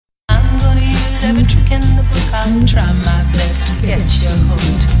use every trick in the book. I'll try my best to get you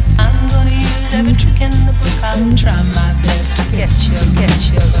hooked. I'm gonna use every trick in the book. I'll try my best to get you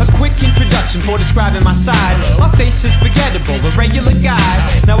hooked. A quick introduction for describing my side. My face is forgettable, a regular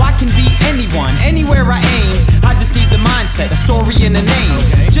guy. Now I can be anyone, anywhere I aim. I just need the mindset, a story and a name.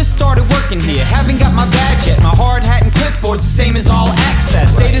 Just started working here, haven't got my badge yet. My hard hat and clipboard's the same as all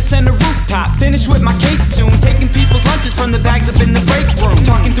access. Data center rooftop, finished with my case soon. Taking people's lunches from the bags up in the break room.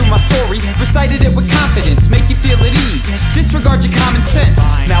 Talking through my story, recited it with confidence. Make you feel at ease, disregard your common sense.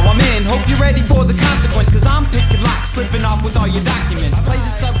 Now I'm in, hope you're ready for the consequence. Cause I'm picking locks, slipping off with all your documents. Play the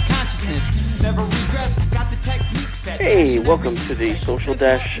subconsciousness, never regress. Got the technique set. Hey, welcome to the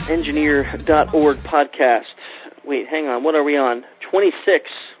social-engineer.org podcast. Wait, hang on, what are we on? 26.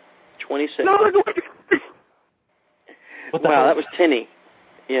 No. Wow, that was tinny.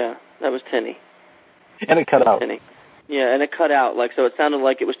 Yeah, that was tinny. And it cut out. Tinny. Yeah, and it cut out, like, so it sounded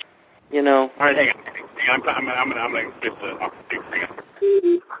like it was, you know. All right, hang on. I'm gonna get the. Hang on.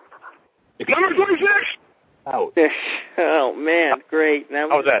 Number 26. Out. Oh man, great! Now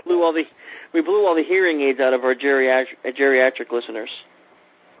How was that? We blew all the hearing aids out of our geriatric listeners.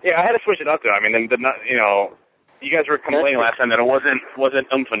 Yeah, I had to switch it up though. I mean, you know, you guys were complaining last time that it wasn't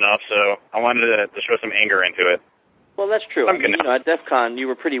oomph enough, so I wanted to show some anger into it. Well, that's true. I mean, you know, at DEF CON, you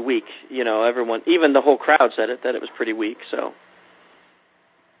were pretty weak. You know, everyone, even the whole crowd said it, that it was pretty weak. So.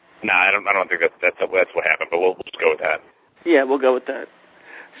 Nah, I don't think that's what happened, but we'll just go with that. Yeah, we'll go with that.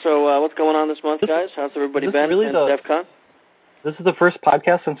 So, what's going on this month, guys? How's everybody been really at DEF CON? This is the first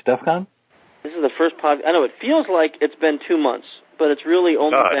podcast since DEF CON? This is the first podcast. I know, it feels like it's been 2 months, but it's really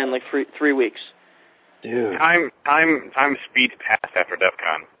only been like 3 weeks. Dude. Time speeds past after DEF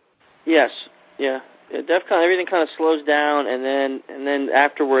CON. Yes, yeah. At DEF CON, everything kind of slows down, and then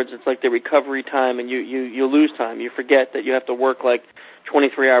afterwards, it's like the recovery time, and you lose time. You forget that you have to work like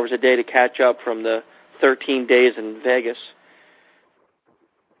 23 hours a day to catch up from the 13 days in Vegas.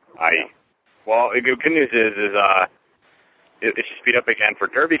 Well, the good news is it should speed up again for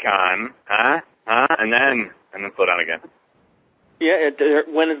DerbyCon, and then slow down again. Yeah,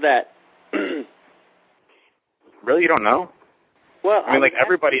 when is that? Really, you don't know? Well, I mean, like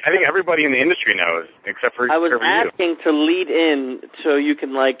everybody. I think everybody in the industry knows, except for I was you. asking to lead in so you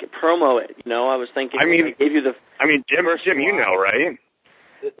can like promo it. You know, I was thinking. I mean, I gave you the. I mean, Jim, you know, right?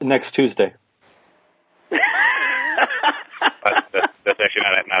 Next Tuesday. That's actually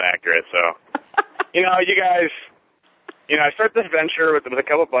not accurate. So, you know, you guys, you know, I start this venture with a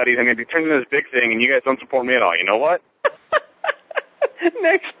couple of buddies, and it turns into this big thing, and you guys don't support me at all. You know what?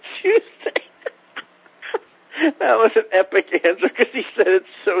 Next Tuesday. That was an epic answer because he said it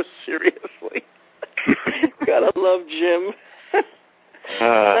so seriously. Gotta love Jim.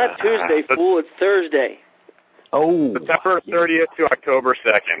 Not Tuesday, fool. It's Thursday. Oh. September 30th to October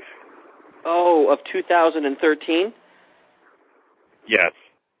 2nd. Oh, of 2013? Yes.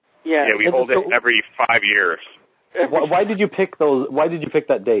 Yeah. Yeah, we hold it every 5 years. Why did you pick those? Why did you pick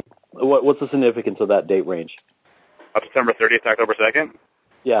that date? What's the significance of that date range? Of September 30th to October 2nd?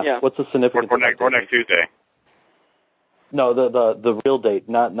 Yeah. What's the significance? Or next Tuesday. No, the real date,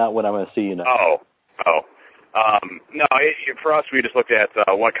 not when I'm going to see you now. No, for us, we just looked at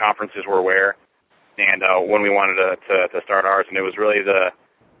what conferences were where, and when we wanted to start ours, and it was really the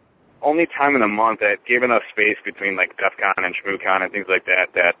only time in the month that gave enough space between like DEF CON and ShmooCon and things like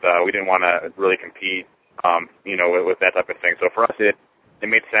that we didn't want to really compete, you know, with that type of thing. So for us, it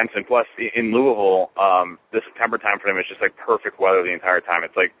made sense, and plus in Louisville, the September time frame is just like perfect weather the entire time.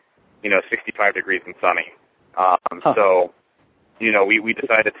 It's like, you know, 65 degrees and sunny. So, you know, we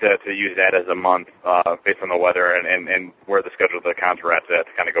decided to use that as a month based on the weather and where the schedule of the cons were at to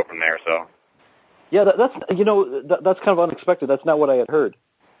kind of go from there. So, yeah, that's kind of unexpected. That's not what I had heard.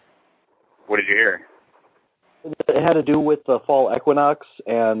 What did you hear? It had to do with the fall equinox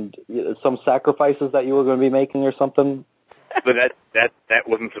and some sacrifices that you were going to be making or something. But that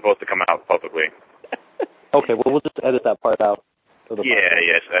wasn't supposed to come out publicly. Okay, well, we'll just edit that part out.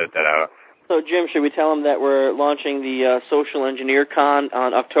 Yes, edit that out. So, Jim, should we tell them that we're launching the Social Engineer Con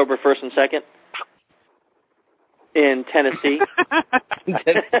on October 1st and 2nd in Tennessee?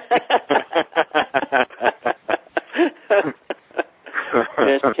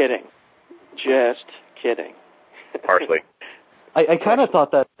 Just kidding. Just kidding. Partially. I kind of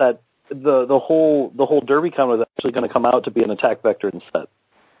thought that the whole DerbyCon was actually going to come out to be an attack vector instead.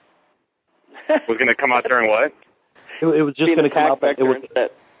 Was going to come out during what? It was just going to come out.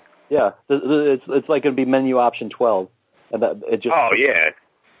 Instead. Yeah, it's like going to be menu option 12, and that it just. Oh yeah,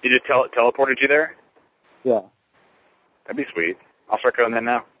 did it teleported you there? Yeah. That'd be sweet. I'll start coding that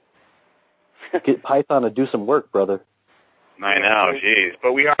now. Get Python to do some work, brother. I know, jeez.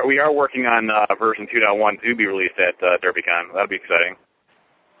 But we are working on version 2.1 to be released at DerbyCon. That'll be exciting.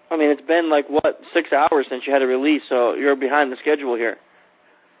 I mean, it's been 6 hours since you had a release, so you're behind the schedule here.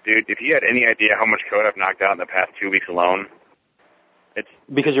 Dude, if you had any idea how much code I've knocked out in the past 2 weeks alone, it's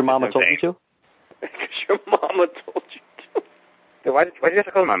because your mama told you to. Because your mama told you to. Dude, why did you have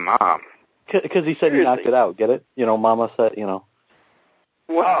to call my mom? Because he said you knocked it out. Get it? Mama said,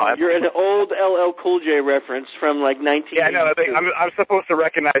 Wow, you're an old LL Cool J reference from 1982. Yeah, no, I'm supposed to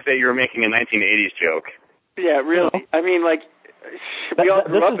recognize that you were making a 1980s joke. Yeah, really. I mean, we all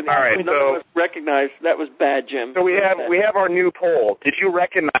grew up in that. All right, none of us recognized that was bad, Jim. So we have our new poll. Did you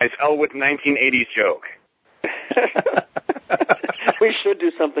recognize Elwood's 1980s joke? We should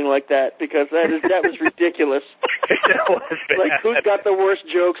do something like that because that was ridiculous. That was bad. Who's got the worst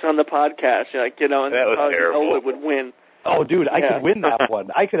jokes on the podcast? And that was terrible. Elwood would win. Oh, dude, I could win that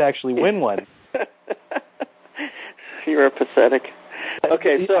one. I could actually win one. You're pathetic.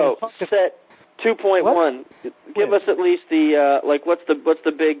 Okay, so set 2.1. Give us at least the what's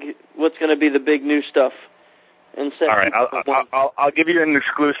going to be the big new stuff in set. All right, I'll give you an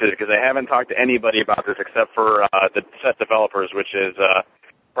exclusive because I haven't talked to anybody about this except for the set developers, which is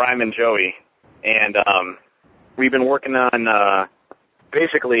Prime and Joey, and we've been working on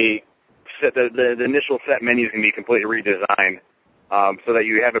basically. The initial set menu is going to be completely redesigned so that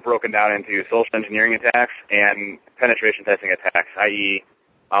you have it broken down into social engineering attacks and penetration testing attacks, i.e.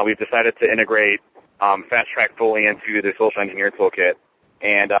 We've decided to integrate Fast Track fully into the social engineer toolkit.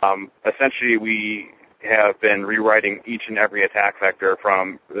 And essentially we have been rewriting each and every attack vector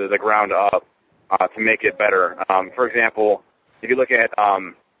from the ground up to make it better. For example, if you look at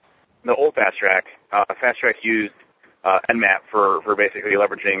the old Fast Track used Nmap for basically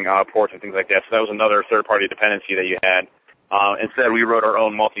leveraging ports and things like that. So that was another third-party dependency that you had. Instead, we wrote our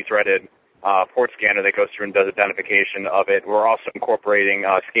own multi-threaded port scanner that goes through and does identification of it. We're also incorporating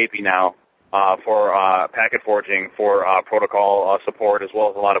Scapy now for packet forging, for protocol support, as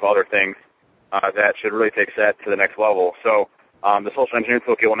well as a lot of other things that should really take SET to the next level. So the social engineering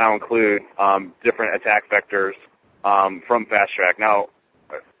toolkit will now include different attack vectors from Fast Track. Now,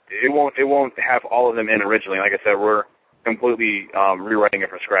 it won't have all of them in originally. Like I said, we're completely rewriting it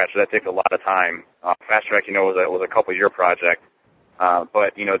from scratch, so that takes a lot of time. Fast Track, was a couple-year project,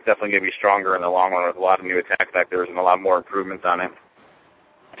 but it's definitely going to be stronger in the long run with a lot of new attack vectors and a lot more improvements on it.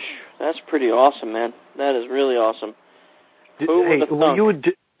 That's pretty awesome, man. That is really awesome. You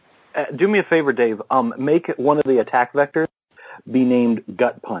would do me a favor, Dave. Make one of the attack vectors be named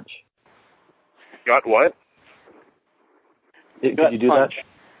Gut Punch. Gut what? Could you do that?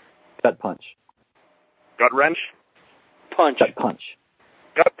 Gut Punch. Gut wrench? Punch. Gut Punch.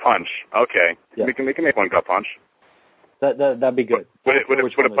 Gut Punch. Okay. Yeah. We can make one Gut Punch. That'd be good. Would it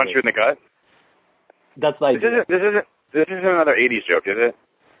punch you in the gut? That's the idea. This isn't another 80s joke, is it?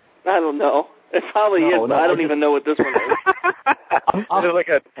 I don't know. It probably is, but I don't even know what this one is.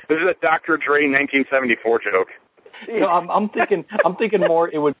 This is a Dr. Dre 1974 joke. No, I'm thinking more.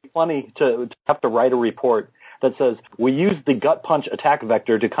 It would be funny to have to write a report that says we used the Gut Punch attack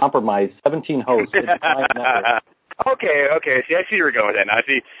vector to compromise 17 hosts. Okay. See, I see where you're going with that now.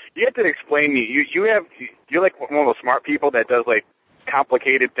 See, you have to explain me. You're like one of those smart people that does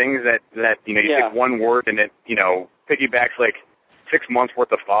complicated things that you take one word and it piggybacks 6 months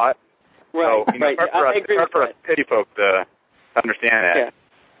worth of thought. Right. So it's hard for us pity folk to understand that. Yeah,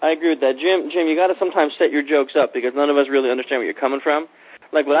 I agree with that, Jim. You got to sometimes set your jokes up because none of us really understand where you're coming from.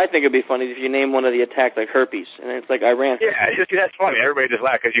 What I think would be funny is if you name one of the attacks herpes, and it's Iran. Yeah, that's funny. Everybody just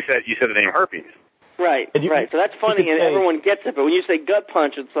laughed because you said the name herpes. Right. So that's funny, and everyone gets it. But when you say Gut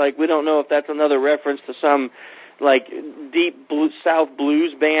Punch, it's we don't know if that's another reference to some deep South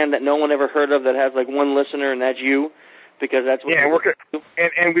blues band that no one ever heard of that has one listener, and that's you, because that's what. Yeah,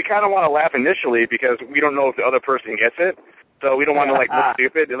 and we kind of want to laugh initially because we don't know if the other person gets it, so we don't want to look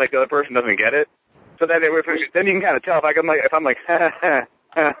stupid and the other person doesn't get it. So then you can kind of tell if I'm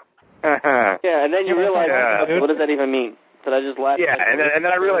yeah, and then you realize what does that even mean? Did I just laugh? Yeah, and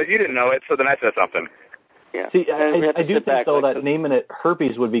then I realized you didn't know it, so then I said something. Yeah. See, I do think, though, that naming it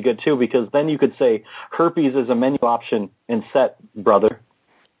herpes would be good, too, because then you could say herpes is a menu option in SET, brother.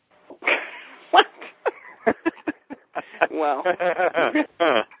 What? Wow. I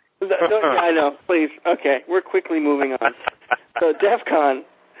know, please. Okay, we're quickly moving on. So DEF CON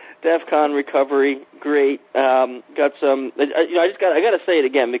recovery, great. Got some. I got to say it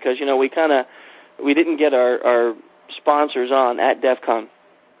again because we didn't get our sponsors on at DEF CON,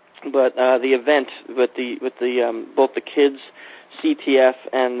 but the event with the both the kids CTF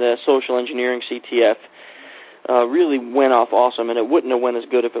and the social engineering CTF really went off awesome, and it wouldn't have went as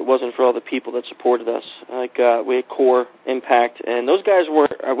good if it wasn't for all the people that supported us. Like we had Core, Impact, and those guys were.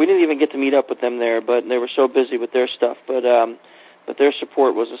 We didn't even get to meet up with them there, but they were so busy with their stuff. But their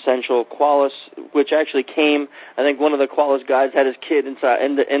support was essential. Qualis, which actually came, I think one of the Qualis guys had his kid inside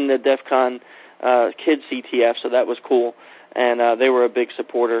in the DEF CON kids CTF, so that was cool, and they were a big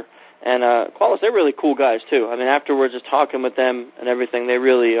supporter. And Qualis, they're really cool guys too. I mean, afterwards, just talking with them and everything, they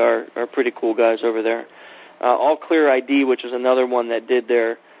really are pretty cool guys over there. All Clear ID, which is another one that did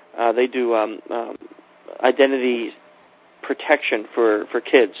they do identity protection for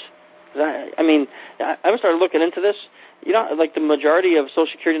kids. I started looking into this. You know, like the majority of Social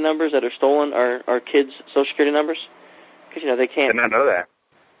Security numbers that are stolen are kids' Social Security numbers, because they can't. I did not know that.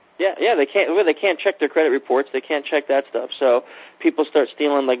 Yeah, they can't. Well, they can't check their credit reports. They can't check that stuff. So people start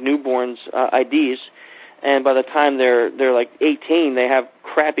stealing like newborns' IDs. And by the time they're like 18, they have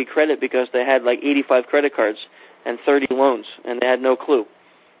crappy credit because they had like 85 credit cards and 30 loans, and they had no clue.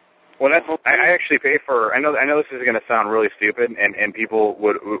 Well, I actually pay for. I know this is going to sound really stupid, and people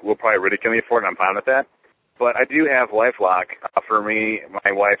will probably ridicule me for it, and I'm fine with that. But I do have LifeLock for me,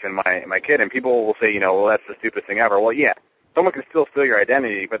 my wife, and my kid, and people will say, well, that's the stupidest thing ever. Well, yeah, someone can still steal your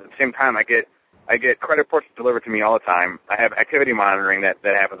identity, but at the same time, I get credit reports delivered to me all the time. I have activity monitoring that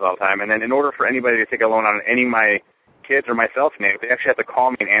happens all the time. And then in order for anybody to take a loan on any of my kids or myself's name, they actually have to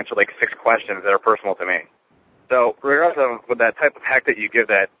call me and answer like 6 questions that are personal to me. So regardless of with that type of hack that you give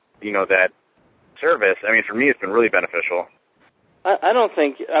that service, I mean, for me, it's been really beneficial. I don't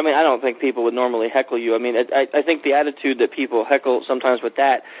think people would normally heckle you. I mean, I think the attitude that people heckle sometimes with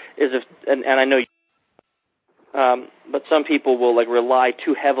that is and I know but some people will like rely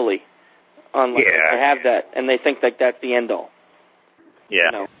too heavily on they have that, and they think like that's the end all. Yeah.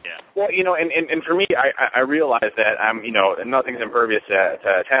 Yeah. Well, and for me, I realize that I'm, nothing's impervious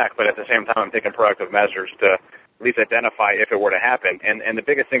to attack, but at the same time, I'm taking proactive measures to at least identify if it were to happen. And the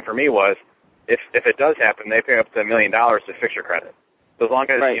biggest thing for me was, if it does happen, they pay up to $1 million to fix your credit. So as long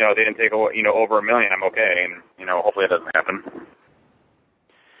as they didn't take over $1 million, I'm okay, and hopefully it doesn't happen.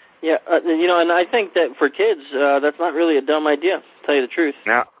 Yeah, and I think that for kids, that's not really a dumb idea, to tell you the truth.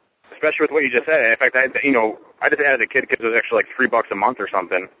 No. Especially with what you just said. In fact, I just added a kid because it was actually like $3 a month or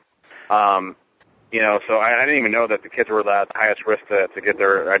something. So I didn't even know that the kids were the highest risk to get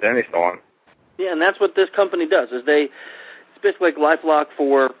their identity stolen. Yeah, and that's what this company does. It's basically like LifeLock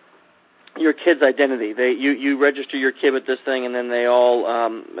for your kid's identity. You register your kid with this thing, and then they all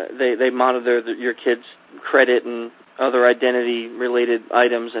they monitor your kid's credit and other identity-related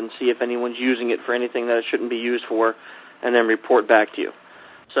items and see if anyone's using it for anything that it shouldn't be used for, and then report back to you.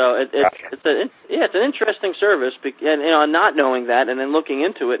 So it's an interesting service, and not knowing that, and then looking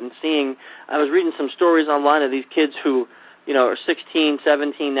into it and seeing. I was reading some stories online of these kids who, are 16,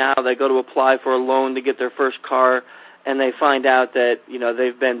 17 now. They go to apply for a loan to get their first car, and they find out that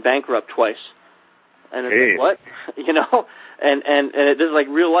they've been bankrupt twice. And it's like, what? And this is like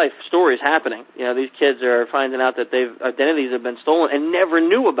real life stories happening. These kids are finding out that identities have been stolen and never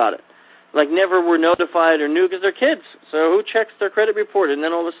knew about it. Like never were notified or knew because they're kids. So who checks their credit report? And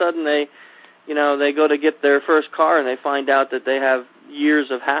then all of a sudden they go to get their first car and they find out that they have years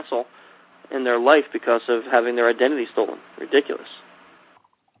of hassle in their life because of having their identity stolen. Ridiculous.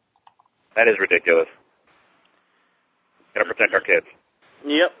 That is ridiculous. Got to protect our kids.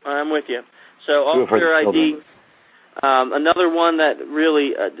 Yep, I'm with you. So All Clear ID. Another one that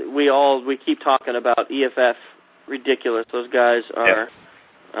really we keep talking about, EFF. Ridiculous. Those guys are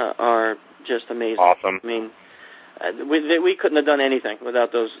just amazing. Awesome. I mean, we couldn't have done anything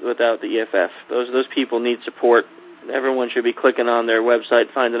without the EFF. Those people need support. Everyone should be clicking on their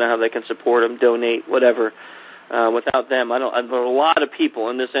website, finding out how they can support them, donate, whatever. Without them, there are a lot of people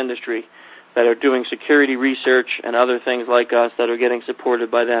in this industry that are doing security research and other things like us that are getting supported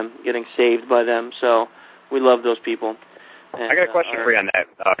by them, getting saved by them. So we love those people. And, I got a question for you on that,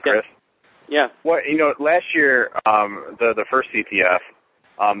 Chris. Yeah. What last year, the first CTF.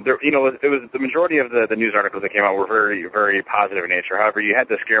 It was the majority of the news articles that came out were very, very positive in nature. However, you had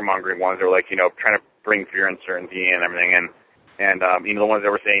the scaremongering ones that were like, trying to bring fear and uncertainty and everything, and the ones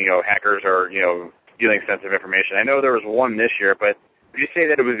that were saying, hackers are, stealing sensitive information. I know there was one this year, but would you say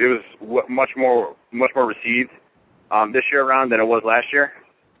that it was much more received this year around than it was last year?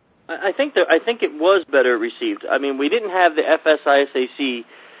 I think it was better received. I mean, we didn't have the FSISAC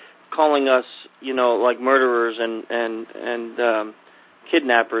calling us, like murderers and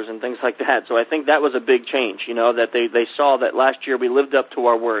kidnappers and things like that. So I think that was a big change, that they saw that last year we lived up to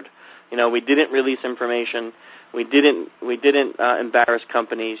our word. We didn't release information. We didn't embarrass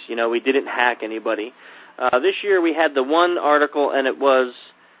companies. We didn't hack anybody. This year we had the one article, and it was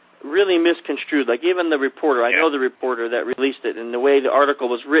really misconstrued. Like even the reporter, I know the reporter that released it, and the way the article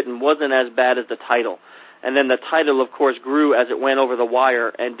was written wasn't as bad as the title. And then the title, of course, grew as it went over the wire,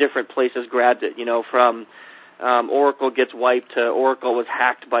 and different places grabbed it, from Oracle gets wiped to Oracle was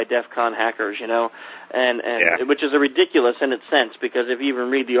hacked by DEF CON hackers, and which is a ridiculous in its sense, because if you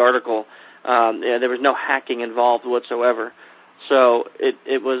even read the article, there was no hacking involved whatsoever. So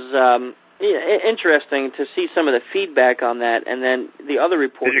it was interesting to see some of the feedback on that, and then the other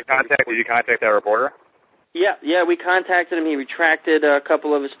reporter. Did you contact that reporter? Yeah, we contacted him. He retracted a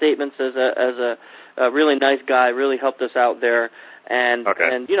couple of his statements as a really nice guy. Really helped us out there. And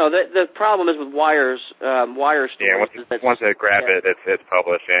the problem is with wire stories. Yeah, once they grab it, it's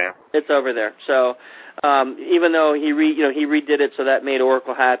published. Yeah, it's over there. So even though he redid it, so that made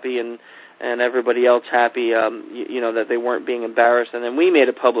Oracle happy and everybody else happy. That they weren't being embarrassed. And then we made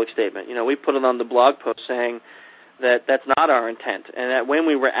a public statement. We put it on the blog post saying that that's not our intent, and that when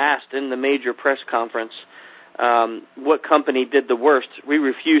we were asked in the major press conference what company did the worst, we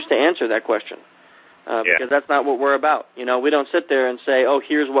refused to answer that question because that's not what we're about. We don't sit there and say, oh,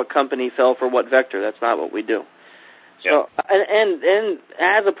 here's what company fell for what vector. That's not what we do. So, and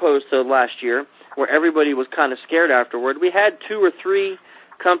as opposed to last year, where everybody was kind of scared afterward, we had 2 or 3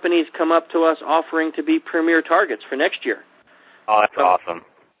 companies come up to us offering to be premier targets for next year. Oh, that's awesome.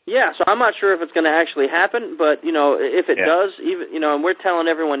 Yeah, so I'm not sure if it's going to actually happen, but, if it does, even, and we're telling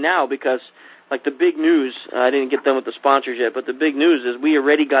everyone now because, like, the big news, I didn't get done with the sponsors yet, but the big news is we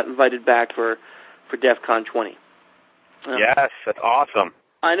already got invited back for DEF CON 20. Yes, that's awesome.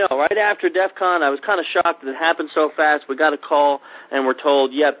 I know. Right after DEF CON, I was kind of shocked that it happened so fast. We got a call, and we're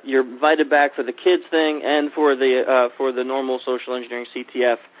told, yep, you're invited back for the kids thing and for the normal social engineering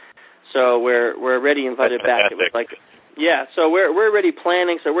CTF. So we're already invited back. It was like... Yeah, so we're already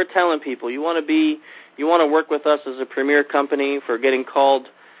planning. So we're telling people, you want to work with us as a premier company for getting called,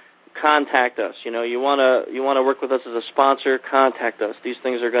 contact us. You want to work with us as a sponsor, contact us. These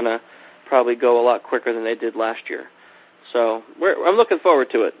things are going to probably go a lot quicker than they did last year. So I'm looking forward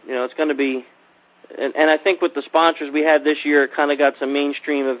to it. It's going to be, and I think with the sponsors we had this year, it kind of got some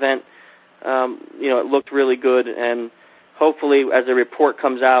mainstream event. It looked really good, and hopefully as the report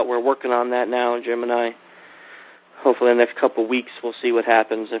comes out, we're working on that now, Jim and I. Hopefully in the next couple of weeks we'll see what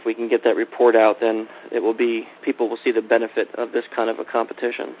happens. If we can get that report out, then people will see the benefit of this kind of a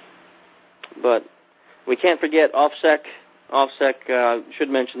competition. But we can't forget OffSec. OffSec, should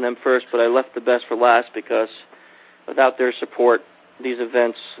mention them first, but I left the best for last because without their support, these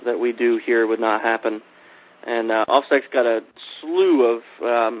events that we do here would not happen. And OffSec's got a slew of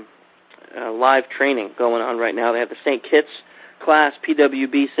live training going on right now. They have the St. Kitts class,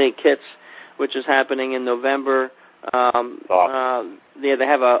 PWB St. Kitts, which is happening in November. They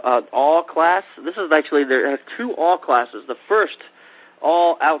have an all class. This is actually, there are 2 all classes. The first,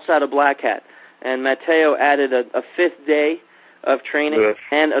 all outside of Black Hat. And Matteo added a 5th day of training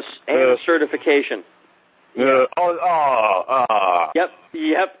and a certification. Yep,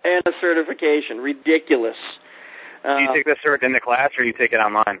 and a certification. Ridiculous. Do you take the cert in the class or you take it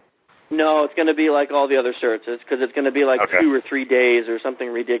online? No, it's going to be like all the other certs. Because it's going to be like 2 or 3 days or something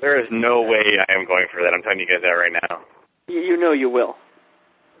ridiculous. There is no way I am going for that. I'm telling you guys that right now. You know you will.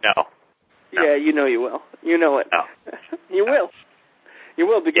 No. Yeah, you know you will. You know it. No. You will. You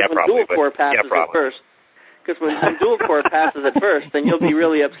will, because when dual core passes at first. Because when dual core passes at first, then you'll be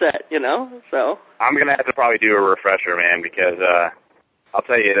really upset, So I'm going to have to probably do a refresher, man, because I'll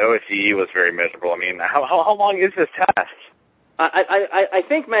tell you, the OSCE was very miserable. I mean, how long is this test? I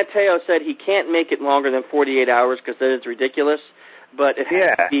think Matteo said he can't make it longer than 48 hours because that is ridiculous, but it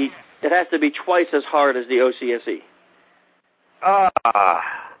has to be twice as hard as the OCSE.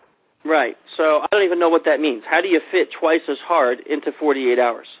 Right. So I don't even know what that means. How do you fit twice as hard into 48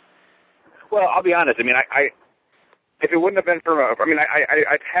 hours? Well, I'll be honest. I mean, if it wouldn't have been for,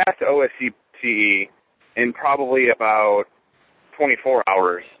 I passed OSCE in probably about 24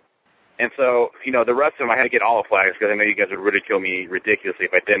 hours. And so, the rest of them, I had to get all the flags because I know you guys would ridicule me ridiculously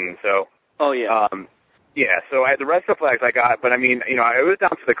if I didn't. So, so the rest of the flags I got, but I mean, it was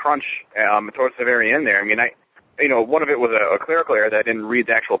down to the crunch towards the very end there. I mean, one of it was a clerical error that I didn't read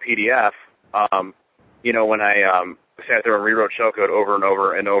the actual PDF. When I sat there and rewrote shellcode over and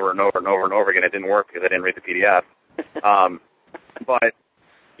over and over and over and over and over again, it didn't work because I didn't read the PDF. But,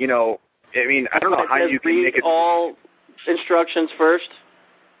 I mean, I don't know how you can make it all instructions first.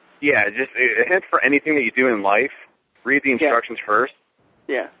 Yeah, just a hint for anything that you do in life, read the instructions first.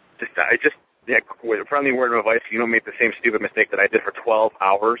 Yeah. With a friendly word of advice, you don't make the same stupid mistake that I did for 12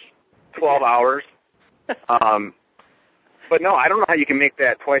 hours. 12 hours. But no, I don't know how you can make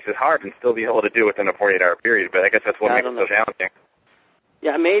that twice as hard and still be able to do it within a 48-hour period, but I guess that's what makes it so challenging.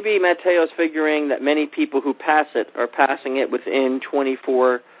 Yeah, maybe Matteo's figuring that many people who pass it are passing it within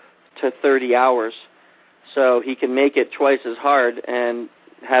 24 to 30 hours, so he can make it twice as hard and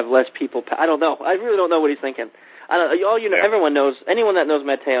have less people. I don't know. I really don't know what he's thinking. Everyone knows. Anyone that knows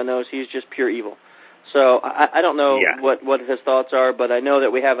Matteo knows he's just pure evil. So I don't know what his thoughts are, but I know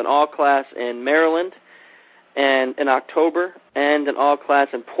that we have an all class in Maryland and in October, and an all class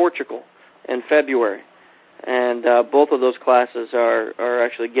in Portugal in February. And both of those classes are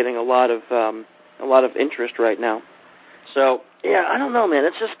actually getting a lot of interest right now. So yeah, I don't know, man.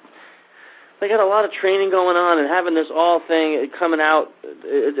 It's just they got a lot of training going on, and having this all thing coming out.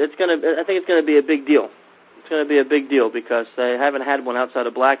 I think it's gonna be a big deal. It's gonna be a big deal because they haven't had one outside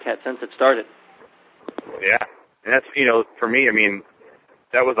of Black Hat since it started. Yeah, and that's for me. I mean,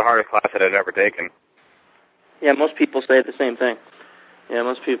 that was the hardest class that I'd ever taken. Yeah, most people say the same thing. Yeah,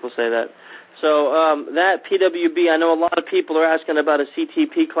 most people say that. So that PWB, I know a lot of people are asking about a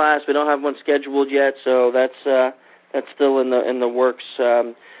CTP class. We don't have one scheduled yet, so that's still in the works.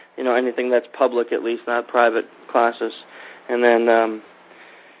 Anything that's public at least, not private classes. And then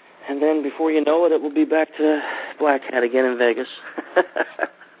before you know it, it will be back to Black Hat again in Vegas.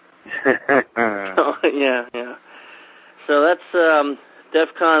 Yeah. So that's DEF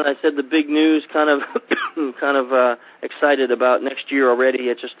CON. I said the big news. Kind of excited about next year already.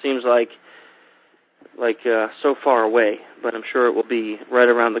 It just seems like so far away, but I'm sure it will be right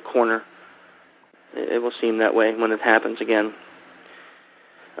around the corner. It will seem that way when it happens again.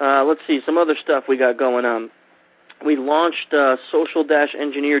 Let's see, some other stuff we got going on. We launched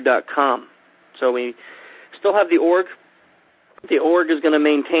social-engineer.com. So we still have the org. The org is going to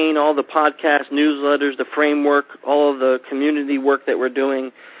maintain all the podcasts, newsletters, the framework, all of the community work that we're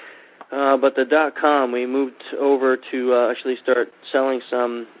doing. But the .com, we moved over to actually start selling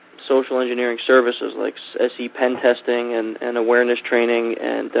some social engineering services like SE pen testing and awareness training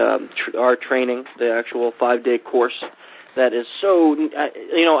and our training, the actual 5-day course. That is so,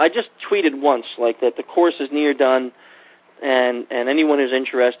 I just tweeted once like that the course is near done, and anyone who's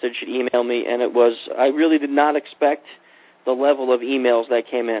interested should email me. And I really did not expect the level of emails that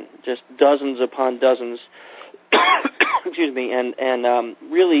came in, just dozens upon dozens, excuse me, and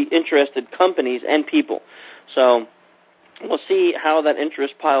really interested companies and people. So we'll see how that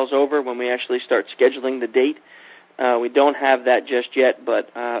interest piles over when we actually start scheduling the date. We don't have that just yet,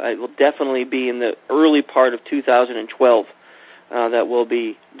 but it will definitely be in the early part of 2012 that we'll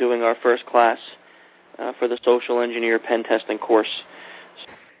be doing our first class for the Social Engineer pen testing course.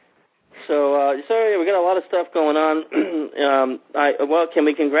 So yeah, we got a lot of stuff going on. Can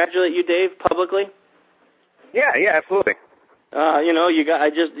we congratulate you, Dave, publicly? Yeah, absolutely. You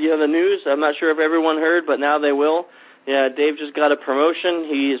have the news. I'm not sure if everyone heard, but now they will. Yeah, Dave just got a promotion.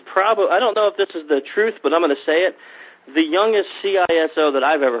 He is probably, I don't know if this is the truth, but I'm going to say it, the youngest CISO that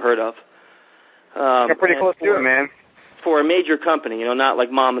I've ever heard of. You're pretty close to it, man. For a major company, not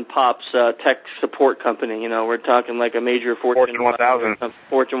like mom and pop's tech support company. We're talking like a major Fortune 1000.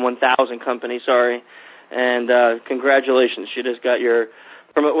 Fortune 1000 company, sorry. And congratulations, you just got your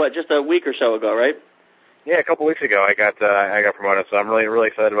just a week or so ago, right? Yeah, a couple weeks ago I got promoted, so I'm really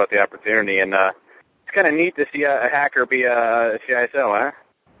excited about the opportunity, and it's kind of neat to see a hacker be a CISO, huh?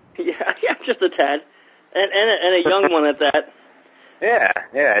 Yeah, just a tad, and a young one at that. Yeah,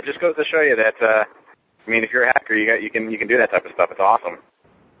 it just goes to show you that. If you're a hacker, you can do that type of stuff. It's awesome.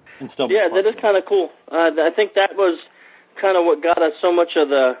 Yeah, that is kind of cool. I think that was kind of what got us so much of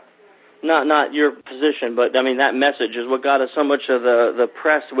the, not your position, but that message is what got us so much of the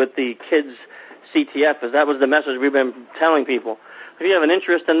press with the kids CTF, is that was the message we've been telling people. If you have an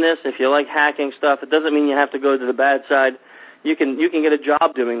interest in this, if you like hacking stuff, it doesn't mean you have to go to the bad side. You can get a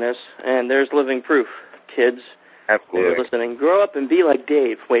job doing this, and there's living proof. Kids, absolutely, you're listening, grow up and be like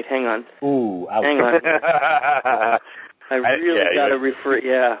Dave. Wait, hang on. Ooh, hang on. I really got to refer.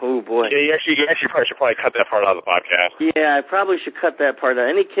 Yeah. Oh boy. Yeah, you actually should probably cut that part out of the podcast. Yeah, I probably should cut that part out.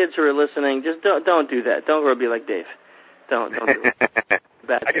 Any kids who are listening, just don't do that. Don't go be like Dave. Don't do it.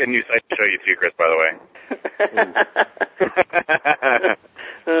 Bad. I got a new site to show you too, Chris, by the way.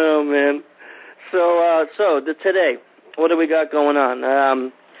 Oh man. So today, what do we got going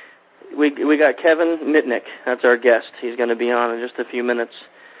on? We got Kevin Mitnick. That's our guest. He's going to be on in just a few minutes.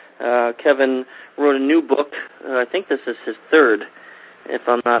 Kevin wrote a new book. I think this is his third, if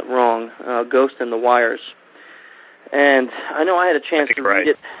I'm not wrong, Ghost in the Wires. And I know I had a chance to read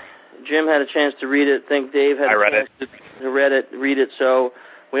it. Jim had a chance to read it. I think Dave had a chance to read it. So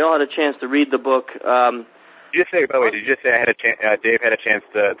we all had a chance to read the book. Did you say, by the way, did you say Dave had a chance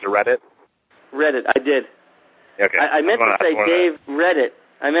to read it? Read it. I did. Okay. I meant to say Dave read it.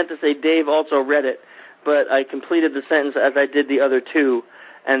 I meant to say Dave also read it. but I completed the sentence as I did the other two,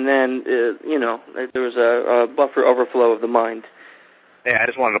 and then, there was a buffer overflow of the mind. Yeah, I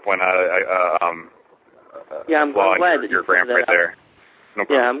just wanted to point out I'm glad that your you grant that right out. there. No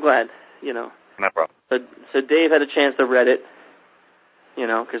problem. Yeah, I'm glad, No problem. So Dave had a chance to read it,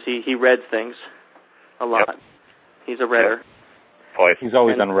 because he read things a lot. Yep. He's a redder. Yep. He's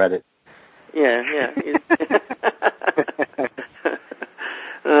always on Reddit. Yeah.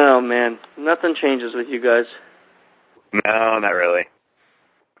 Oh, man. Nothing changes with you guys. No, not really.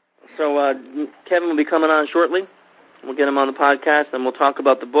 So Kevin will be coming on shortly. We'll get him on the podcast, and we'll talk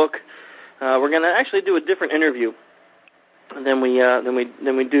about the book. We're going to actually do a different interview than we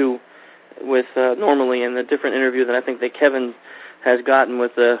do with normally, and a different interview that I think that Kevin has gotten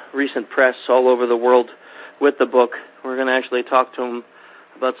with the recent press all over the world with the book. We're going to actually talk to him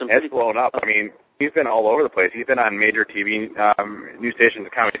about some. It's blown up. I mean, he's been all over the place. He's been on major TV news stations,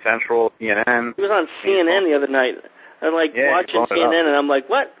 Comedy Central, CNN. He was on CNN the other night. I'm watching CNN, and I'm like,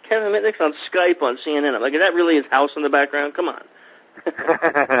 what? Kevin Mitnick's on Skype on CNN. I'm like, is that really his house in the background? Come on.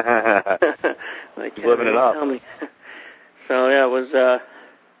 He's living it up. So yeah, it was.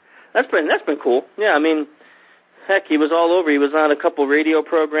 That's been cool. Yeah, I mean, heck, he was all over. He was on a couple radio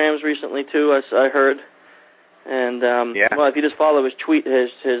programs recently too. I heard. And well, if you just follow his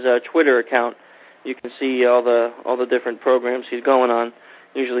Twitter account, you can see all the different programs he's going on.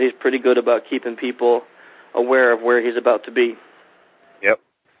 Usually, he's pretty good about keeping people aware of where he's about to be.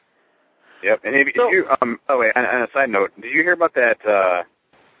 Yep. And did you? Oh wait. On a side note, did you hear about that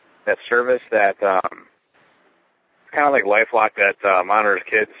service that it's kind of like LifeLock that monitors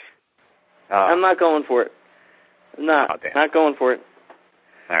kids? I'm not going for it. Not going for it.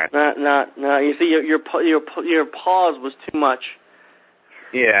 All right. Not. You see, your pause was too much.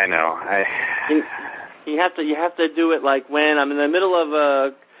 Yeah, I know. You have to do it like when I'm in the middle of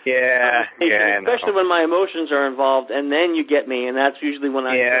a especially when my emotions are involved, and then you get me, and that's usually when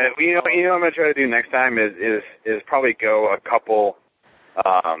I. Yeah, what I'm gonna try to do next time is probably go a couple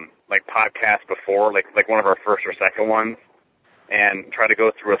like podcasts before, like one of our first or second ones, and try to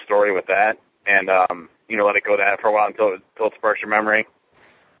go through a story with that, and let it go that for a while until it sparks your memory.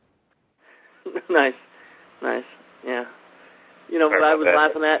 Nice, yeah. What I was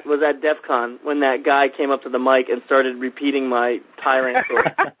laughing at was at DEF CON when that guy came up to the mic and started repeating my Thailand story.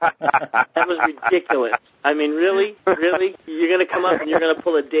 That was ridiculous. I mean, really? You're going to come up and you're going to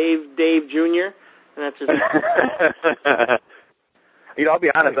pull a Dave Jr.? And that's just... I'll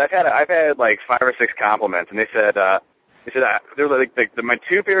be honest. I've had like 5 or 6 compliments, and they said they're like my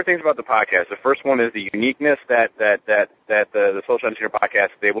 2 favorite things about the podcast. The first one is the uniqueness that the Social Engineer podcast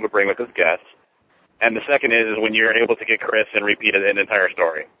is able to bring with its guests. And the second is when you're able to get Chris and repeat an entire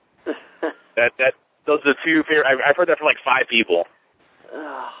story. Those are the 2 favorite. I've heard that from like 5 people.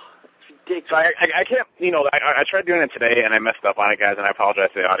 Oh, it's ridiculous. So I can't. I tried doing it today and I messed up on it, guys, and I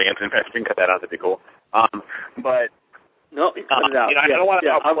apologize to the audience. And if you can cut that out, that'd be cool. But no, cut it out. I don't want to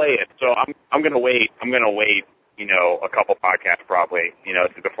outplay it, so I'm gonna wait. I'm gonna wait. A couple podcasts probably.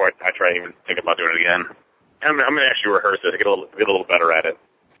 Before I try to even think about doing it again. I'm gonna actually rehearse it to get a little better at it.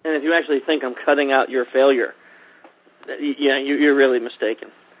 And if you actually think I'm cutting out your failure, you're really mistaken.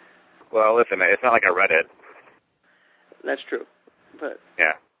 Well, listen, it's not like I read it. That's true, but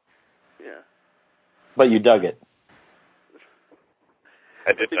yeah. But you dug it.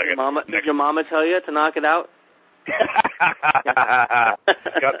 I did dug it. Did your mama tell you to knock it out?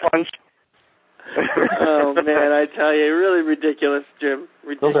 Gut punch. Oh man, I tell you, really ridiculous, Jim.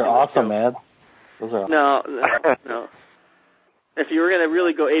 Ridiculous. Those are awesome, man. Those are awesome. No. If you were going to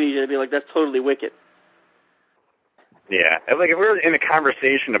really go 80s, you'd be like, that's totally wicked. Yeah. Like, if we were in a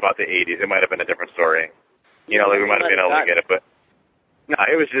conversation about the 80s, it might have been a different story. We might have been able to get it, but no,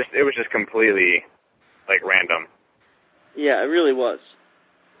 it was just completely, like, random. Yeah, it really was.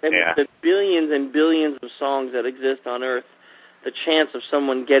 And yeah. The billions and billions of songs that exist on Earth, the chance of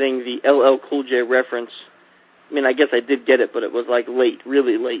someone getting the LL Cool J reference, I mean, I guess I did get it, but it was, like,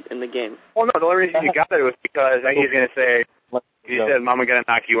 really late in the game. Well, no, the only reason you got it was because he's going to say, he said, "Mama gonna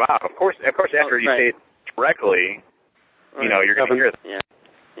knock you out." Of course. After you say it correctly, you're gonna hear that.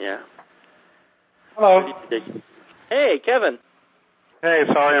 Yeah. Hello. Hey, Kevin. Hey,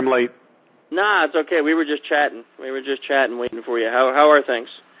 sorry I'm late. Nah, it's okay. We were just chatting. Waiting for you. How are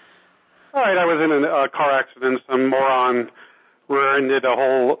things? All right. I was in a car accident. Some moron rear-ended a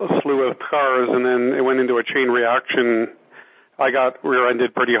whole slew of cars, and then it went into a chain reaction. I got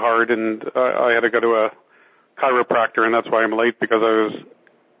rear-ended pretty hard, and I had to go to a chiropractor, and that's why I'm late, because I was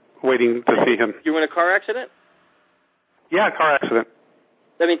waiting to see him. You were in a car accident? Yeah, car accident.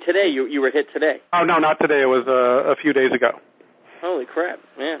 I mean, today, you were hit today. Oh, no, not today. It was a few days ago. Holy crap,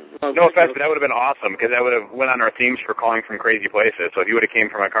 man. Well, no offense, but that would have been awesome because that would have went on our themes for calling from crazy places. So if you would have came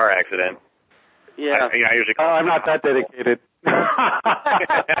from a car accident, yeah. I usually call I'm not that dedicated.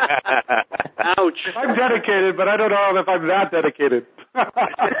 Ouch. I'm dedicated, but I don't know if I'm that dedicated.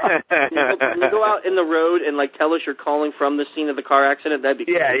 Can you go out in the road and tell us you're calling from the scene of the car accident? That'd be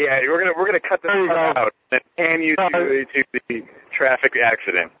cool. Yeah. We're gonna cut this out and hand you to the traffic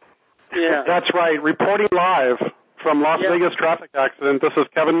accident. Yeah. That's right. Reporting live from Las Vegas traffic accident. This is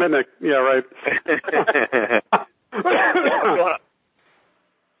Kevin Mitnick. Yeah, right.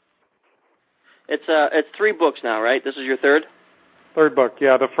 It's 3 books now, right? This is your third? Third book,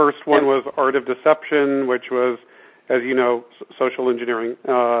 yeah. The first one was Art of Deception, which was, as you know, social engineering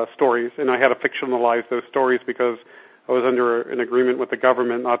stories. And I had to fictionalize those stories because I was under an agreement with the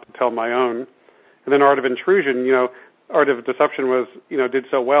government not to tell my own. And then Art of Intrusion, Art of Deception was, did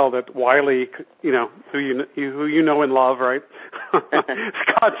so well that Wiley, who you know and love, right,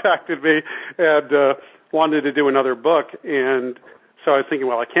 contacted me and wanted to do another book. And so I was thinking,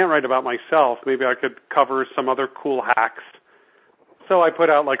 well, I can't write about myself. Maybe I could cover some other cool hacks. So I put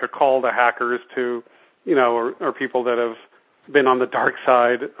out a call to hackers to, or people that have been on the dark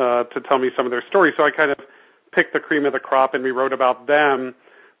side to tell me some of their stories. So I kind of picked the cream of the crop and we wrote about them.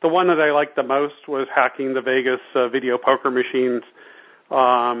 The one that I liked the most was hacking the Vegas video poker machines.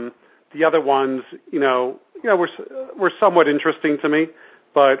 The other ones, were somewhat interesting to me,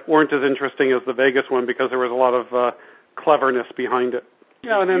 but weren't as interesting as the Vegas one because there was a lot of cleverness behind it.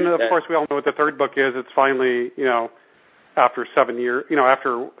 And then, of course, we all know what the third book is. It's finally, after 7 years,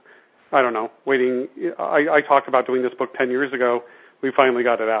 after, I don't know, waiting. I talked about doing this book 10 years ago. We finally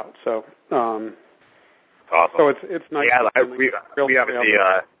got it out. So, awesome. So it's nice. Yeah, we obviously,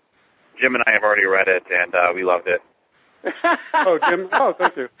 Jim and I have already read it, and we loved it. Oh, Jim. Oh,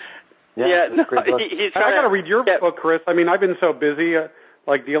 thank you. Yeah, no, I got to read your book, Chris. I mean, I've been so busy,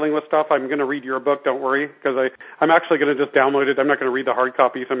 dealing with stuff. I'm going to read your book. Don't worry, because I'm actually going to just download it. I'm not going to read the hard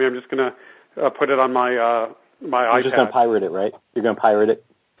copies. I mean, I'm just going to put it on my my iPad. You're just going to pirate it, right? You're going to pirate it?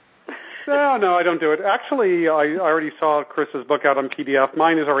 No, I don't do it. Actually, I already saw Chris's book out on PDF.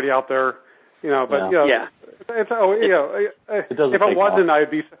 Mine is already out there, but yeah. If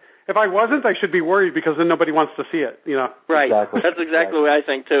I wasn't, I should be worried because then nobody wants to see it, Right. Exactly. That's exactly what I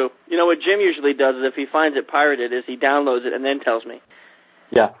think too. What Jim usually does is if he finds it pirated, is he downloads it and then tells me.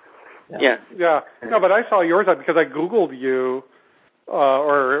 Yeah. No, but I saw yours because I Googled you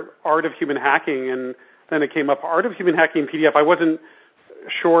or Art of Human Hacking, and then it came up Art of Human Hacking PDF. I wasn't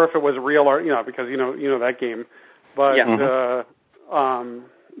sure if it was real or because you know that game, but I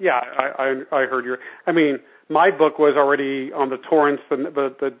heard your. I mean, my book was already on the torrents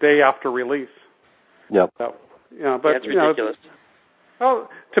the day after release. Yep. So, but that's ridiculous. Well,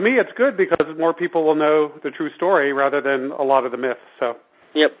 to me, it's good because more people will know the true story rather than a lot of the myths. So.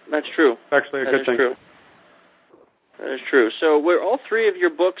 Yep, that's true. It's actually a good thing. True. That is true. So, were all three of your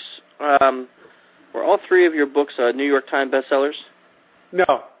books New York Times bestsellers?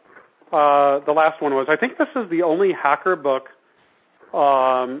 No. The last one was. I think this is the only hacker book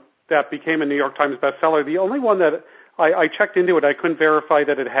that became a New York Times bestseller. The only one that I checked into it, I couldn't verify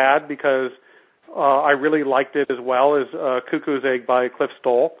that it had because I really liked it as well as Cuckoo's Egg by Cliff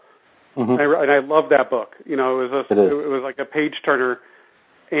Stoll. Mm-hmm. And I love that book. It was like a page turner.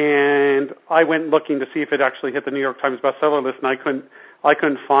 And I went looking to see if it actually hit the New York Times bestseller list, and I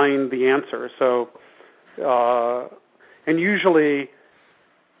couldn't find the answer. So, and usually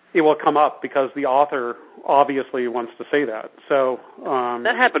it will come up because the author obviously wants to say that. So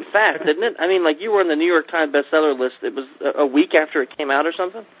that happened fast, didn't it? I mean, you were on the New York Times bestseller list. It was a week after it came out, or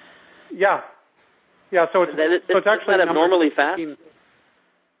something. Yeah. So it's actually not abnormally fast.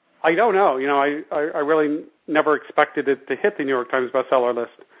 I don't know. I really never expected it to hit the New York Times bestseller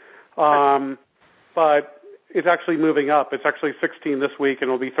list. But it's actually moving up. It's actually 16 this week, and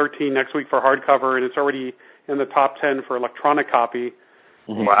it'll be 13 next week for hardcover, and it's already in the top 10 for electronic copy.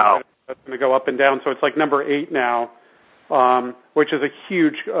 Mm-hmm. Wow. That's going to go up and down. So it's number 8 now, which is a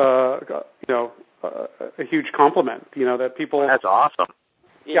huge, a huge compliment, that people... That's awesome.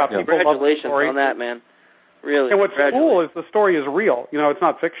 Yeah, people congratulations love the story. On that, man. Really. And what's cool is the story is real. It's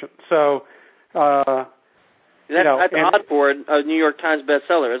not fiction. So, that's odd for a New York Times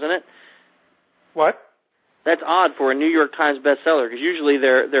bestseller, isn't it? What? That's odd for a New York Times bestseller because usually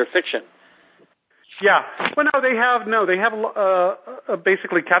they're fiction. Yeah. Well, they have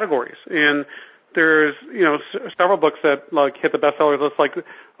basically categories, and there's several books that hit the bestseller list, like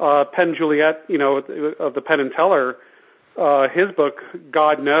Penn Joliet, of the Penn and Teller. His book,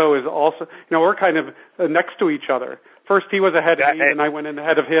 God No, is also, we're kind of next to each other. First he was ahead of me, and I went in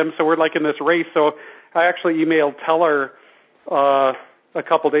ahead of him, so we're in this race. So I actually emailed Teller a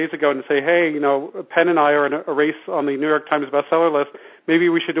couple days ago and say, hey, Penn and I are in a race on the New York Times bestseller list. Maybe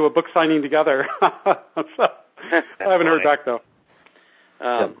we should do a book signing together. So, I haven't heard back, though.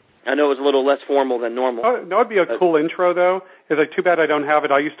 I know it was a little less formal than normal. Oh, that would be a cool intro, though. It's like, too bad I don't have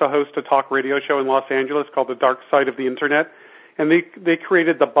it. I used to host a talk radio show in Los Angeles called The Dark Side of the Internet, and they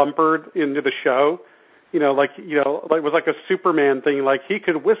created the bumper into the show. It was like a Superman thing, like he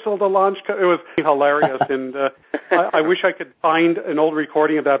could whistle to launch. It was hilarious, and I wish I could find an old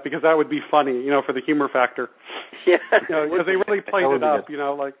recording of that because that would be funny, for the humor factor. Yeah, because they really played it up.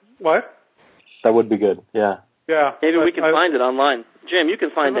 What? That would be good. Yeah. Yeah. Maybe we can find it online. Jim, you can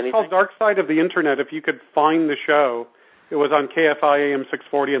find anything. It's called Dark Side of the Internet. If you could find the show, it was on KFI AM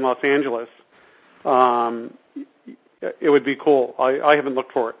 640 in Los Angeles. It would be cool. I haven't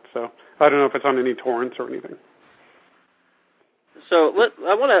looked for it, so I don't know if it's on any torrents or anything. So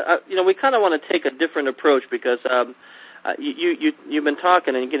we kind of want to take a different approach because you've been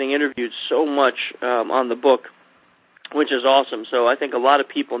talking and getting interviewed so much on the book, which is awesome. So I think a lot of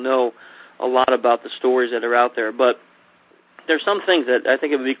people know a lot about the stories that are out there, but there's some things that I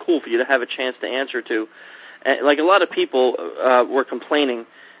think it would be cool for you to have a chance to answer to. Like a lot of people were complaining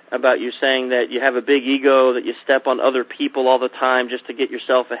about you saying that you have a big ego, that you step on other people all the time just to get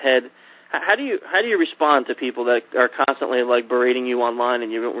yourself ahead. How do you respond to people that are constantly like berating you online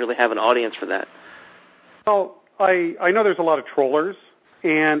and you don't really have an audience for that? Well, I know there's a lot of trollers,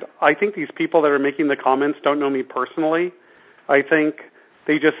 and I think these people that are making the comments don't know me personally. I think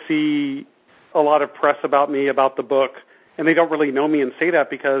they just see a lot of press about me, about the book, and they don't really know me and say that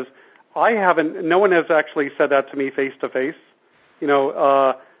because no one has actually said that to me face to face.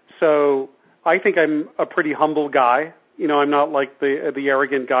 So I think I'm a pretty humble guy. I'm not like the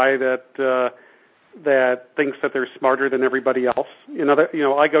arrogant guy that thinks that they're smarter than everybody else.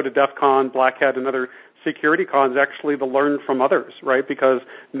 I go to DEF CON, Black Hat, and other security cons actually to learn from others, right? Because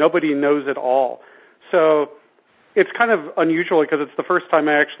nobody knows it all. So it's kind of unusual because it's the first time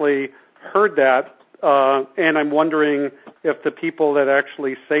I actually heard that, and I'm wondering if the people that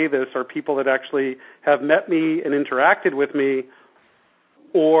actually say this are people that actually have met me and interacted with me,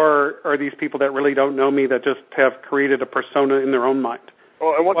 or are these people that really don't know me that just have created a persona in their own mind?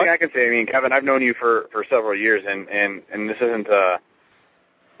 Well, and one thing I can say, Kevin, I've known you for several years, and this isn't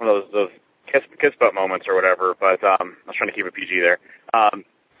one of those kiss butt moments or whatever, but I was trying to keep it PG there.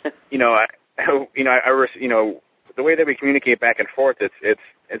 The way that we communicate back and forth,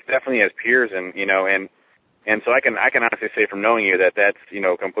 it's definitely as peers, and so I can honestly say from knowing you that that's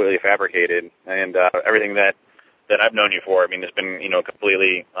completely fabricated, and everything that I've known you for, has been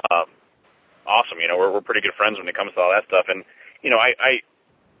completely awesome. We're pretty good friends when it comes to all that stuff, and I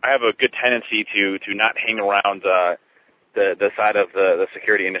have a good tendency to not hang around the side of the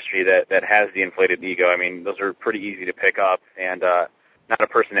security industry that has the inflated ego. Those are pretty easy to pick up, and not a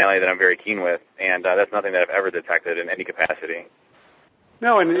personality that I'm very keen with, and that's nothing that I've ever detected in any capacity.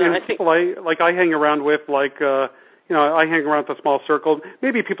 No, and people I hang around with, I hang around with a small circle.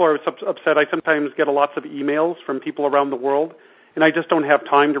 Maybe people are upset. I sometimes get lots of emails from people around the world, and I just don't have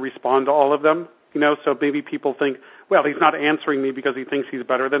time to respond to all of them. So maybe people think, well, he's not answering me because he thinks he's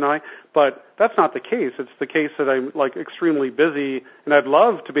better than I. But that's not the case. It's the case that I'm extremely busy, and I'd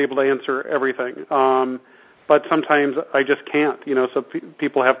love to be able to answer everything. But sometimes I just can't. So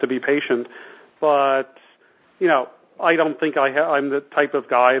people have to be patient. But I don't think I'm the type of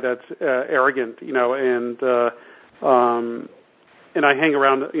guy that's arrogant. And I hang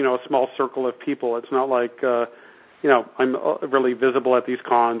around, a small circle of people. It's not like, I'm really visible at these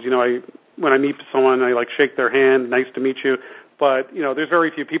cons. When I meet someone, I shake their hand, nice to meet you. But, there's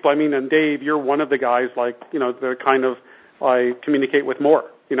very few people. And Dave, you're one of the guys, the kind of I communicate with more,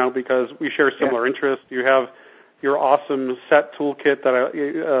 because we share similar interests. You have your awesome set toolkit that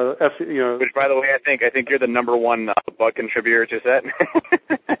Which, by the way, I think you're the number one bug contributor to set.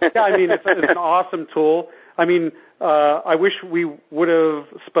 Yeah, it's an awesome tool. I wish we would have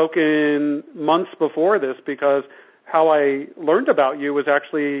spoken months before this because how I learned about you was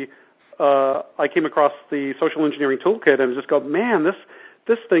actually I came across the social engineering toolkit and just go, man,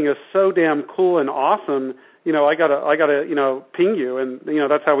 this thing is so damn cool and awesome. I gotta ping you, and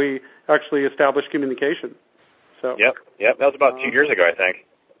that's how we actually established communication. So Yep. That was about 2 years ago, I think.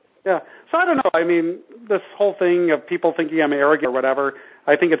 Yeah. So I don't know. This whole thing of people thinking I'm arrogant or whatever,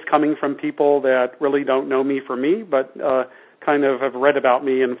 I think it's coming from people that really don't know me for me, but kind of have read about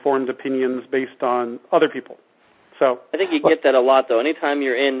me and formed opinions based on other people. So I think you get that a lot, though. Anytime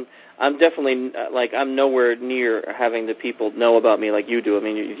you're in, I'm definitely I'm nowhere near having the people know about me like you do.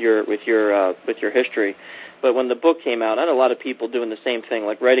 With your history. But when the book came out, I had a lot of people doing the same thing,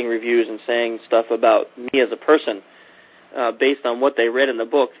 like writing reviews and saying stuff about me as a person. based on what they read in the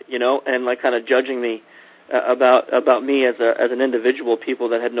book, and like kind of judging me about me as an individual, people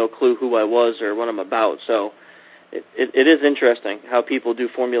that had no clue who I was or what I'm about. So it is interesting how people do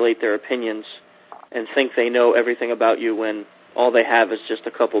formulate their opinions and think they know everything about you when all they have is just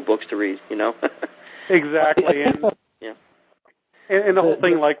a couple books to read, Exactly. And, yeah. And the whole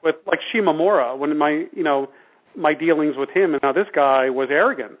thing, like Shimomura, when my dealings with him, and now this guy was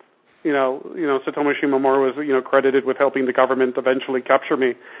arrogant. Satomu Shimomura was, credited with helping the government eventually capture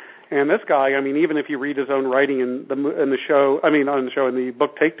me. And this guy, even if you read his own writing in the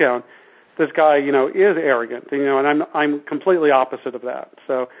book Takedown, this guy, is arrogant, and I'm completely opposite of that.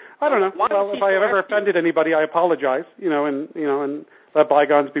 So I don't know. Well, if I have ever offended anybody, I apologize, and let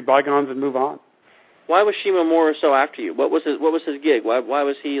bygones be bygones and move on. Why was Shimomura so after you? What was his gig? Why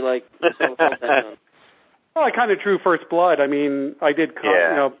was he like so bent on? Well, I kind of drew first blood. I did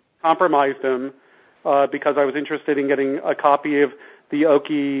compromise him because I was interested in getting a copy of the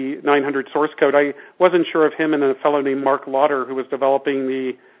Oki 900 source code. I wasn't sure of him and a fellow named Mark Lauder who was developing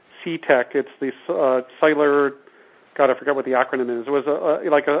the C-Tech. It's the cellular, God, I forgot what the acronym is. It was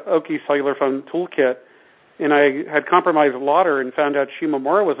a Oki cellular phone toolkit, and I had compromised Lauder and found out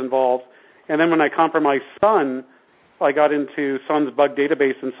Shimomura was involved. And then when I compromised Sun, I got into Sun's bug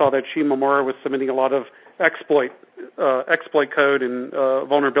database and saw that Shimomura was submitting a lot of exploit code and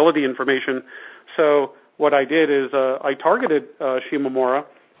vulnerability information. So what I did is I targeted Shimomura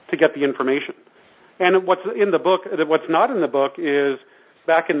to get the information. And what's not in the book is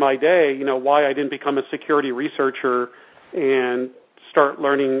back in my day, why I didn't become a security researcher and start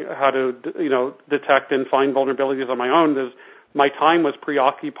learning how to, detect and find vulnerabilities on my own. My time was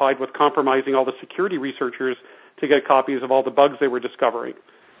preoccupied with compromising all the security researchers to get copies of all the bugs they were discovering.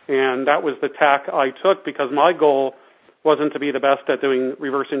 And that was the tack I took because my goal wasn't to be the best at doing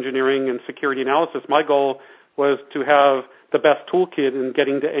reverse engineering and security analysis. My goal was to have the best toolkit in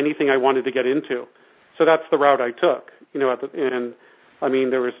getting to anything I wanted to get into. So that's the route I took. There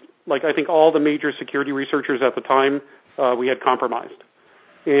was, I think all the major security researchers at the time we had compromised.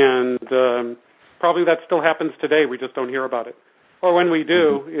 And probably that still happens today. We just don't hear about it. Or when we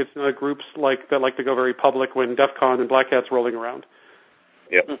do, it's groups that like to go very public when DEF CON and Black Hat's rolling around.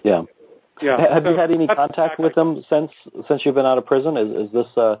 Yep. Yeah. Yeah. Have you had any contact with them since you've been out of prison? Is this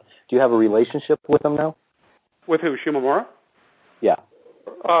do you have a relationship with them now? With who, Shimomura? Yeah.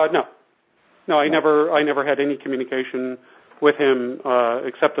 No, I never had any communication with him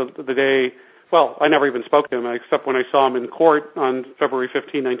except the day. Well, I never even spoke to him except when I saw him in court on February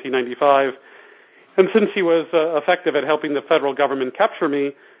 15, 1995. And since he was effective at helping the federal government capture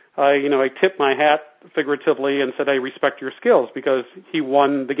me, I tipped my hat figuratively and said, I respect your skills because he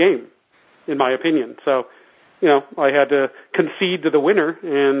won the game, in my opinion. So, I had to concede to the winner,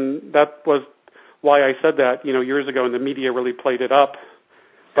 and that was why I said that, years ago, and the media really played it up.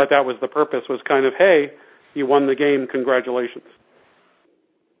 But that was the purpose, was kind of, hey, you won the game, congratulations.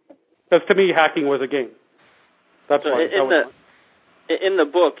 Because to me, hacking was a game. That's why. In the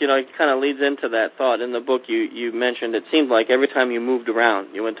book, it kind of leads into that thought. In the book, you mentioned it seemed like every time you moved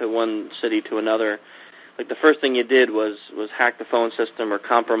around, you went to one city to another, like the first thing you did was hack the phone system or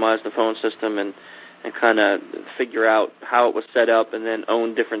compromise the phone system and kind of figure out how it was set up and then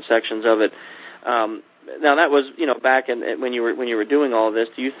own different sections of it. Now that was, back when you were doing all of this.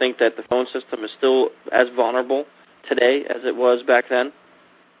 Do you think that the phone system is still as vulnerable today as it was back then?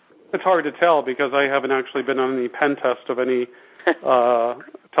 It's hard to tell because I haven't actually been on any pen test of any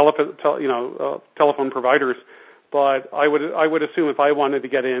telephone providers, but I would assume if I wanted to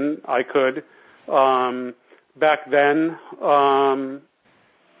get in, I could. Back then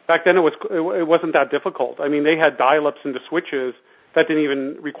it wasn't that difficult. They had dial-ups into switches that didn't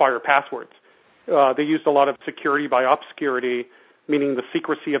even require passwords. They used a lot of security by obscurity, meaning the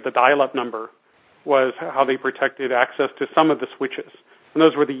secrecy of the dial-up number was how they protected access to some of the switches. And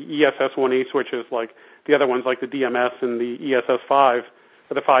those were the ESS1A switches, like the other ones like the DMS and the ESS5,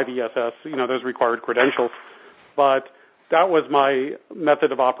 or the 5ESS, those required credentials. But that was my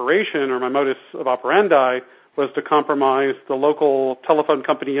method of operation, or my modus of operandi, was to compromise the local telephone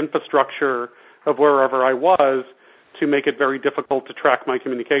company infrastructure of wherever I was to make it very difficult to track my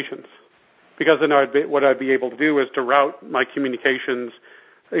communications. Because then what I'd be able to do is to route my communications,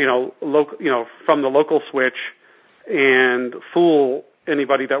 from the local switch and fool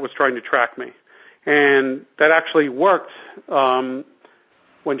anybody that was trying to track me. And that actually worked when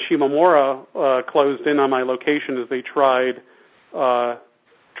Shimomura closed in on my location as they tried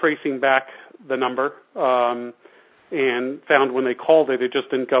tracing back the number and found when they called it, it just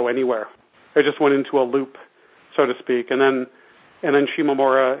didn't go anywhere. It just went into a loop, so to speak. And then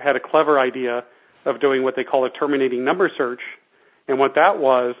Shimomura had a clever idea of doing what they call a terminating number search. And what that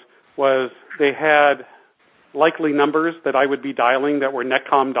was they had likely numbers that I would be dialing that were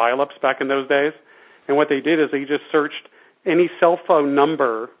Netcom dial-ups back in those days. And what they did is they just searched any cell phone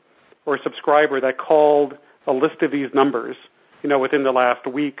number or subscriber that called a list of these numbers, within the last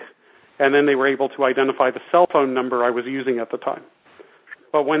week, and then they were able to identify the cell phone number I was using at the time.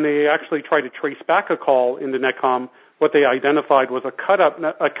 But when they actually tried to trace back a call into Netcom, what they identified was a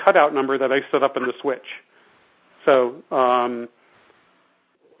cutout number that I set up in the switch. So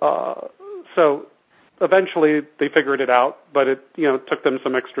eventually they figured it out, but it took them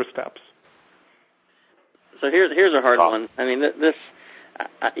some extra steps. So here's a hard one. I mean, this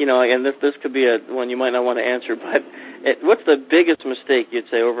could be one you might not want to answer, but what's the biggest mistake you'd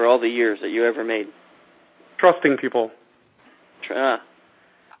say over all the years that you ever made? Trusting people.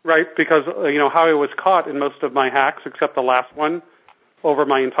 Right, because how I was caught in most of my hacks, except the last one, over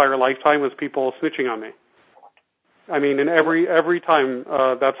my entire lifetime, was people snitching on me. I mean, and every time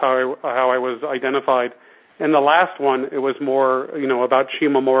that's how I was identified. And the last one, it was more about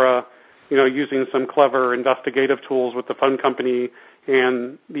Shimomura, using some clever investigative tools with the phone company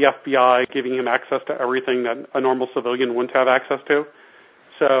and the FBI giving him access to everything that a normal civilian wouldn't have access to.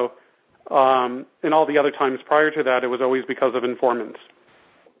 So, and all the other times prior to that, it was always because of informants.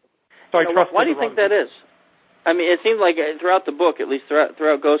 So I trusted. Why do you think that is? I mean, it seemed like throughout the book, at least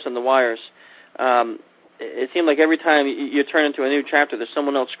throughout Ghosts on the Wires, it seemed like every time you turn into a new chapter, there's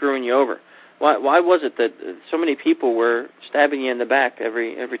someone else screwing you over. Why was it that so many people were stabbing you in the back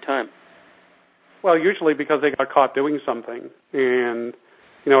every time? Well, usually because they got caught doing something, and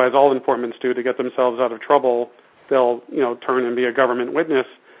as all informants do, to get themselves out of trouble, they'll turn and be a government witness.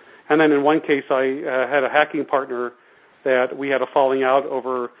 And then in one case, I had a hacking partner that we had a falling out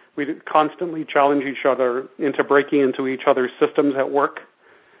over. We'd constantly challenge each other into breaking into each other's systems at work,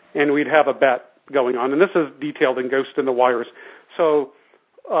 and we'd have a bet going on. And this is detailed in Ghost in the Wires. So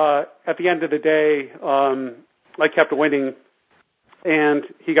at the end of the day, I kept winning, and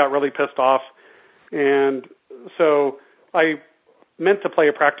he got really pissed off. And so I meant to play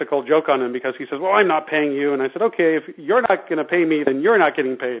a practical joke on him because he says, well, I'm not paying you. And I said, okay, if you're not going to pay me, then you're not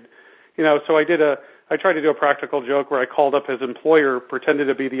getting paid. So I tried to do a practical joke where I called up his employer, pretended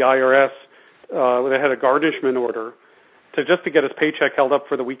to be the IRS, that had a garnishment order just to get his paycheck held up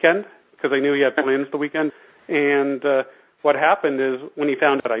for the weekend because I knew he had plans the weekend. And what happened is when he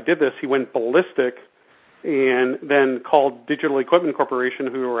found out I did this, he went ballistic and then called Digital Equipment Corporation,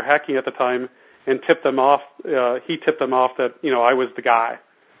 who were hacking at the time, and tipped them off. He tipped them off that I was the guy,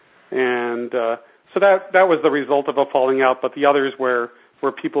 and so that was the result of a falling out. But the others where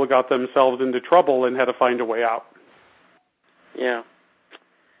people got themselves into trouble and had to find a way out. Yeah.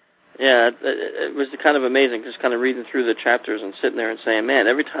 It was kind of amazing, just kind of reading through the chapters and sitting there and saying, man,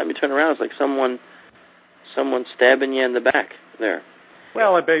 every time you turn around, it's like someone stabbing you in the back there.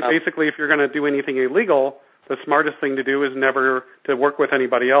 Well, basically, if you're going to do anything illegal, the smartest thing to do is never to work with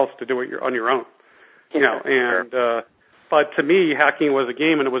anybody else, to do it on your own. But to me, hacking was a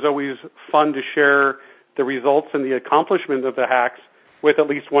game, and it was always fun to share the results and the accomplishment of the hacks with at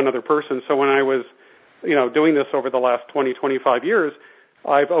least one other person. So when I was, doing this over the last 20, 25 years,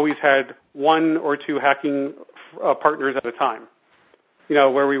 I've always had one or two hacking partners at a time,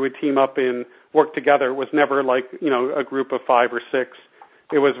 where we would team up and work together. It was never like, a group of 5 or 6.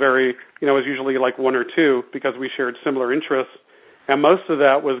 It was it was usually like 1 or 2 because we shared similar interests, and most of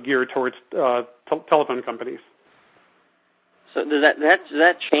that was geared towards telephone companies. So does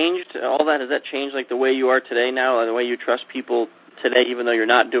that changed all that? Has that changed like the way you are today now, or the way you trust people today, even though you're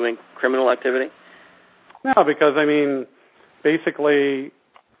not doing criminal activity? No, because basically,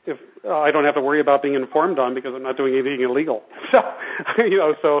 if I don't have to worry about being informed on because I'm not doing anything illegal.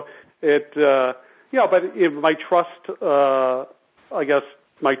 So but my trust, I guess.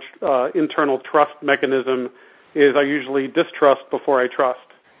 My internal trust mechanism is I usually distrust before I trust,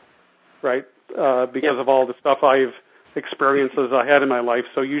 right? Because of all the stuff experiences I had in my life.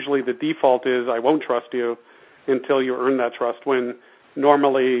 So usually the default is I won't trust you until you earn that trust. When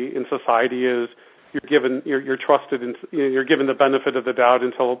normally in society is you're trusted and you're given the benefit of the doubt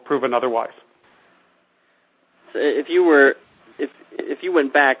until proven otherwise. So if you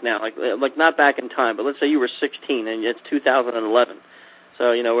went back now, like not back in time, but let's say you were 16 and it's 2011.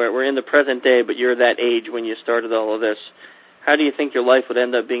 So, we're in the present day, but you're that age when you started all of this. How do you think your life would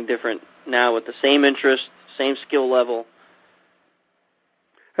end up being different now with the same interest, same skill level?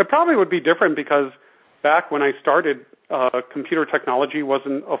 It probably would be different because back when I started, computer technology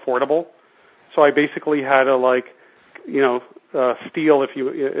wasn't affordable. So I basically had to, steal,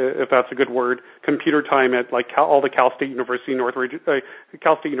 if that's a good word, computer time at like all the Cal State University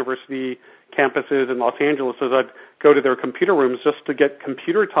Cal State University campuses in Los Angeles, is I'd go to their computer rooms just to get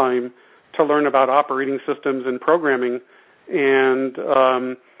computer time to learn about operating systems and programming, and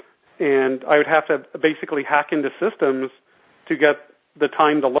I would have to basically hack into systems to get the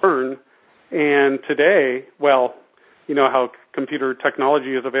time to learn. And today, well, you know how computer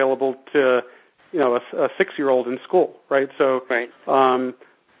technology is available to, you know, a 6-year-old in school, right? So, right.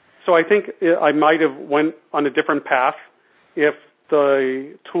 So I think I might have went on a different path if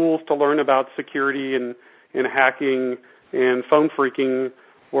the tools to learn about security and hacking and phone phreaking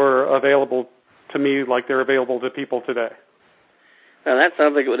were available to me like they're available to people today. Now that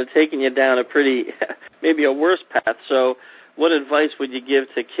sounds like it would have taken you down a pretty, maybe a worse path. So what advice would you give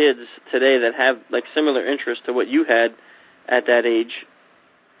to kids today that have like similar interests to what you had at that age?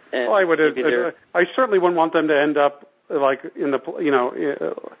 And well, I certainly wouldn't want them to end up like in the, you know,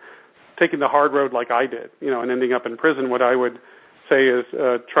 taking the hard road like I did, you know, and ending up in prison. What I would say is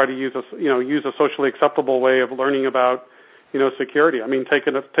try to use a socially acceptable way of learning about, you know, security. I mean, take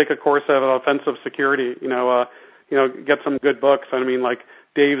a course of offensive security. You know, get some good books. I mean, like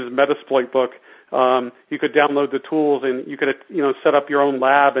Dave's Metasploit book. You could download the tools and you could, you know, set up your own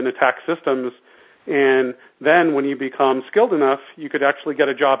lab and attack systems. And then when you become skilled enough, you could actually get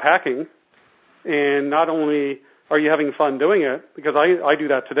a job hacking. And not only are you having fun doing it, because I do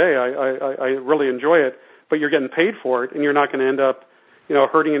that today, I really enjoy it, but you're getting paid for it, and you're not going to end up, you know,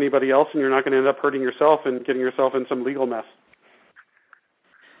 hurting anybody else, and you're not going to end up hurting yourself and getting yourself in some legal mess.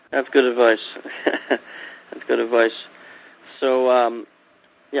 That's good advice. That's good advice. So,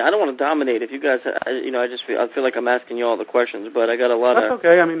 yeah, I don't want to dominate. If you guys, you know, I feel like I'm asking you all the questions, but I got a lot of... That's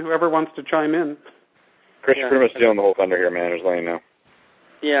okay. I mean, whoever wants to chime in. Chris, you're pretty much stealing the whole thunder here, man. Just letting you know.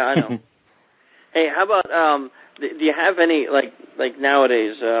 Yeah, I know. Hey, how about, do you have any, like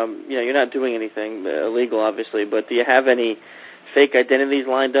nowadays, you know, you're not doing anything illegal, obviously, but do you have any fake identities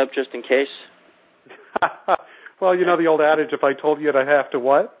lined up just in case? Well, you know the old adage, if I told you it, I have to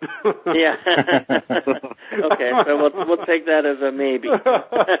what? Yeah. Okay, so we'll take that as a maybe.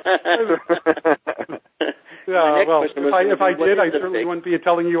 Yeah, well, if I did, I certainly wouldn't be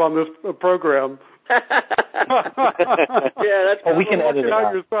telling you on this program. Yeah, that's we can edit it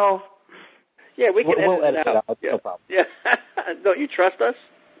out yourself. Yeah, we can edit it out. Yeah. No problem. Yeah. Don't you trust us?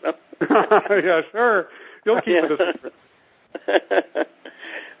 No. Yeah, sure. You'll keep it a secret.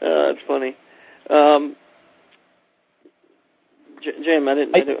 That's funny. Jim,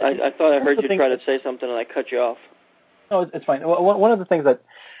 I thought I heard you try to say something and I cut you off. No, it's fine. One of the things that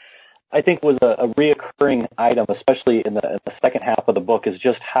I think was a reoccurring item, especially in the second half of the book, is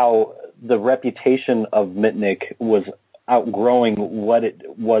just how the reputation of Mitnick was outgrowing what it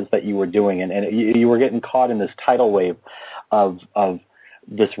was that you were doing, and you were getting caught in this tidal wave of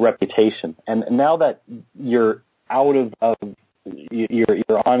this reputation. And now that you're out of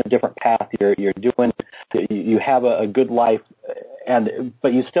you're on a different path, you have a good life,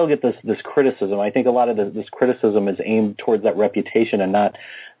 but you still get this criticism. I think a lot of this criticism is aimed towards that reputation and not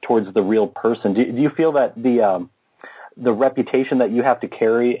towards the real person. Do you feel that the reputation that you have to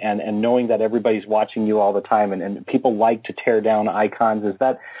carry and knowing that everybody's watching you all the time and people like to tear down icons, is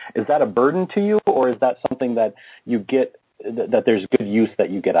that a burden to you, or is that something that you get, that there's good use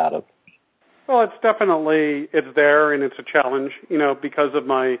that you get out of? Well, it's there, and it's a challenge, you know, because of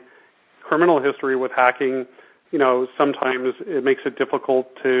my criminal history with hacking. You know, sometimes it makes it difficult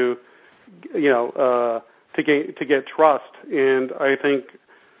to, you know, to get trust. And I think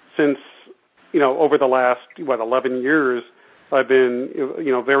since, you know, over the last 11 years, I've been,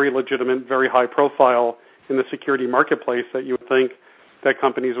 you know, very legitimate, very high profile in the security marketplace, that you would think that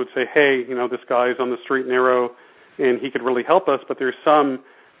companies would say, hey, you know, this guy's on the straight and narrow, and he could really help us. But there's some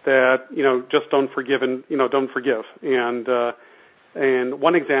that, you know, just don't forgive. And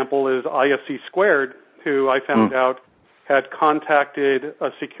one example is ISC Squared, who I found out had contacted a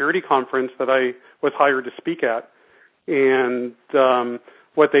security conference that I was hired to speak at. And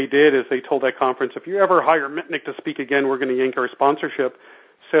what they did is they told that conference, if you ever hire Mitnick to speak again, we're going to yank our sponsorship.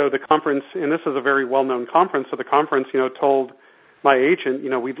 So the conference, and this is a very well-known conference, so the conference, you know, told my agent,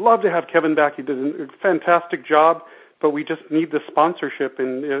 you know, we'd love to have Kevin back. He did a fantastic job, but we just need the sponsorship.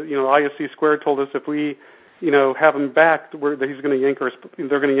 And, you know, ISC Squared told us if we, you know, have him back, they're going to yank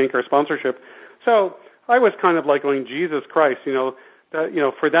our sponsorship. So I was kind of like going, Jesus Christ, you know, that, you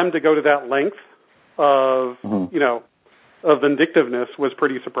know, for them to go to that length of, you know, of vindictiveness was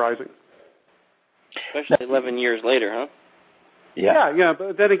pretty surprising. Especially 11 years later, huh? Yeah.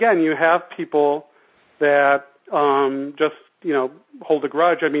 But then again, you have people that just hold a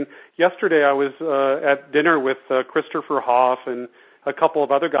grudge. I mean, yesterday I was at dinner with Christopher Hoff and a couple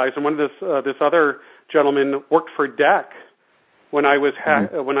of other guys, and one of this other gentleman worked for DEC when I was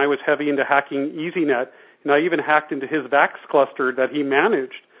when I was heavy into hacking EasyNet, and I even hacked into his VAX cluster that he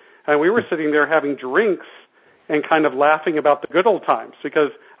managed. And we were sitting there having drinks and kind of laughing about the good old times,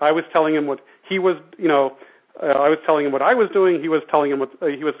 because I was telling him what he was, I was telling him what I was doing. He was telling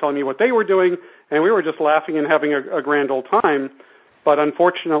me what they were doing, and we were just laughing and having a grand old time. But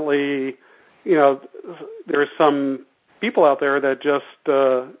unfortunately, there's some people out there that just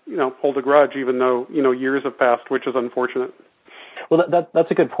hold a grudge, even though years have passed, which is unfortunate. Well,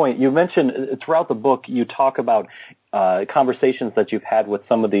 that's a good point. You mentioned throughout the book you talk about conversations that you've had with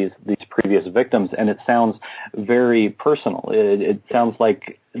some of these previous victims, and it sounds very personal. It sounds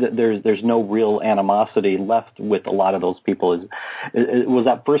like there's no real animosity left with a lot of those people. Was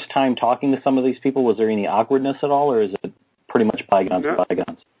that first time talking to some of these people? Was there any awkwardness at all, or is it pretty much bygones to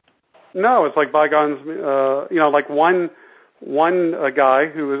bygones? No, it's like bygones. Like one guy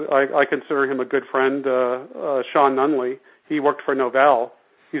who I consider him a good friend, Sean Nunley. He worked for Novell.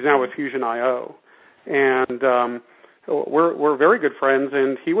 He's now with Fusion.io, and we're very good friends.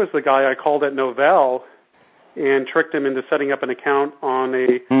 And he was the guy I called at Novell and tricked him into setting up an account on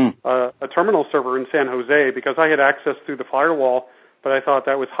a terminal server in San Jose, because I had access through the firewall, but I thought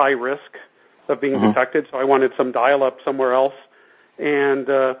that was high risk of being detected, so I wanted some dial-up somewhere else. And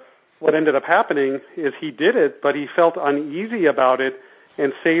what ended up happening is he did it, but he felt uneasy about it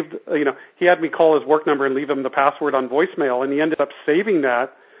and saved, he had me call his work number and leave him the password on voicemail, and he ended up saving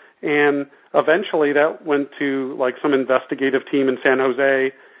that. And eventually that went to like some investigative team in San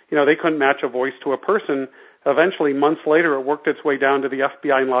Jose. They couldn't match a voice to a person. Eventually, months later, it worked its way down to the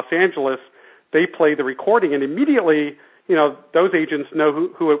FBI in Los Angeles. They played the recording, and immediately, those agents know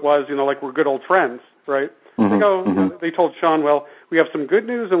who it was, like we're good old friends, right? They told Sean, well, we have some good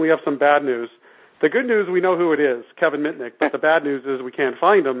news and we have some bad news. The good news, we know who it is, Kevin Mitnick, but the bad news is we can't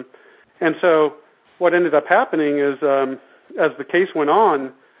find him. And so what ended up happening is, as the case went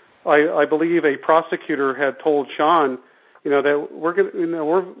on, I believe a prosecutor had told Sean, that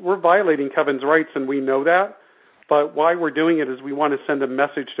we're violating Kevin's rights, and we know that. But why we're doing it is we want to send a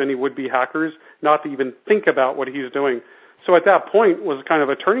message to any would-be hackers not to even think about what he's doing. So at that point was kind of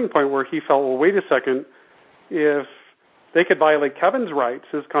a turning point where he felt, well, wait a second, if they could violate Kevin's rights,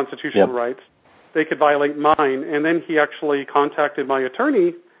 his constitutional rights, they could violate mine. And then he actually contacted my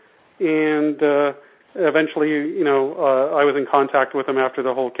attorney, and eventually, I was in contact with him after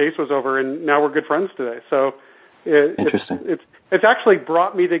the whole case was over, and now we're good friends today. So it's actually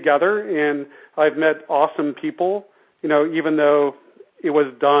brought me together, and I've met awesome people, even though it was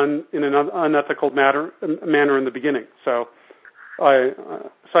done in an unethical manner in the beginning. So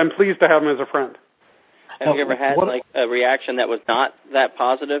I'm pleased to have him as a friend. Have you ever had a reaction that was not that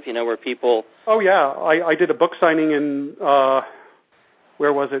positive? Where people? Oh yeah, I did a book signing in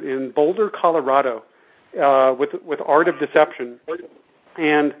where was it? In Boulder, Colorado, with Art of Deception,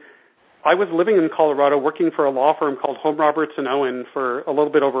 and I was living in Colorado working for a law firm called Holm Roberts & Owen for a little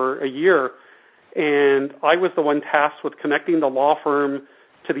bit over a year, and I was the one tasked with connecting the law firm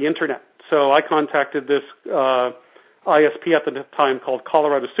to the Internet. So I contacted this ISP at the time called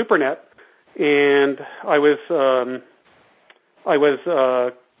Colorado SuperNet, and I was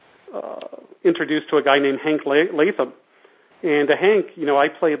introduced to a guy named Hank Latham. And to Hank, I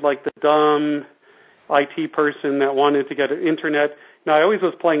played like the dumb IT person that wanted to get an Internet. Now, I always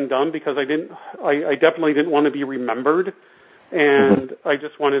was playing dumb because I definitely didn't want to be remembered, and I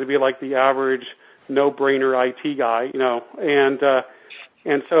just wanted to be like the average no-brainer IT guy,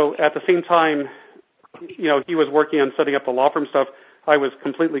 and so at the same time, he was working on setting up the law firm stuff. I was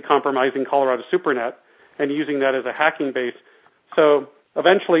completely compromising Colorado SuperNet and using that as a hacking base. So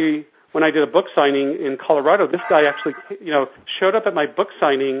eventually, when I did a book signing in Colorado, this guy actually, showed up at my book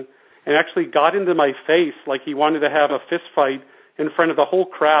signing and actually got into my face like he wanted to have a fist fight in front of the whole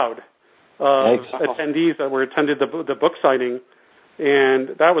crowd of attendees that were attended the book signing.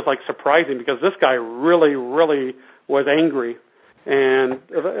 And that was like surprising because this guy really, really was angry. And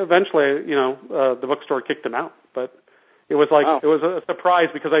eventually, the bookstore kicked him out. But it was like it was a surprise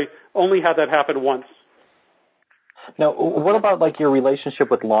because I only had that happen once. Now, what about like your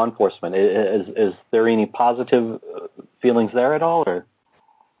relationship with law enforcement? Is there any positive feelings there at all, or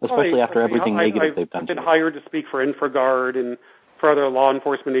especially after everything negative they've done? I've been hired to speak for InfraGard and for other law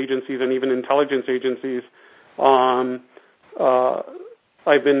enforcement agencies and even intelligence agencies. I've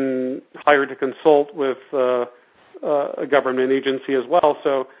been hired to consult with a government agency as well.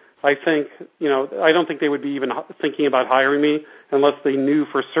 So I think, I don't think they would be even thinking about hiring me unless they knew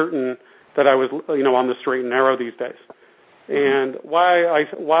for certain that I was, on the straight and narrow these days. And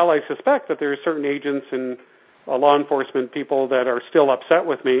while I suspect that there are certain agents and law enforcement people that are still upset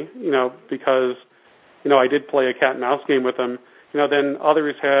with me, because, I did play a cat and mouse game with them, then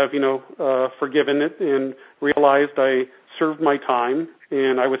others have, forgiven it and realized I served my time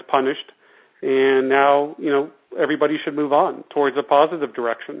and I was punished. And now, everybody should move on towards a positive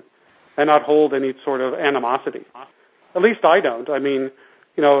direction and not hold any sort of animosity. At least I don't. I mean,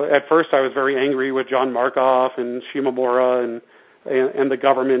 at first I was very angry with John Markoff and Shimomura and the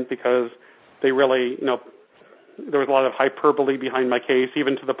government because they really, there was a lot of hyperbole behind my case,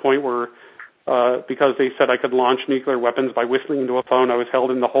 even to the point where because they said I could launch nuclear weapons by whistling into a phone, I was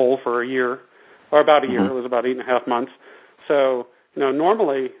held in the hole for a year, or about a year. It was about 8.5 months. So,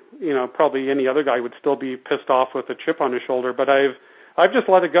 normally, probably any other guy would still be pissed off with a chip on his shoulder, but I've just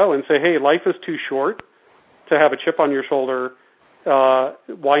let it go and say, hey, life is too short to have a chip on your shoulder.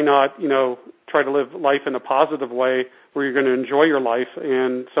 Why not, try to live life in a positive way where you're going to enjoy your life?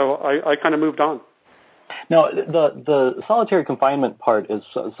 And so I kind of moved on. Now, the solitary confinement part is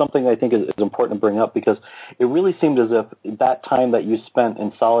something I think is important to bring up, because it really seemed as if that time that you spent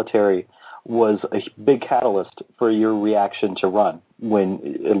in solitary was a big catalyst for your reaction to run when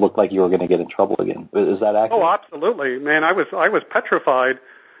it looked like you were going to get in trouble again. Is that accurate? Oh, absolutely, man. I was petrified.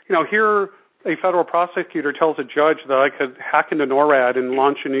 Here a federal prosecutor tells a judge that I could hack into NORAD and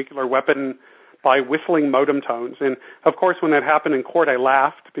launch a nuclear weapon by whistling modem tones. And, of course, when that happened in court, I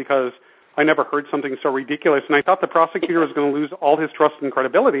laughed because I never heard something so ridiculous. And I thought the prosecutor was going to lose all his trust and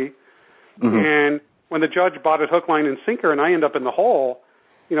credibility. Mm-hmm. And when the judge bought it hook, line, and sinker and I end up in the hole,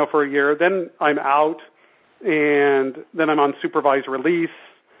 for a year, then I'm out, and then I'm on supervised release,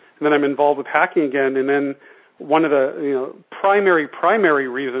 and then I'm involved with hacking again. And then one of the primary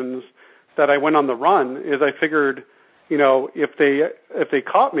reasons that I went on the run is I figured, if they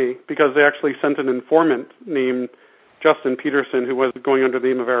caught me, because they actually sent an informant named Justin Peterson, who was going under the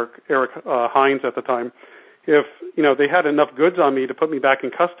name of Eric Hines at the time, if they had enough goods on me to put me back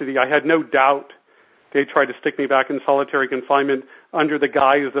in custody, I had no doubt they tried to stick me back in solitary confinement under the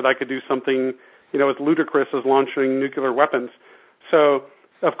guise that I could do something, as ludicrous as launching nuclear weapons. So,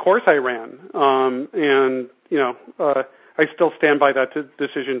 of course, I ran, and I still stand by that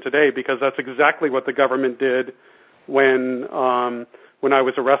decision today, because that's exactly what the government did when I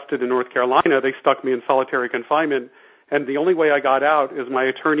was arrested in North Carolina. They stuck me in solitary confinement, and the only way I got out is my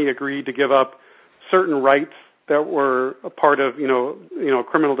attorney agreed to give up certain rights that were a part of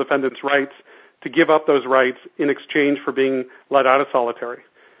criminal defendants' rights, to give up those rights in exchange for being let out of solitary.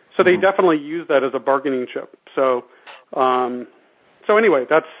 So they definitely used that as a bargaining chip. So anyway,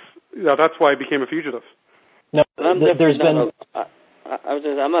 that's why I became a fugitive. No, I'm not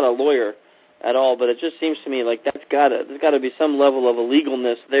a lawyer at all, but it just seems to me like there's got to be some level of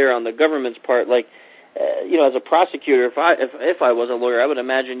illegalness there on the government's part. Like, as a prosecutor, if I was a lawyer, I would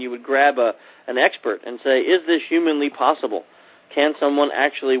imagine you would grab an expert and say, is this humanly possible? Can someone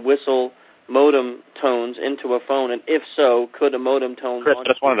actually whistle modem tones into a phone, and if so, could a modem tone launch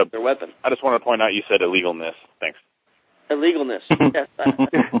their weapon? I just wanted to point out you said illegalness. Thanks. Illegalness. Yes,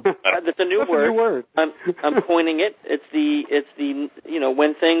 that's a new word. I'm coining it. It's the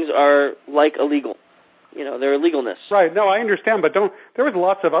when things are like illegal. Their illegalness. Right. No, I understand, but there was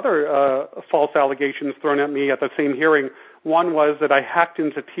lots of other false allegations thrown at me at the same hearing. One was that I hacked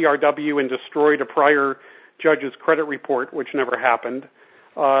into TRW and destroyed a prior judge's credit report, which never happened.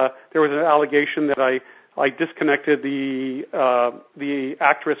 There was an allegation that I disconnected the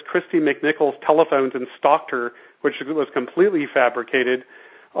actress Christy McNichol's telephones and stalked her, which was completely fabricated.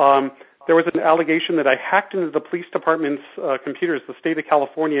 There was an allegation that I hacked into the police department's computers, the state of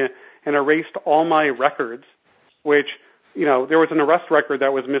California, and erased all my records, which, there was an arrest record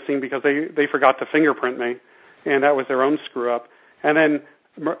that was missing because they forgot to fingerprint me, and that was their own screw up. And then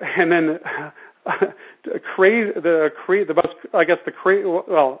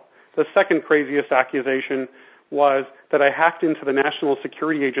the second craziest accusation was that I hacked into the National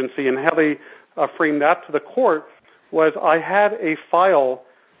Security Agency, and how they framed that to the court was I had a file.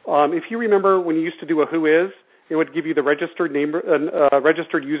 If you remember when you used to do a Who Is, it would give you the registered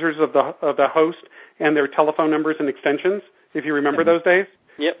registered users of the host and their telephone numbers and extensions. If you remember those days.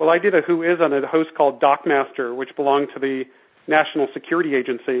 Yep. Well, I did a Who Is on a host called DocMaster, which belonged to the National Security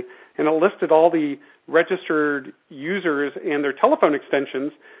Agency, and it listed all the registered users and their telephone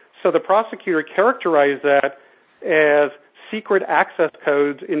extensions. So the prosecutor characterized that as secret access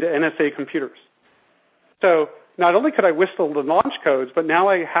codes into NSA computers. So not only could I whistle the launch codes, but now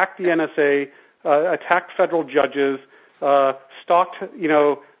I hacked the NSA, attacked federal judges, stalked,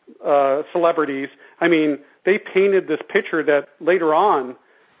 celebrities. I mean, they painted this picture that later on,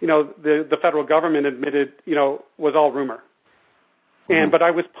 the federal government admitted, was all rumor. But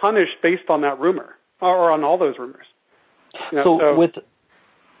I was punished based on that rumor or on all those rumors. So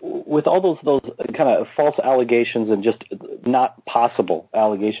with all those kind of false allegations and just not possible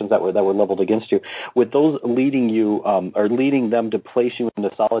allegations that were leveled against you, with those leading you or leading them to place you into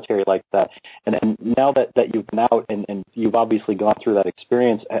solitary like that, and now that you've been out and you've obviously gone through that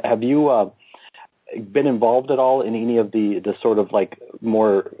experience, have you been involved at all in any of the sort of like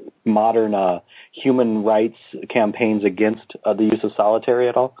more modern human rights campaigns against the use of solitary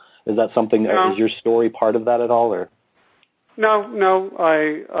at all? Is that something? No. Is your story part of that at all, or? No.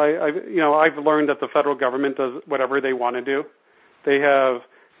 I've learned that the federal government does whatever they want to do. They have,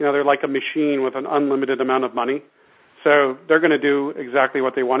 they're like a machine with an unlimited amount of money, so they're going to do exactly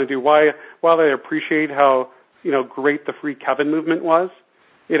what they want to do. While I appreciate how great the Free Kevin movement was,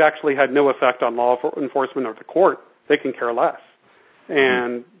 it actually had no effect on law enforcement or the court. They can care less,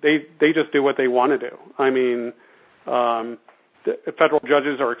 and they just do what they want to do. I mean, the federal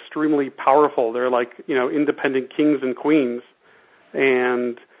judges are extremely powerful. They're like, independent kings and queens.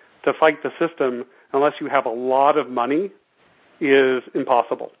 And to fight the system, unless you have a lot of money, is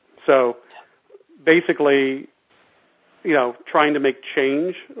impossible. So basically, trying to make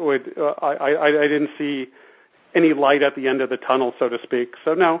change I didn't see any light at the end of the tunnel, so to speak.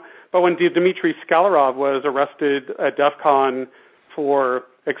 So no. But when Dmitry Skalarov was arrested at DEF CON for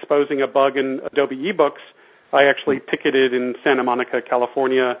exposing a bug in Adobe eBooks, I actually picketed in Santa Monica,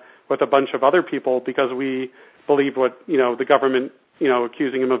 California, with a bunch of other people because we believed what the government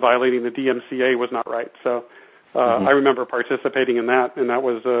accusing him of violating the DMCA was not right. So I remember participating in that, and that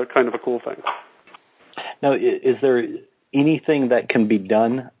was kind of a cool thing. Now, is there anything that can be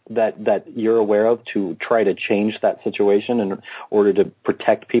done that you're aware of to try to change that situation in order to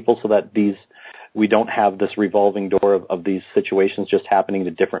protect people so that we don't have this revolving door of these situations just happening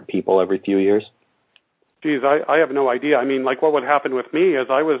to different people every few years? Geez, I have no idea. I mean, like what would happen with me is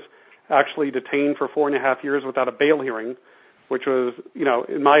I was actually detained for 4.5 years without a bail hearing, which was,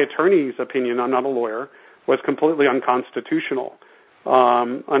 in my attorney's opinion, I'm not a lawyer, was completely unconstitutional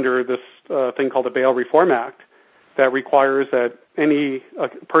under this thing called the Bail Reform Act that requires that any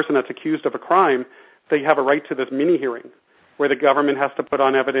person that's accused of a crime, they have a right to this mini hearing where the government has to put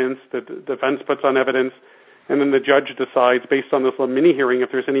on evidence, the defense puts on evidence, and then the judge decides based on this little mini hearing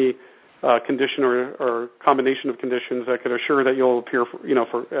if there's any condition or combination of conditions that could assure that you'll appear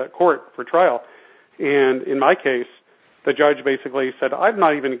for court for trial. And in my case, the judge basically said, I'm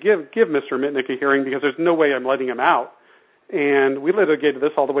not even going to give Mr. Mitnick a hearing because there's no way I'm letting him out. And we litigated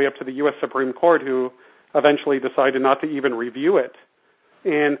this all the way up to the U.S. Supreme Court, who eventually decided not to even review it.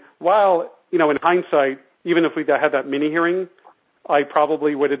 And while, in hindsight, even if we had that mini hearing, I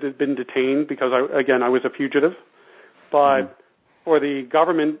probably would have been detained because, I was a fugitive. But for the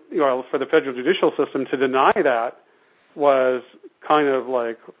government, for the federal judicial system to deny that was kind of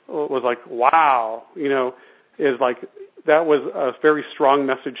like, wow, is like, that was a very strong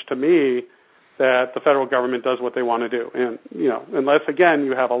message to me that the federal government does what they want to do. And, unless, again,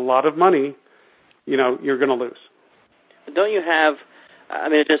 you have a lot of money, you're going to lose. Don't you have,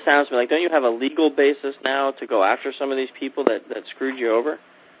 it just sounds to me like, don't you have a legal basis now to go after some of these people that screwed you over?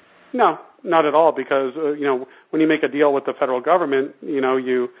 No, not at all, because, when you make a deal with the federal government,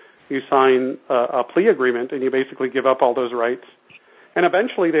 you sign a plea agreement and you basically give up all those rights. And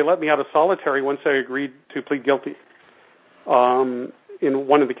eventually they let me out of solitary once I agreed to plead guilty. In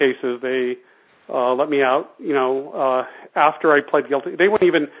one of the cases, they let me out, after I pled guilty. They wouldn't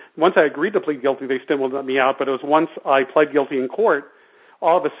even, once I agreed to plead guilty, they still wouldn't let me out, but it was once I pled guilty in court,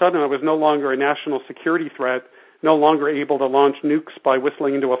 all of a sudden I was no longer a national security threat, no longer able to launch nukes by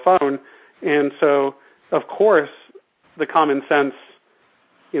whistling into a phone. And so, of course, the common sense,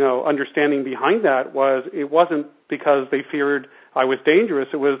 understanding behind that was it wasn't because they feared I was dangerous.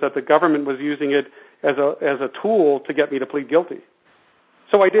 It was that the government was using it as a tool to get me to plead guilty.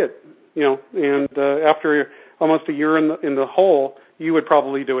 So I did, and after almost a year in the hole, you would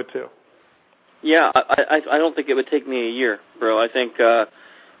probably do it too. Yeah, I don't think it would take me a year, bro. I think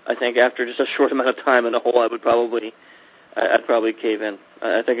after just a short amount of time in the hole, I'd probably cave in.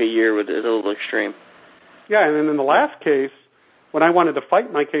 I think a year is a little extreme. Yeah, and then in the last case, when I wanted to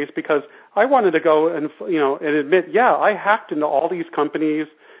fight my case because I wanted to go and admit, I hacked into all these companies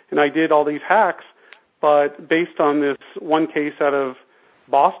and I did all these hacks, but based on this one case out of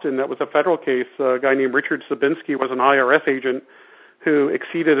Boston that was a federal case, a guy named Richard Sabinski was an IRS agent who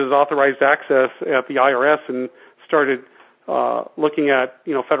exceeded his authorized access at the IRS and started looking at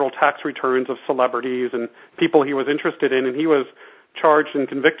federal tax returns of celebrities and people he was interested in, and he was charged and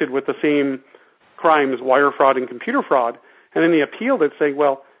convicted with the same crimes, wire fraud and computer fraud. And then he appealed it, saying,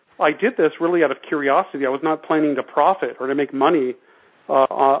 well, I did this really out of curiosity. I was not planning to profit or to make money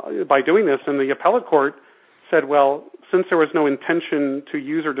by doing this. And the appellate court said, well, since there was no intention to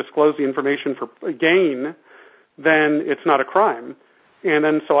use or disclose the information for gain, then it's not a crime. And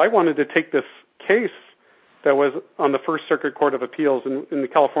then so I wanted to take this case that was on the First Circuit Court of Appeals in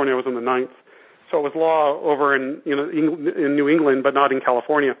California. It was in the Ninth. So it was law over in New England, but not in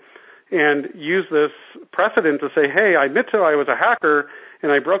California, and use this precedent to say, hey, I admit to I was a hacker,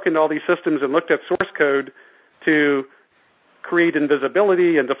 and I broke into all these systems and looked at source code to create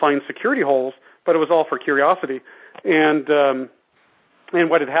invisibility and to find security holes, but it was all for curiosity. And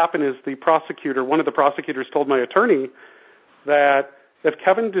what had happened is one of the prosecutors told my attorney that if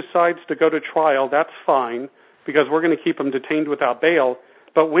Kevin decides to go to trial, that's fine, because we're going to keep him detained without bail,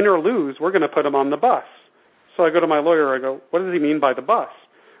 but win or lose, we're going to put him on the bus. So I go to my lawyer, I go, what does he mean by the bus?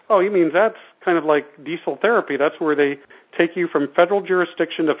 Oh, he means that's kind of like diesel therapy. That's where they take you from federal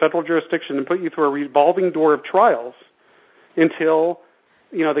jurisdiction to federal jurisdiction and put you through a revolving door of trials until,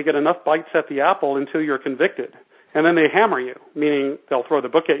 they get enough bites at the apple until you're convicted. And then they hammer you, meaning they'll throw the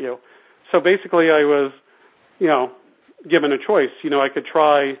book at you. So basically I was, given a choice. I could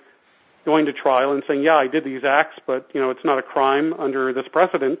try going to trial and saying, yeah, I did these acts, but, it's not a crime under this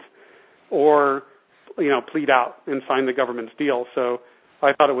precedent, or, plead out and sign the government's deal. So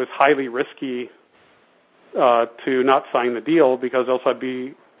I thought it was highly risky to not sign the deal, because else I'd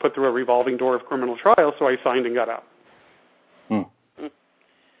be put through a revolving door of criminal trial, so I signed and got out.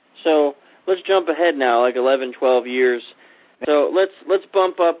 So let's jump ahead now, like 11, 12 years. So let's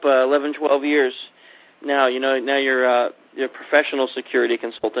bump up 11, 12 years. Now, now you're a professional security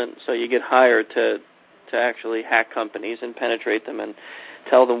consultant, so you get hired to actually hack companies and penetrate them and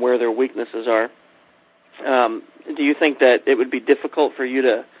tell them where their weaknesses are. Do you think that it would be difficult for you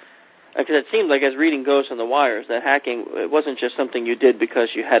to, because it seems like, as reading Ghosts on the Wires, that hacking, it wasn't just something you did because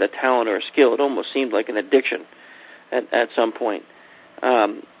you had a talent or a skill. It almost seemed like an addiction at some point.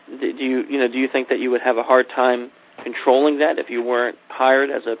 Do you think that you would have a hard time controlling that if you weren't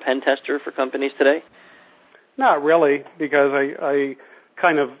hired as a pen tester for companies today? Not really, because I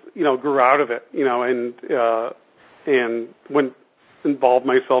kind of, grew out of it, and wouldn't involve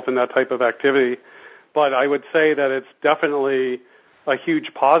myself in that type of activity. But I would say that it's definitely a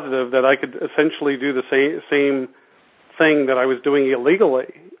huge positive that I could essentially do the same thing that I was doing illegally,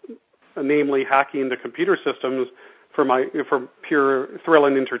 namely hacking into computer systems for pure thrill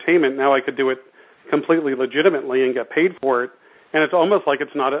and entertainment. Now I could do it completely legitimately and get paid for it, and it's almost like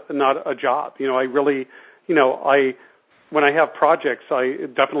it's not a job. I really, when I have projects, I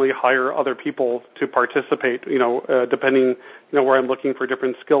definitely hire other people to participate, depending, where I'm looking for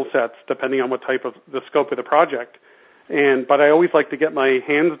different skill sets, depending on what type of the scope of the project. But I always like to get my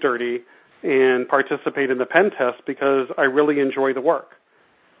hands dirty and participate in the pen test, because I really enjoy the work.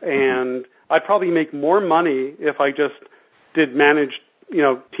 And I'd probably make more money if I just did manage,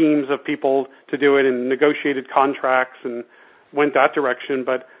 teams of people to do it and negotiated contracts and went that direction.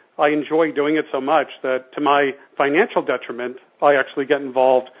 But I enjoy doing it so much that, to my financial detriment, I actually get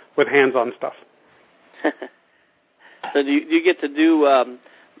involved with hands-on stuff. So do you get to do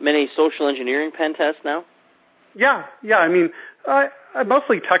many social engineering pen tests now? Yeah. I mean, I'm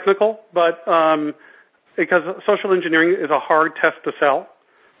mostly technical, but because social engineering is a hard test to sell.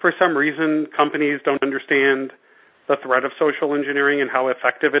 For some reason, companies don't understand the threat of social engineering and how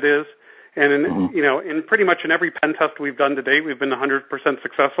effective it is. And in pretty much in every pen test we've done to date, we've been 100%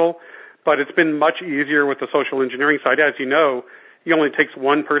 successful. But it's been much easier with the social engineering side. As you know, it only takes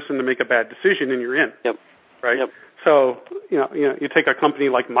one person to make a bad decision and you're in. Yep. Right? Yep. So, you take a company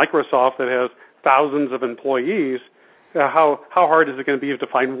like Microsoft that has thousands of employees, how hard is it going to be to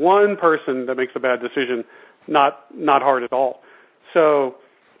find one person that makes a bad decision? Not hard at all. So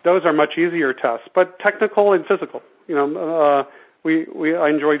those are much easier tests, but technical and physical. I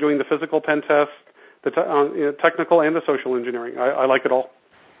enjoy doing the physical pen test, the technical and the social enginering. I like it all.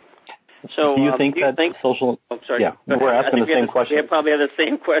 So do you think that social? Oh, sorry. Yeah, we're asking the same question. We probably have the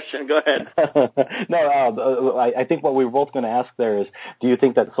same question. Go ahead. I think what we were both going to ask there is, do you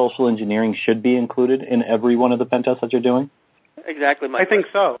think that social engineering should be included in every one of the pen tests that you're doing? Exactly. I think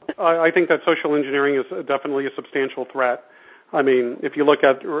so. I think that social engineering is definitely a substantial threat. I mean, if you look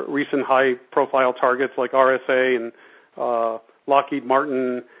at recent high-profile targets like RSA and Lockheed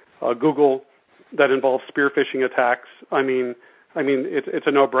Martin, Google, that involve spear phishing attacks, I mean, it's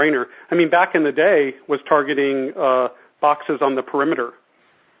a no-brainer. I mean, back in the day, was targeting boxes on the perimeter,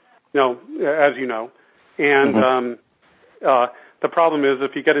 as you know. And the problem is,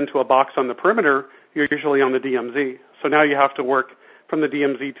 if you get into a box on the perimeter, you're usually on the DMZ. So now you have to work from the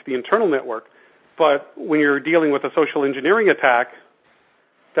DMZ to the internal network. But when you're dealing with a social engineering attack,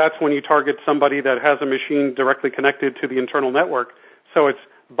 that's when you target somebody that has a machine directly connected to the internal network. So it's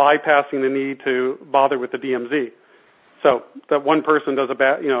bypassing the need to bother with the DMZ. So that one person does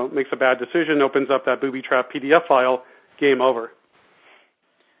makes a bad decision, opens up that booby-trapped PDF file, game over.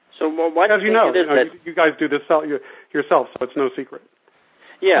 So why do you think it is that you guys do this yourself, so it's no secret.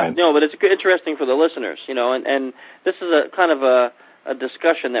 Yeah, no, but it's interesting for the listeners, and this is a kind of a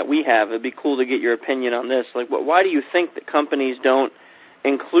discussion that we have. It'd be cool to get your opinion on this. Like, why do you think that companies don't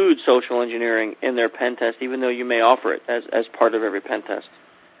include social engineering in their pen test, even though you may offer it as part of every pen test?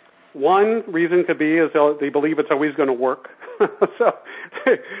 One reason could be is they believe it's always going to work. So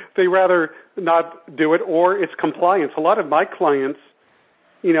they rather not do it, or it's compliance. A lot of my clients,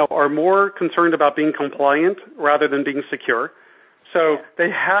 are more concerned about being compliant rather than being secure. So they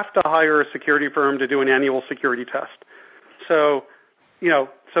have to hire a security firm to do an annual security test. So,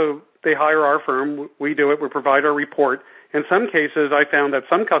 so they hire our firm. We do it. We provide our report. In some cases, I found that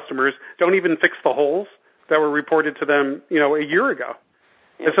some customers don't even fix the holes that were reported to them, a year ago.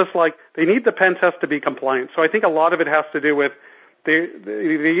 Yeah. It's just like they need the pen test to be compliant. So I think a lot of it has to do with they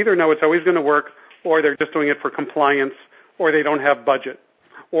either know it's always going to work, or they're just doing it for compliance, or they don't have budget,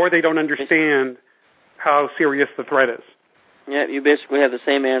 or they don't understand how serious the threat is. Yeah, you basically have the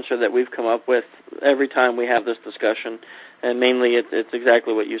same answer that we've come up with every time we have this discussion, and mainly it's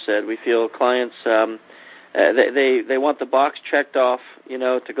exactly what you said. We feel clients they want the box checked off,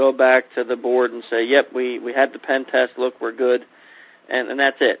 to go back to the board and say, yep, we had the pen test, look, we're good, and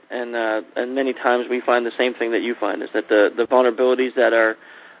that's it. And many times we find the same thing that you find, is that the vulnerabilities that are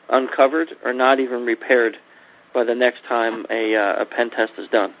uncovered are not even repaired by the next time a pen test is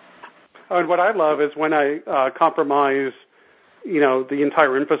done. And what I love is when I compromise the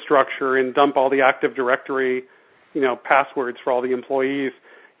entire infrastructure and dump all the Active Directory, passwords for all the employees,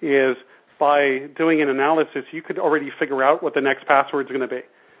 is by doing an analysis, you could already figure out what the next password is going to be.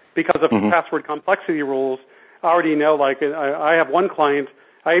 Because of password complexity rules, I already know, like I have one client,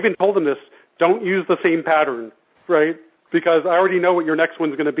 I even told them this, don't use the same pattern, right? Because I already know what your next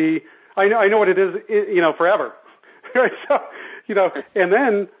one's going to be. I know what it is, forever. Right? So, and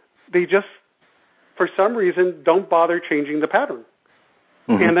then they just, for some reason, don't bother changing the pattern.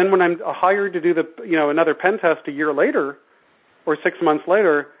 And then when I'm hired to do another pen test a year later or 6 months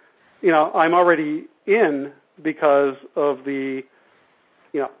later, I'm already in because of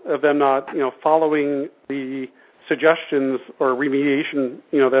of them not, following the suggestions or remediation,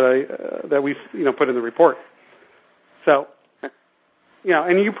 that we, put in the report. So,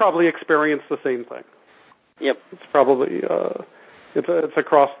 and you probably experience the same thing. Yep. It's probably, it's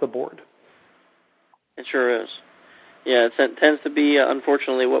across the board. It sure is. Yeah, it tends to be,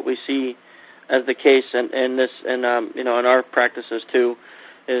 unfortunately, what we see as the case in this, and in our practices too,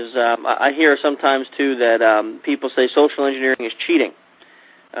 is I hear sometimes too that people say social engineering is cheating.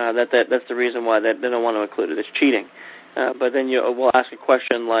 That's the reason why they don't want to include it. It's cheating. But then we'll ask a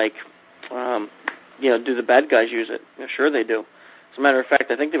question like, do the bad guys use it? Sure they do. As a matter of fact,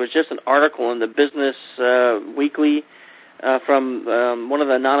 I think there was just an article in the Business Weekly from one of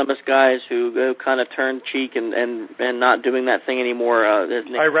the anonymous guys who kind of turned cheek and not doing that thing anymore.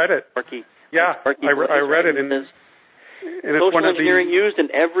 I read it. Sparky. Yeah, Sparky I read it. And it's social engineering used in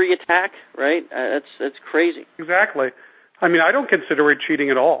every attack, right? That's crazy. Exactly. I mean, I don't consider it cheating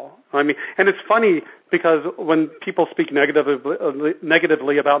at all. I mean, and it's funny because when people speak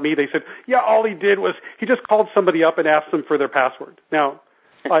negatively about me, they said, yeah, all he did was he just called somebody up and asked them for their password. Now,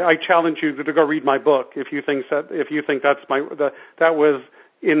 I challenge you to go read my book if you think that's that was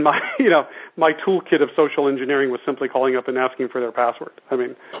in my my toolkit of social engineering was simply calling up and asking for their password. I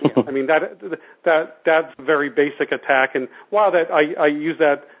mean, that's a very basic attack, and while that I use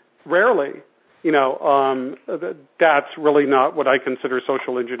that rarely, that's really not what I consider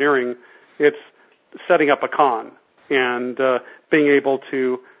social engineering. It's setting up a con and being able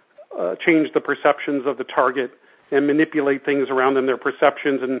to change the perceptions of the target and manipulate things around them, their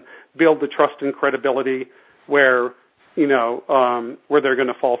perceptions, and build the trust and credibility where they're going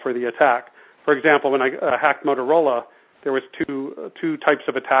to fall for the attack. For example, when I hacked Motorola, there was two types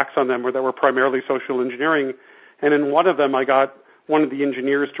of attacks on them that were primarily social engineering, and in one of them I got one of the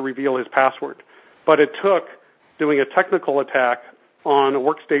engineers to reveal his password. But it took doing a technical attack on a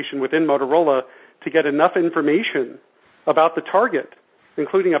workstation within Motorola to get enough information about the target,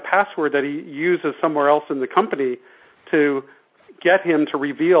 including a password that he uses somewhere else in the company, to get him to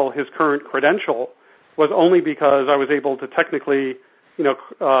reveal his current credential, was only because I was able to technically,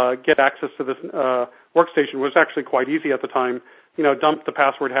 get access to this workstation. It was actually quite easy at the time, dump the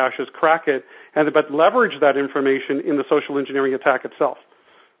password hashes, crack it, but leverage that information in the social engineering attack itself.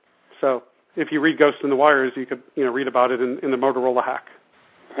 So if you read Ghost in the Wires, you could, read about it in the Motorola hack.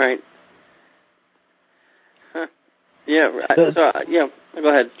 Right. Huh. Yeah. Go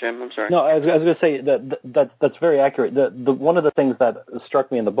ahead, Jim. I'm sorry. No, I was going to say that's very accurate. The one of the things that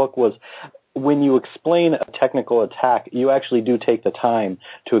struck me in the book was when you explain a technical attack, you actually do take the time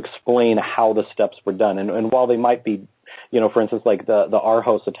to explain how the steps were done. And while they might be, for instance, like the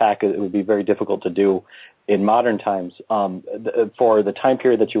R-host attack, it would be very difficult to do in modern times. For the time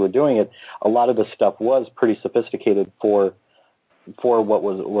period that you were doing it, a lot of the stuff was pretty sophisticated for what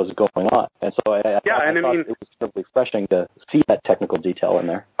was going on. And so I thought it was sort of refreshing to see that technical detail in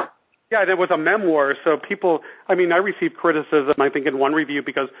there. Yeah, and it was a memoir, so people, I received criticism, I think, in one review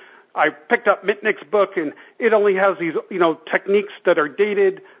because I picked up Mitnick's book and it only has these, techniques that are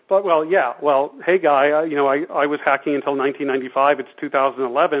dated. But, hey, guy, I was hacking until 1995. It's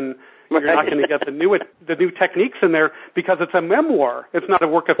 2011. You're not going to get the new techniques in there because it's a memoir. It's not a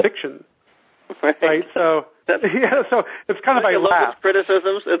work of fiction. Right? So, so it's kind of, I laugh.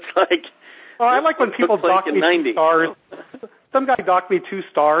 Criticisms, it's like... Well, I like when people dock me 2 stars. Some guy docked me 2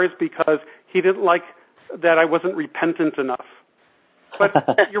 stars because he didn't like that I wasn't repentant enough.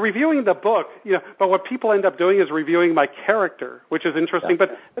 But you're reviewing the book, but what people end up doing is reviewing my character, which is interesting,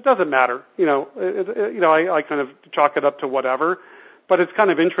 but it doesn't matter. I kind of chalk it up to whatever. But it's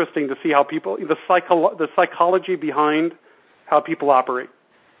kind of interesting to see how people, the psychology behind how people operate.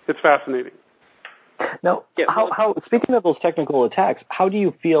 It's fascinating. Now, how speaking of those technical attacks, how do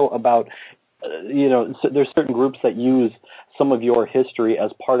you feel about, there's certain groups that use some of your history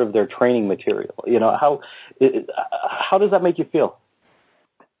as part of their training material. How does that make you feel?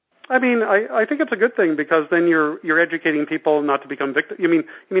 I think it's a good thing because then you're educating people not to become You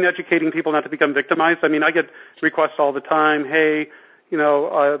mean educating people not to become victimized? I get requests all the time. Hey,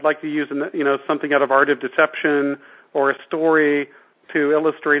 I'd like to use something out of Art of Deception or a story to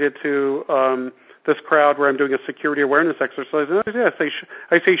illustrate it to this crowd where I'm doing a security awareness exercise. And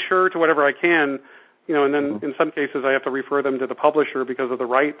I say sure to whatever I can, and then in some cases I have to refer them to the publisher because of the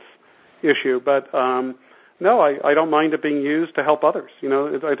rights issue. But no, I don't mind it being used to help others.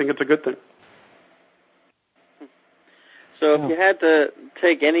 I think it's a good thing. So if you had to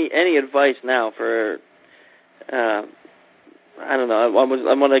take any advice now for, I don't know, I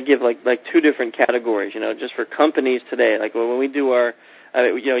want to give like 2 different categories, just for companies today. Like when we do our,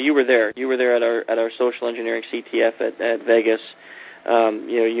 you were there at our social engineering CTF at Vegas.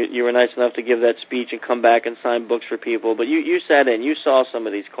 You were nice enough to give that speech and come back and sign books for people. But you sat in, you saw some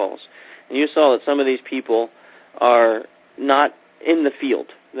of these calls. And you saw that some of these people are not in the field.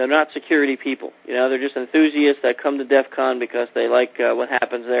 They're not security people. They're just enthusiasts that come to DEF CON because they like what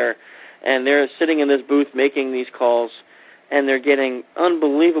happens there. And they're sitting in this booth making these calls, and they're getting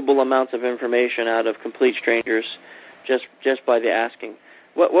unbelievable amounts of information out of complete strangers just by the asking.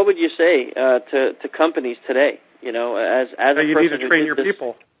 What would you say to companies today, as a you person need to train your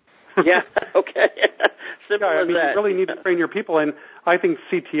people. Yeah, okay. Simple as that. You really need to train your people, and I think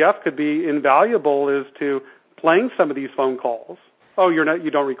CTF could be invaluable as to playing some of these phone calls. Oh, you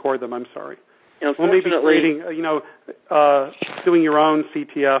don't record them. I'm sorry. Well, maybe creating, doing your own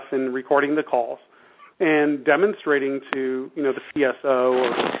CTF and recording the calls and demonstrating to, the CSO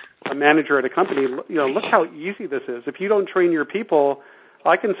or a manager at a company, look how easy this is. If you don't train your people,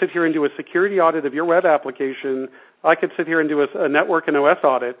 I can sit here and do a security audit of your web application. I could sit here and do a network and OS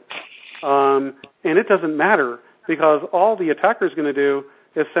audit, and it doesn't matter because all the attacker is going to do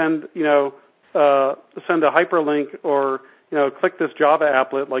is send a hyperlink or click this Java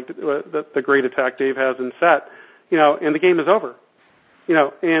applet like the great attack Dave has in set, and the game is over.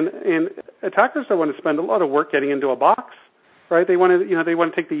 And attackers don't want to spend a lot of work getting into a box, right? They want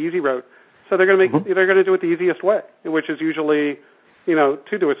to take the easy road. So they're going to they're going to do it the easiest way, which is usually,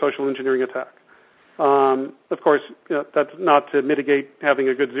 to do a social engineering attack. Of course, that's not to mitigate having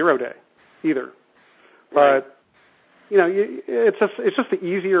a good 0 day either. But, it's just the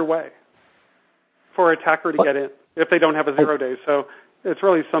easier way for an attacker to get in if they don't have a 0 day. So it's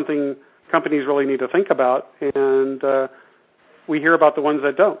really something companies really need to think about. And we hear about the ones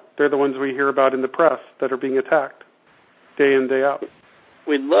that don't. They're the ones we hear about in the press that are being attacked day in, day out.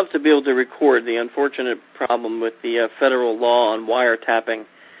 We'd love to be able to record. The unfortunate problem with the federal law on wiretapping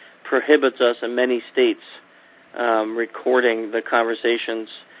prohibits us in many states recording the conversations,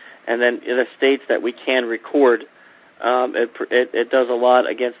 and then in the states that we can record, it does a lot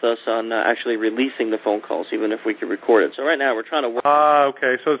against us on actually releasing the phone calls, even if we could record it. So right now we're trying to work.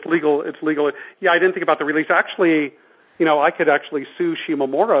 Okay, so it's legal. It's legal. Yeah, I didn't think about the release. Actually, I could actually sue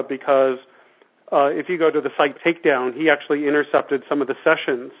Shimomura because if you go to the site Takedown, he actually intercepted some of the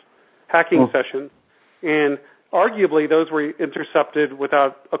sessions, hacking sessions, and arguably those were intercepted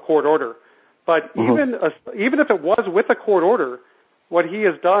without a court order. But even if it was with a court order, what he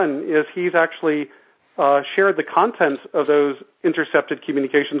has done is he's actually shared the contents of those intercepted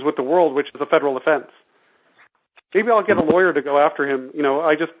communications with the world, which is a federal offense. Maybe I'll get a lawyer to go after him.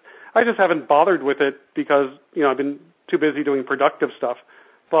 I just haven't bothered with it because, I've been too busy doing productive stuff.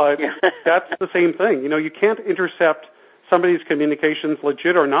 But that's the same thing. You can't intercept somebody's communications,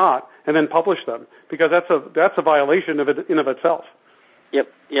 legit or not, and then publish them because that's a violation of it in of itself. Yep.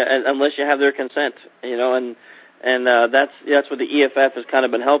 Yeah, and unless you have their consent, and that's what the EFF has kind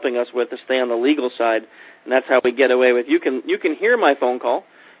of been helping us with, to stay on the legal side, and that's how we get away with. You can hear my phone call.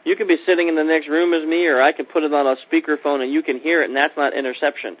 You can be sitting in the next room as me, or I can put it on a speakerphone and you can hear it, and that's not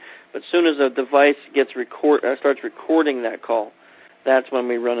interception. But as soon as a device starts recording that call, that's when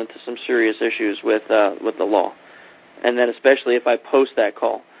we run into some serious issues with the law. And then especially if I post that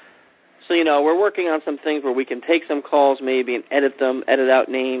call. So, we're working on some things where we can take some calls maybe and edit them, edit out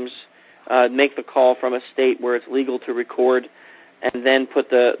names, make the call from a state where it's legal to record, and then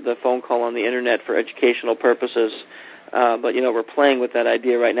put the phone call on the Internet for educational purposes. But we're playing with that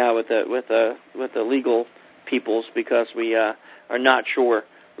idea right now with the legal peoples because we are not sure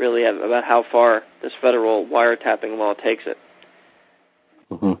really about how far this federal wiretapping law takes it.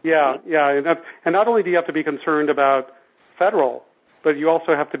 Mm-hmm. Yeah, and not only do you have to be concerned about federal, but you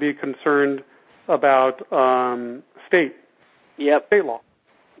also have to be concerned about state law.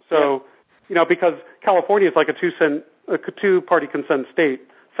 So because California is like a two-party consent state,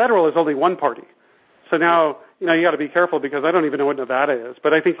 federal is only one party. So now, you got to be careful because I don't even know what Nevada is,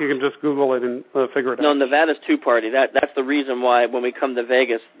 but I think you can just Google it and figure it out. No, Nevada's two-party. That's the reason why when we come to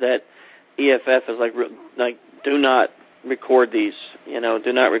Vegas that EFF is like do not record these, do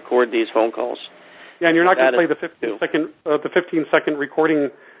not record these phone calls. Yeah, and you're not going to play the 15-second recording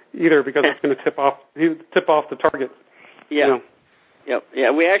either because it's going to tip off the target. Yeah. Yep.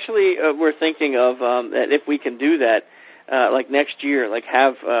 Yeah, we actually were thinking of that if we can do that, like next year, like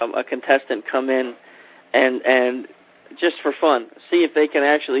have a contestant come in and just for fun, see if they can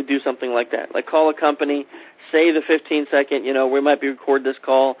actually do something like that. Like call a company, say the 15-second, we might be record this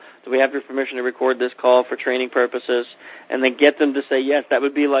call. Do we have your permission to record this call for training purposes? And then get them to say yes. That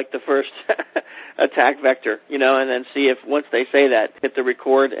would be like the first attack vector, and then see if once they say that, hit the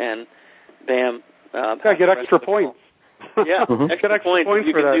record and bam. Get extra points. Yeah, extra points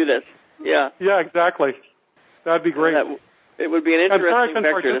you can do this. Yeah. Yeah, exactly. That'd be great. It would be an interesting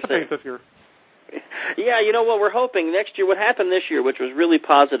vector to say. This year. Yeah, what we're hoping next year, what happened this year, which was really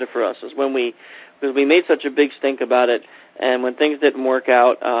positive for us, is because we made such a big stink about it, and when things didn't work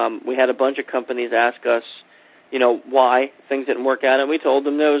out, we had a bunch of companies ask us, why things didn't work out, and we told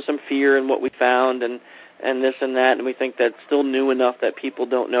them there was some fear in what we found, and this and that, and we think that's still new enough that people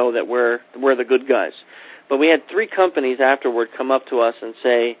don't know that we're the good guys. But we had 3 companies afterward come up to us and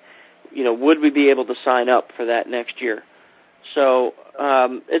say, would we be able to sign up for that next year? So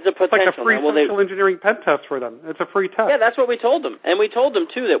it's a potential. It's like a free social engineering pen test for them. It's a free test. Yeah, that's what we told them. And we told them,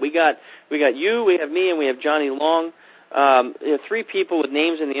 too, that we got you, we have me, and we have Johnny Long. 3 people with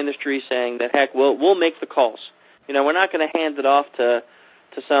names in the industry saying that, heck, we'll make the calls. We're not going to hand it off to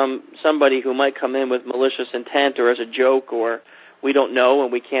somebody who might come in with malicious intent or as a joke or we don't know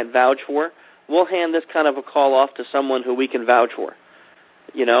and we can't vouch for. We'll hand this kind of a call off to someone who we can vouch for,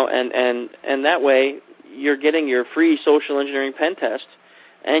 and that way you're getting your free social engineering pen test,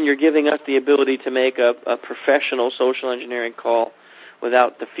 and you're giving us the ability to make a professional social engineering call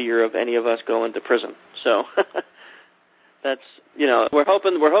without the fear of any of us going to prison. So that's we're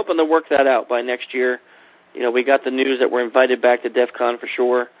hoping to work that out by next year. We got the news that we're invited back to DEF CON for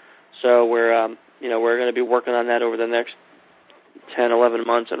sure, so we're going to be working on that over the next 10, 11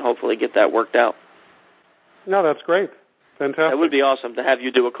 months and hopefully get that worked out. No, that's great. Fantastic. That would be awesome to have you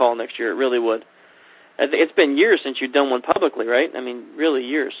do a call next year. It really would. It's been years since you've done one publicly, right? I mean, really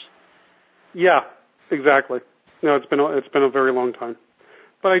years. Yeah, exactly. No, it's been a very long time.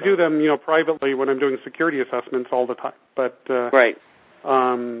 But I do them, privately when I'm doing security assessments all the time. But right.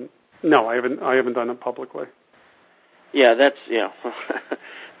 No, I haven't done it publicly. Yeah, that's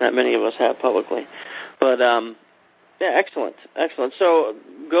not many of us have publicly. But yeah, excellent. So,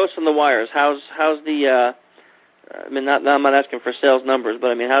 Ghosts on the Wires. How's the? I'm not asking for sales numbers,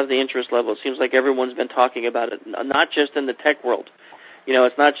 but how's the interest level? It seems like everyone's been talking about it, not just in the tech world.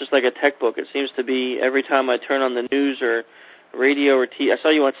 It's not just like a tech book. It seems to be every time I turn on the news or radio or TV. I saw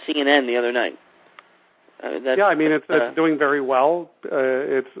you on CNN the other night. It's doing very well.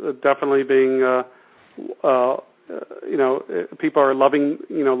 It's definitely being, people are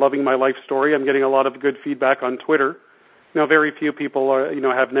loving my life story. I'm getting a lot of good feedback on Twitter. Very few people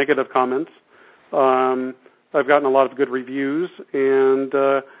have negative comments. I've gotten a lot of good reviews, and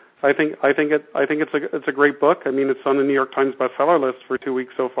I think it's a great book. It's on the New York Times bestseller list for 2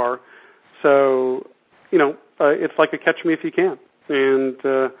 weeks so far. So it's like a Catch Me If You Can. And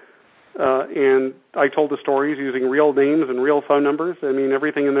I told the stories using real names and real phone numbers. I mean,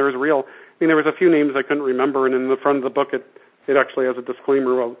 everything in there is real. I mean, there was a few names I couldn't remember, and in the front of the book, it actually has a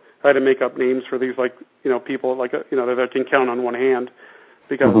disclaimer. Well, I had to make up names for these, people that I can count on one hand,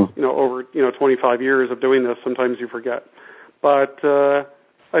 because over 25 years of doing this, sometimes you forget. But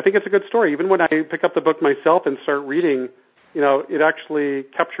I think it's a good story. Even when I pick up the book myself and start reading, it actually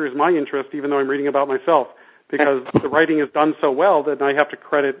captures my interest, even though I'm reading about myself, because the writing is done so well that I have to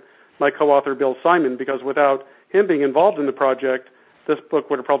credit my co-author, Bill Simon, because without him being involved in the project, this book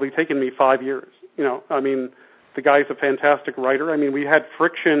would have probably taken me 5 years. The guy's a fantastic writer. I mean, we had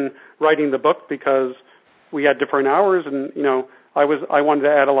friction writing the book because we had different hours, and, I wanted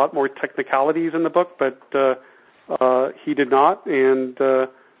to add a lot more technicalities in the book, but he did not, and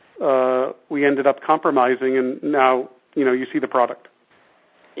we ended up compromising, and now, you see the product.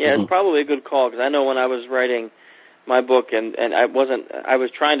 Yeah, it's probably a good call, because I know when I was writing my book, and I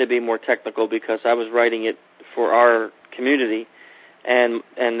was trying to be more technical because I was writing it for our community, and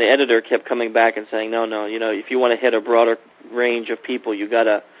the editor kept coming back and saying, no, if you want to hit a broader range of people, you got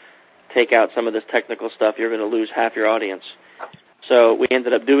to take out some of this technical stuff. You're going to lose half your audience. So we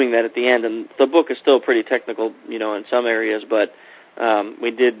ended up doing that at the end, and the book is still pretty technical, in some areas, but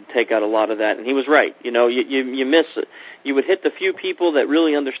we did take out a lot of that, and he was right. You miss it. You would hit the few people that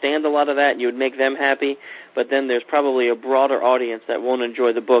really understand a lot of that, and you would make them happy, but then there's probably a broader audience that won't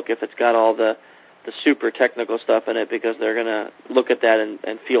enjoy the book if it's got all the super technical stuff in it, because they're going to look at that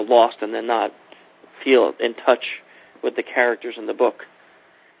and feel lost and then not feel in touch with the characters in the book.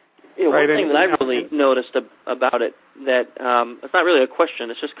 One thing that I really noticed about it, that it's not really a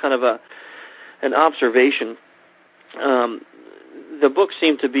question, it's just kind of an observation. The book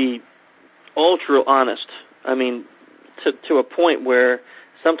seemed to be ultra honest. I mean, to a point where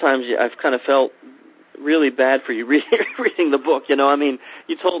sometimes I've kind of felt really bad for you reading the book. I mean,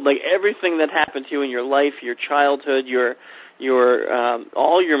 you told everything that happened to you in your life, your childhood, your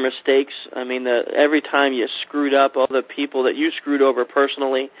all your mistakes. I mean, every time you screwed up, all the people that you screwed over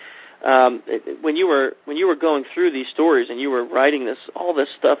personally. When you were going through these stories and you were writing all this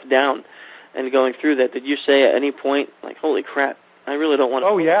stuff down and going through that, did you say at any point, holy crap, I really don't want to?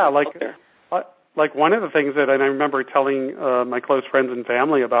 Oh yeah, out there. Like one of the things that I remember telling my close friends and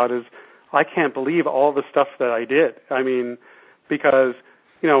family about is, I can't believe all the stuff that I did. I mean, because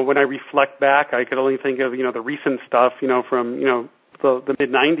when I reflect back, I could only think of the recent stuff from the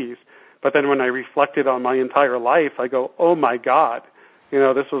mid '90s. But then when I reflected on my entire life, I go, oh my God,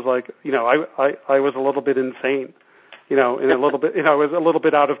 this was I was a little bit insane, and a little bit, I was a little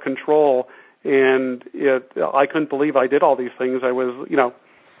bit out of control. And I couldn't believe I did all these things. I was,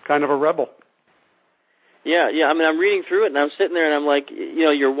 kind of a rebel. Yeah. I mean, I'm reading through it, and I'm sitting there, and I'm like,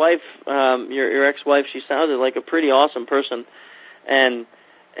 your wife, your ex-wife, she sounded like a pretty awesome person. And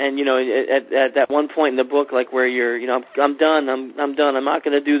at that one point in the book, where you're, I'm done. I'm done. I'm not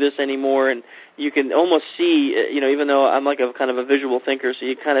going to do this anymore. And you can almost see, even though I'm like a kind of a visual thinker, so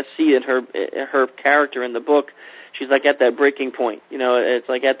you kind of see in her character in the book, she's at that breaking point.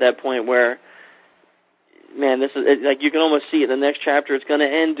 It's at that point where, man, this is you can almost see it. The next chapter, it's going to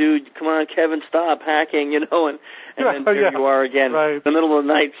end, dude. Come on, Kevin, stop hacking, and then here you are again, right. in the middle of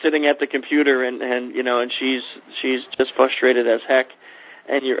the night, sitting at the computer, and she's just frustrated as heck.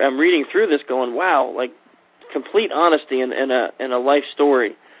 And I'm reading through this, going, wow, complete honesty in a life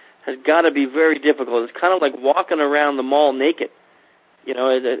story has got to be very difficult. It's kind of like walking around the mall naked.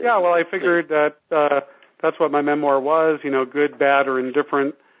 Yeah, well, I figured that that's what my memoir was. Good, bad, or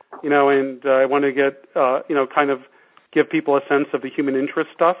indifferent. And I want to get, kind of give people a sense of the human interest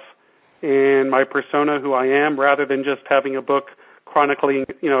stuff and my persona, who I am, rather than just having a book chronicling,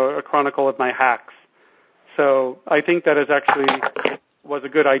 a chronicle of my hacks. So I think that is actually was a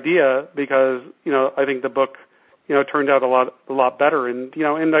good idea because, I think the book, turned out a lot better. And,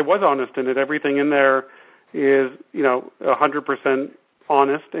 and I was honest in it. Everything in there is, 100%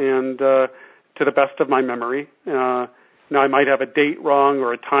 honest and to the best of my memory. I might have a date wrong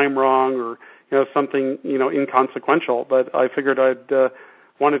or a time wrong or, something, inconsequential, but I figured I'd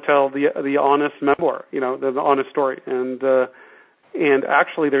want to tell the honest memoir, the honest story. And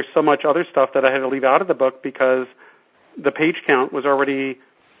actually there's so much other stuff that I had to leave out of the book because the page count was already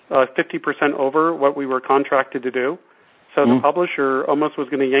 50% over what we were contracted to do. So the publisher almost was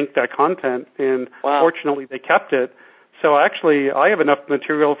going to yank that content, and fortunately they kept it. So actually, I have enough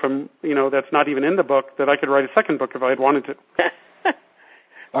material from, that's not even in the book that I could write a second book if I had wanted to.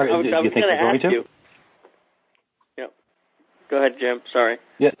 All right, do you think you're going to? Yeah. Go ahead, Jim. Sorry.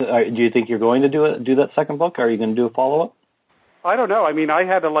 Yeah. Do you think you're going to do that second book? Are you going to do a follow-up? I don't know. I mean, I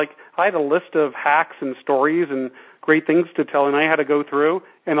had to I had a list of hacks and stories and great things to tell, and I had to go through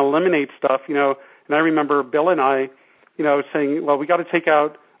and eliminate stuff, and I remember Bill and I, saying, well, we got to take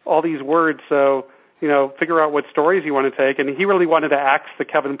out all these words, so, figure out what stories you want to take, and he really wanted to axe the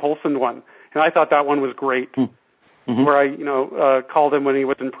Kevin Poulsen one, and I thought that one was great, where I, called him when he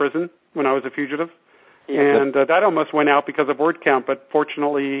was in prison, when I was a fugitive, and that almost went out because of word count, but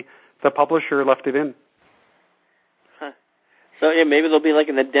fortunately the publisher left it in. So yeah, maybe there'll be like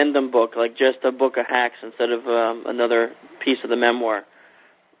an addendum book, like just a book of hacks instead of another piece of the memoir.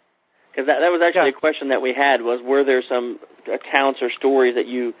 Because that was actually a question that we had, was were there some accounts or stories that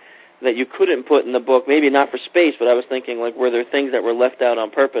you couldn't put in the book? Maybe not for space, but I was thinking, like, were there things that were left out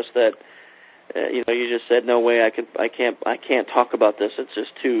on purpose that you just said, no way, I can't talk about this. It's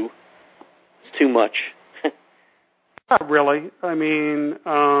just too much. Not really. I mean,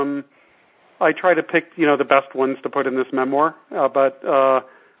 I try to pick, the best ones to put in this memoir, but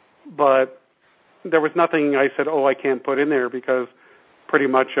there was nothing I said, I can't put in there, because pretty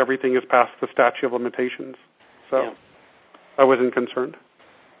much everything is past the statute of limitations. So I wasn't concerned.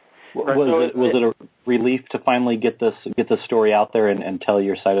 Was it a relief to finally get this story out there and tell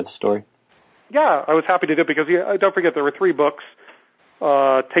your side of the story? Yeah, I was happy to do it, because don't forget there were 3 books: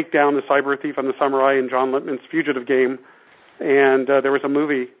 Take Down the Cyber Thief and the Samurai, and John Lippman's Fugitive Game, and there was a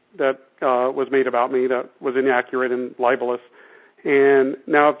movie that was made about me that was inaccurate and libelous, and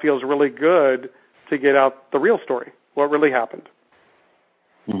now it feels really good to get out the real story, what really happened.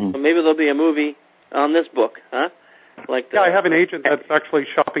 Mm-hmm. Well, maybe there'll be a movie on this book, huh? I have an agent that's actually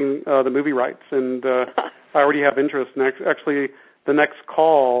shopping the movie rights, and I already have interest. And actually, the next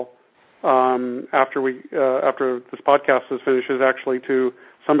call after this podcast is finished is actually to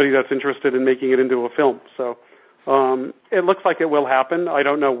somebody that's interested in making it into a film. So it looks like it will happen. I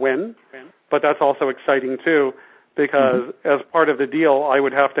don't know when, but that's also exciting too, because as part of the deal, I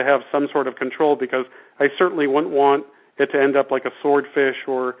would have to have some sort of control, because I certainly wouldn't want it to end up like a Swordfish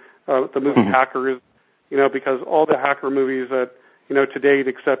or the movie Hackers, because all the hacker movies that, to date,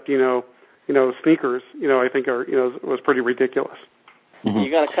 except, Sneakers, I think was pretty ridiculous. Mm-hmm.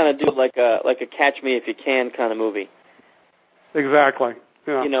 You got to kind of do like a Catch Me If You Can kind of movie. Exactly.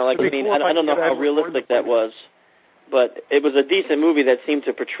 Yeah. I don't know how realistic that was, but it was a decent movie that seemed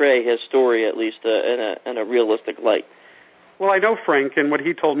to portray his story, at least in a realistic light. Well, I know Frank, and what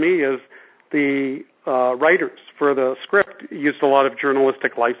he told me is the writers for the script used a lot of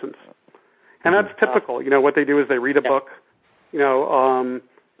journalistic license. And that's typical. What they do is they read a book, and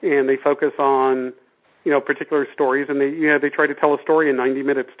they focus on, particular stories, and they try to tell a story in 90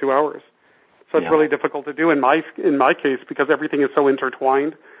 minutes, 2 hours. So it's really difficult to do in my case, because everything is so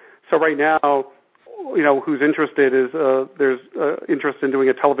intertwined. So right now, who's interested is there's interest in doing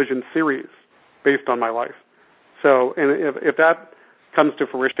a television series based on my life. So, and if that comes to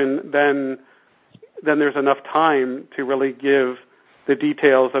fruition, then there's enough time to really give the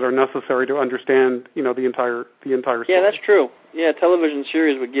details that are necessary to understand, the entire story. Yeah, that's true. Yeah, a television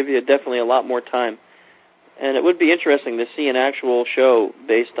series would give you definitely a lot more time. And it would be interesting to see an actual show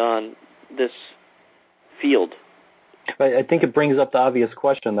based on this field. I think it brings up the obvious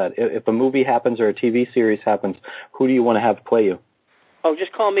question that if a movie happens or a TV series happens, who do you want to have play you? Oh,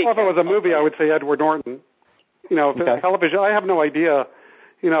 just call me. Well, if it was a movie, I would say Edward Norton. If it's television, I have no idea.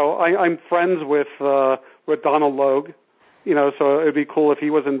 I'm friends with Donald Logue. So it'd be cool if he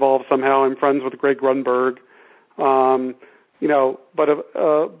was involved somehow. I'm friends with Greg Grunberg. But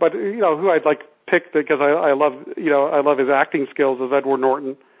who I'd like pick, because I love his acting skills, is Edward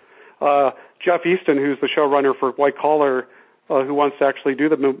Norton. Jeff Easton, who's the showrunner for White Collar, who wants to actually do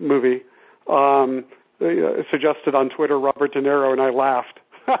the movie, suggested on Twitter Robert De Niro, and I laughed.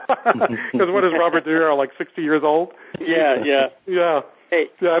 Because what is Robert De Niro, like 60 years old? Yeah. Hey,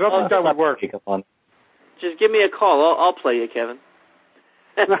 I don't think that would work. Just give me a call. I'll play you, Kevin.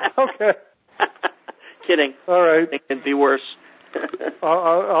 Okay. Kidding. All right. It can be worse.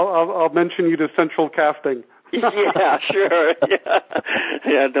 I'll mention you to Central Casting. Yeah, sure.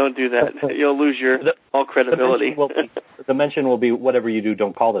 Yeah, don't do that. You'll lose your all credibility. The mention will be whatever you do,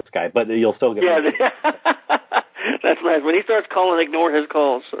 don't call this guy, but you'll still get mentioned. That's nice. When he starts calling, ignore his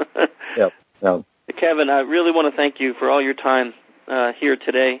calls. Yep. Kevin, I really want to thank you for all your time here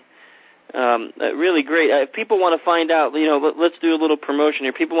today. Really great. If people want to find out, let's do a little promotion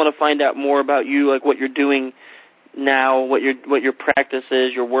here. People want to find out more about you, like what you're doing now, what your practice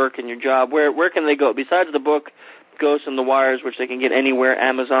is, your work and your job. Where can they go? Besides the book, Ghosts and the Wires, which they can get anywhere,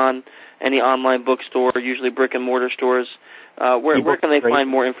 Amazon, any online bookstore, usually brick and mortar stores. Where can they find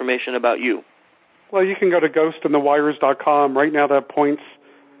more information about you? Well, you can go to ghostandthewires.com. Right now that points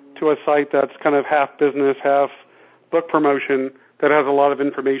to a site that's kind of half business, half book promotion. that has a lot of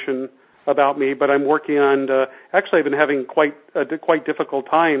information about me. But I'm working on. Actually, I've been having quite difficult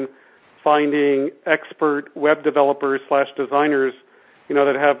time finding expert web developers / designers,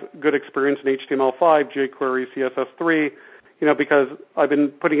 that have good experience in HTML5, jQuery, CSS3, because I've been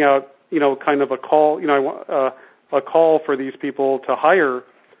putting out, kind of a call, a call for these people to hire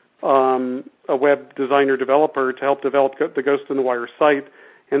a web designer developer to help develop the Ghost in the Wire site.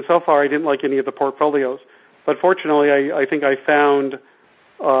 And so far, I didn't like any of the portfolios. But fortunately, I think I found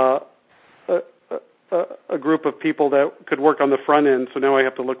a group of people that could work on the front end. So now I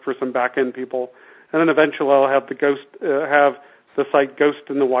have to look for some back end people, and then eventually I'll have have the site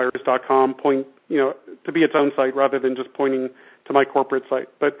ghostinthewires.com point, to be its own site rather than just pointing to my corporate site.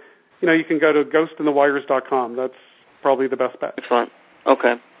 But you can go to ghostinthewires.com. That's probably the best bet. Excellent.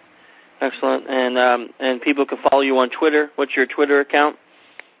 Okay. Excellent. And people can follow you on Twitter. What's your Twitter account?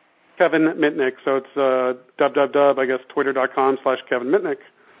 Kevin Mitnick. So it's I guess twitter.com/Kevin Mitnick.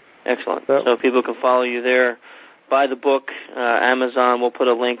 Excellent. So people can follow you there. Buy the book. Amazon will put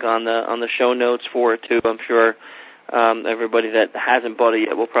a link on the show notes for it too. I'm sure everybody that hasn't bought it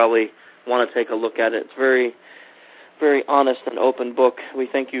yet will probably want to take a look at it. It's very, very honest and open book. We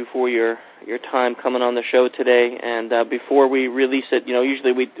thank you for your time coming on the show today. And before we release it,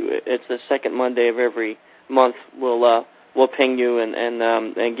 usually it's the second Monday of every month. We'll ping you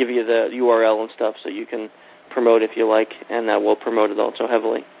and give you the URL and stuff so you can promote if you like, and we'll promote it also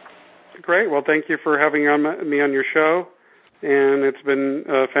heavily. Great. Well, thank you for having me on your show, and it's been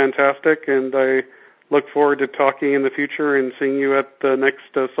fantastic. And I look forward to talking in the future and seeing you at the next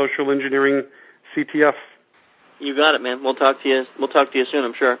Social Engineering CTF. You got it, man. We'll talk to you. We'll talk to you soon,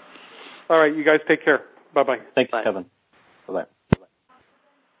 I'm sure. All right. You guys take care. Bye-bye. Thanks, Kevin. Bye-bye.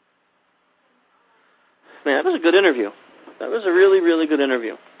 Man, that was a good interview. That was a really, really good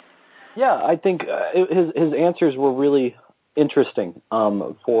interview. Yeah, I think his answers were really interesting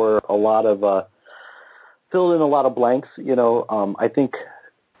for a lot of filled in a lot of blanks. I think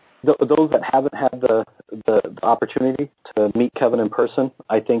those that haven't had the opportunity to meet Kevin in person,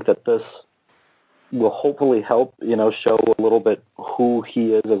 I think that this will hopefully help show a little bit who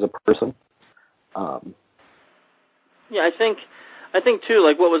he is as a person. Yeah, I think too.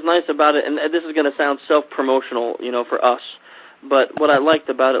 Like what was nice about it, and this is going to sound self-promotional, for us. But what I liked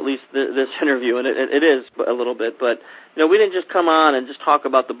about at least this interview, and it is a little bit, but we didn't just come on and just talk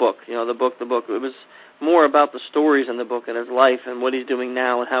about the book. The book. It was more about the stories in the book and his life and what he's doing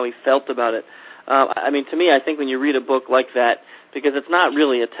now and how he felt about it. To me, I think when you read a book like that, because it's not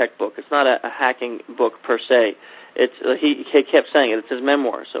really a tech book, it's not a hacking book per se. It's he kept saying it. It's his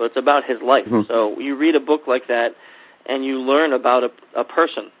memoir, so it's about his life. Mm-hmm. So you read a book like that, and you learn about a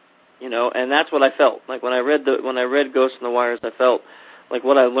person. And that's what I felt. Like when I read Ghost in the Wires, I felt like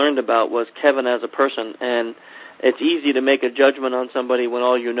what I learned about was Kevin as a person. And it's easy to make a judgment on somebody when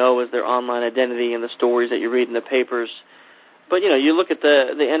all you know is their online identity and the stories that you read in the papers. But, you look at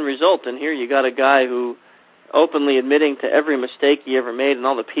the end result, and here you got a guy who openly admitting to every mistake he ever made and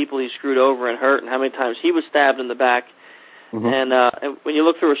all the people he screwed over and hurt and how many times he was stabbed in the back. Mm-hmm. And when you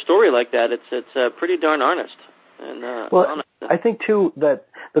look through a story like that, it's pretty darn honest. And honest. I think, too, that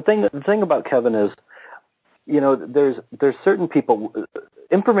the thing about Kevin is, there's certain people.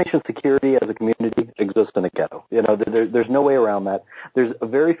 Information security as a community exists in a ghetto. There's no way around that. There's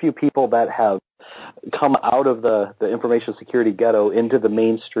very few people that have come out of the information security ghetto into the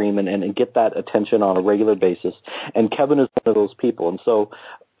mainstream and get that attention on a regular basis. And Kevin is one of those people. And so,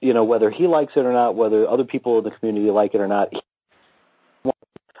 whether he likes it or not, whether other people in the community like it or not, he wants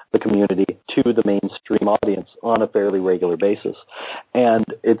the community to the mainstream audience on a fairly regular basis. And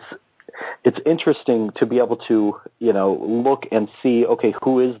it's interesting to be able to, look and see, okay,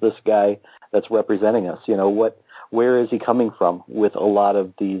 who is this guy that's representing us? Where is he coming from with a lot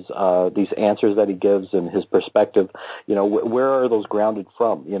of these answers that he gives and his perspective? Where are those grounded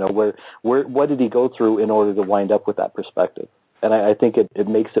from? What did he go through in order to wind up with that perspective? And I think it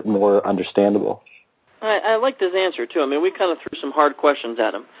makes it more understandable. I liked his answer too. We kind of threw some hard questions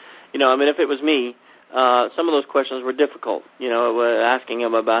at him. If it was me, some of those questions were difficult, asking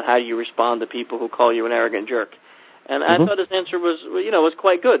him about how you respond to people who call you an arrogant jerk. And I thought his answer was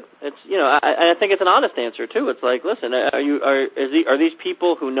quite good. It's, I think it's an honest answer too. It's like, listen, are these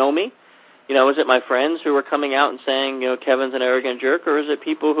people who know me? Is it my friends who are coming out and saying, Kevin's an arrogant jerk, or is it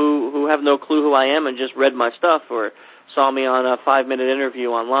people who have no clue who I am and just read my stuff or saw me on a 5-minute interview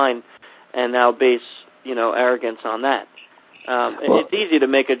online and now base, arrogance on that? It's easy to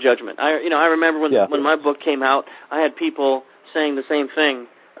make a judgment. I remember when my book came out, I had people saying the same thing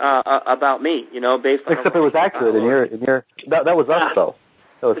about me, based on. Except it was accurate in your that was us though.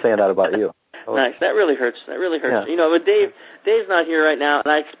 That was saying that about you. Nice. That really hurts. Yeah. You know, but Dave's not here right now,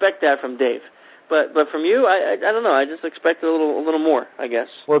 and I expect that from Dave. But from you, I don't know. I just expected a little more, I guess.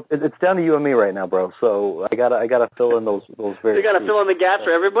 Well, it's down to you and me right now, bro. So I gotta fill in those very. You gotta fill in the gaps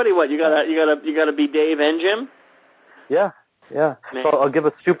for everybody. What you gotta be Dave and Jim. Yeah. So I'll give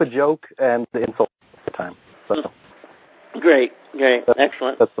a stupid joke and the insult at the time. So. Great,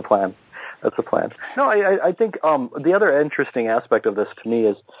 excellent. That's the plan. No, I think the other interesting aspect of this to me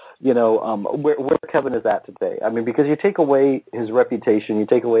is, you know, where Kevin is at today. I mean, because you take away his reputation, you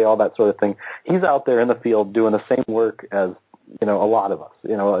take away all that sort of thing. He's out there in the field doing the same work as, you know, a lot of us.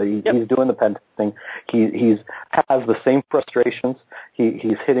 You know, he's doing the pen testing. He has the same frustrations.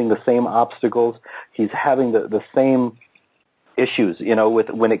 He's hitting the same obstacles. He's having the same issues, you know, with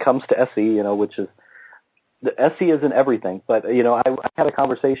when it comes to SE, you know, which is. The SE isn't everything, but, you know, I had a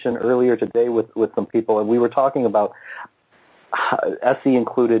conversation earlier today with some people, and we were talking about SE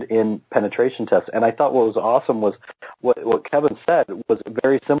included in penetration tests. And I thought what was awesome was what Kevin said was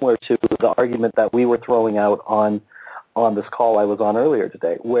very similar to the argument that we were throwing out on this call I was on earlier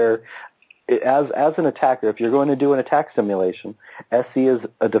today, where as an attacker, if you're going to do an attack simulation, SE is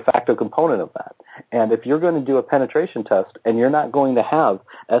a de facto component of that. And if you're going to do a penetration test and you're not going to have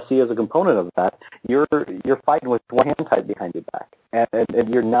SE as a component of that, you're fighting with one hand tied behind your back. And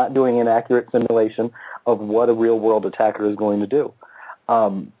you're not doing an accurate simulation of what a real-world attacker is going to do.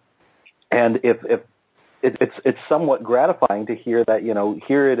 And if it's somewhat gratifying to hear that, you know,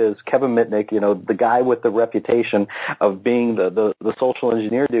 here it is, Kevin Mitnick, you know, the guy with the reputation of being the social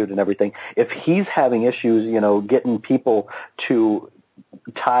engineer dude and everything. If he's having issues, you know, getting people to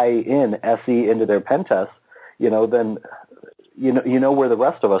tie in SE into their pen tests, you know, then you know where the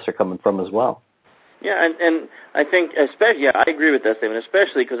rest of us are coming from as well. Yeah, and I think especially, I agree with that statement,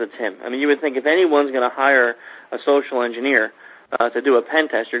 especially because it's him. I mean, you would think if anyone's going to hire a social engineer to do a pen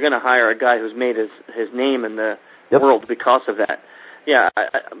test, you're going to hire a guy who's made his name in the world because of that. Yeah,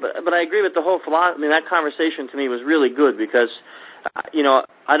 but I agree with the whole philosophy. I mean, that conversation to me was really good because, you know,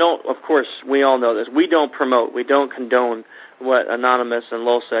 I don't, of course, we all know this. We don't promote, we don't condone what Anonymous and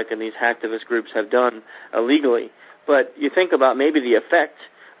LulzSec and these hacktivist groups have done illegally. But you think about maybe the effect.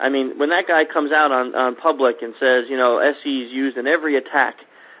 I mean, when that guy comes out on public and says, you know, SE is used in every attack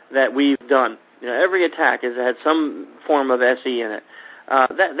that we've done, you know, every attack has had some form of SE in it,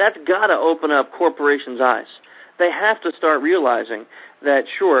 that's got to open up corporations' eyes. They have to start realizing that,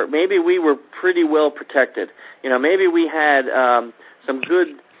 sure, maybe we were pretty well protected. You know, maybe we had some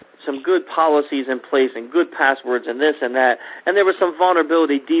good policies in place and good passwords and this and that, and there was some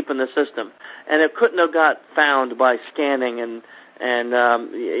vulnerability deep in the system, and it couldn't have got found by scanning and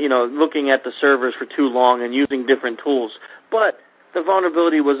you know, looking at the servers for too long and using different tools. But the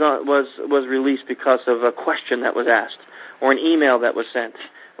vulnerability was released because of a question that was asked, or an email that was sent,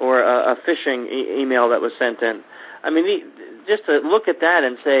 or a phishing email that was sent in. I mean, just to look at that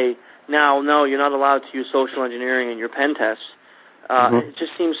and say, now, no, you're not allowed to use social engineering in your pen tests, it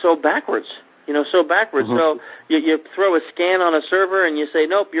just seems so backwards. You know, so backwards. So you throw a scan on a server and you say,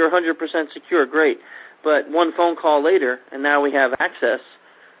 nope, you're 100% secure, great. But one phone call later, and now we have access,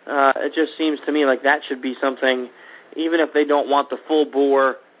 it just seems to me like that should be something, even if they don't want the full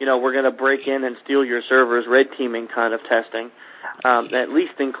bore, you know, we're going to break in and steal your servers, red teaming kind of testing, at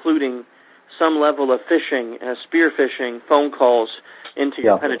least including some level of phishing, spear phishing, phone calls into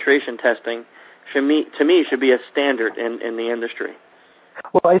your penetration testing, to me should be a standard in the industry.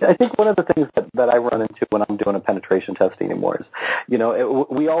 Well, I think one of the things that I run into when I'm doing a penetration testing anymore is, you know,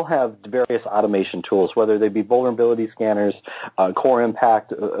 we all have various automation tools, whether they be vulnerability scanners, Core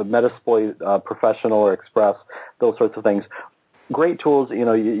Impact, Metasploit Professional or Express, those sorts of things. Great tools, you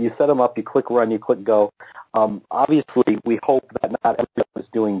know, you set them up, you click run, you click go. Obviously, we hope that not everyone is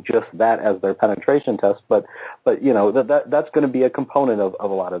doing just that as their penetration test, but you know, that's going to be a component of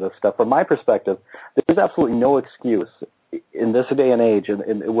a lot of this stuff. From my perspective, there's absolutely no excuse in this day and age,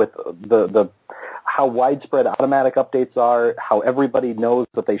 and with the how widespread automatic updates are, how everybody knows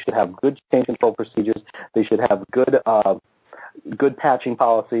that they should have good change control procedures, they should have good patching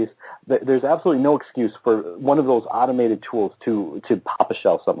policies. There's absolutely no excuse for one of those automated tools to pop a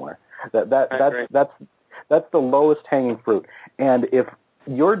shell somewhere. That's the lowest hanging fruit. And if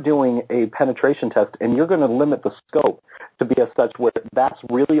you're doing a penetration test and you're going to limit the scope to be as such where that's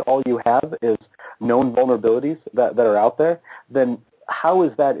really all you have is known vulnerabilities that are out there, then how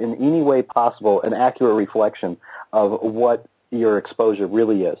is that in any way possible an accurate reflection of what your exposure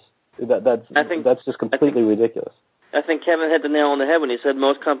really is? That's just completely ridiculous. I think Kevin hit the nail on the head when he said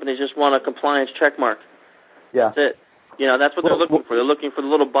most companies just want a compliance check mark. Yeah. That's it. You know, that's what they're looking for. They're looking for the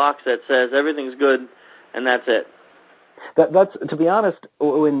little box that says everything's good, and that's it. That's, to be honest,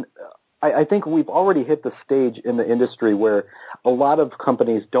 when I think we've already hit the stage in the industry where a lot of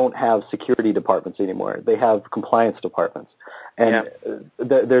companies don't have security departments anymore. They have compliance departments. And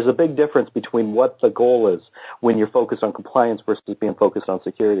there's a big difference between what the goal is when you're focused on compliance versus being focused on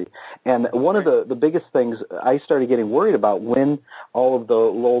security. And one of the biggest things I started getting worried about when all of the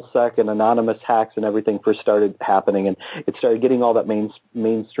LulzSec and anonymous hacks and everything first started happening and it started getting all that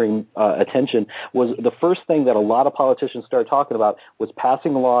mainstream attention was the first thing that a lot of politicians started talking about was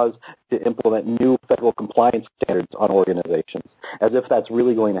passing laws to implement new federal compliance standards on organizations, as if that's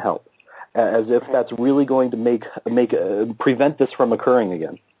really going to help. As if that's really going to prevent this from occurring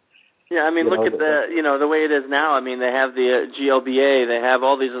again. Yeah, I mean, look at the way it is now. I mean, they have the GLBA, they have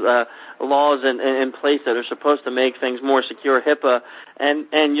all these laws in place that are supposed to make things more secure, HIPAA,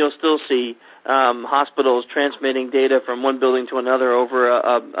 and you'll still see hospitals transmitting data from one building to another over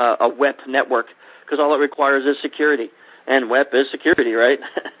a WEP network, because all it requires is security, and WEP is security, right?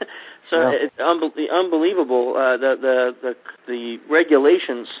 So it's unbelievable. The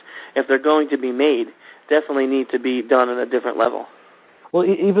regulations, if they're going to be made, definitely need to be done at a different level. Well,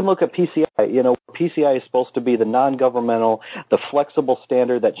 even look at PCI. You know, PCI is supposed to be the non-governmental, the flexible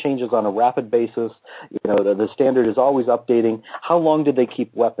standard that changes on a rapid basis. You know, the standard is always updating. How long did they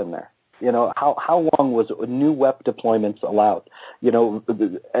keep WEP in there? You know, how long was new WEP deployments allowed? You know,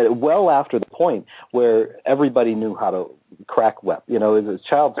 well after the point where everybody knew how to crack WEP. You know, it's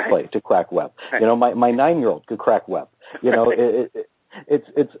child's play to crack WEP. You know, my 9-year-old could crack WEP. You know,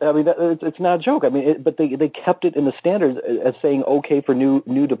 it's not a joke. I mean, but they kept it in the standards as saying okay for new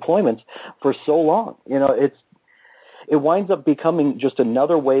deployments for so long. You know, it winds up becoming just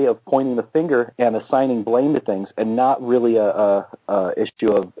another way of pointing the finger and assigning blame to things, and not really a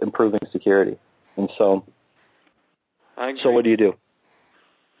issue of improving security. And so, what do you do?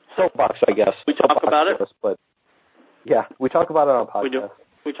 Soapbox, I guess. We talk about it, but yeah, we talk about it on our podcast. We do.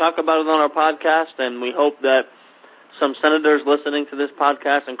 We talk about it on our podcast, and we hope that some senators listening to this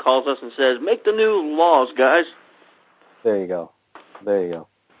podcast and calls us and says, "Make the new laws, guys." There you go.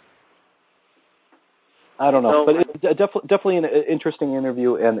 I don't know, but it's definitely an interesting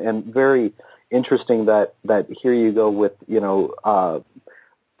interview, and very interesting that here you go with, you know,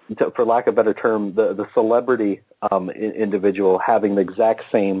 for lack of a better term, the celebrity individual having the exact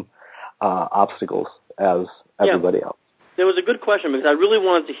same obstacles as everybody else. There was a good question, because I really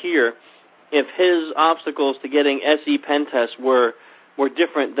wanted to hear if his obstacles to getting SE pen tests were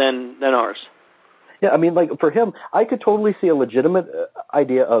different than ours. Yeah, I mean, like for him, I could totally see a legitimate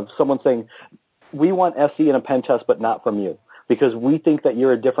idea of someone saying, we want SE in a pen test, but not from you, because we think that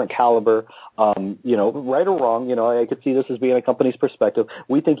you're a different caliber, you know, right or wrong. You know, I could see this as being a company's perspective.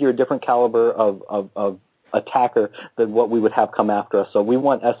 We think you're a different caliber of attacker than what we would have come after us. So we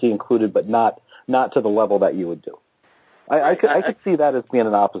want SE included, but not to the level that you would do. I could see that as being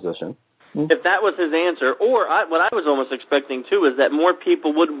an opposition. If that was his answer, or what I was almost expecting too, is that more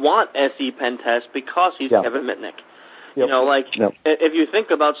people would want SE pen tests because he's Kevin Mitnick. You know, like if you think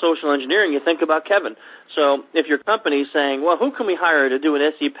about social engineering, you think about Kevin. So if your company's saying, well, who can we hire to do an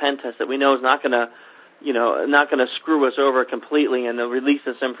SE pen test that we know is not going to screw us over completely and release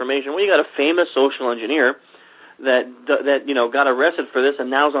this information? Well, you got a famous social engineer that you know got arrested for this and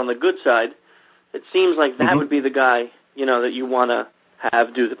now's on the good side. It seems like that would be the guy, you know, that you want to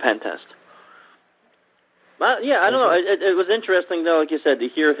have do the pen test. Well, yeah, I don't know. It was interesting though, like you said, to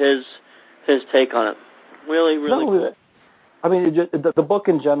hear his take on it. Really, really cool. I mean, the book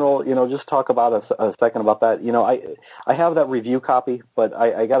in general, you know, just talk about a second about that. You know, I have that review copy, but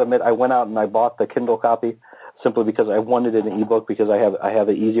I got to admit, I went out and I bought the Kindle copy simply because I wanted it in an ebook, because I have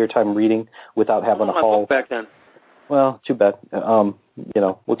an easier time reading without having to haul. Book back then. Well, too bad. You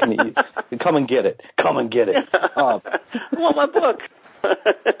know, what can you come and get it? Come and get it. I want my book.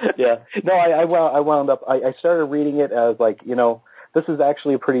 Yeah. No, I wound up. I started reading it as like, you know, this is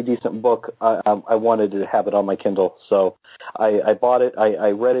actually a pretty decent book. I wanted to have it on my Kindle, so I bought it.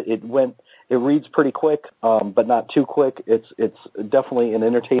 I read it. It reads pretty quick, but not too quick. It's definitely an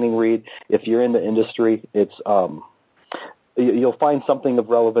entertaining read. If you're in the industry, it's you'll find something of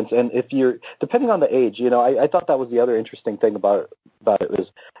relevance. And if you're, depending on the age, you know, I thought that was the other interesting thing about it is,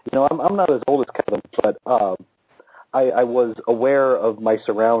 you know, I'm not as old as Kevin, but I was aware of my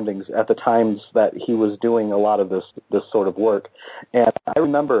surroundings at the times that he was doing a lot of this sort of work. And I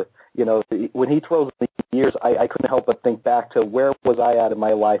remember, you know, when he throws the years, I couldn't help but think back to where was I at in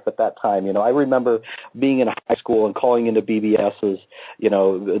my life at that time. You know, I remember being in high school and calling into BBSs. You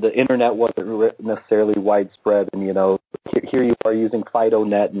know, the internet wasn't necessarily widespread, and, you know, here you are using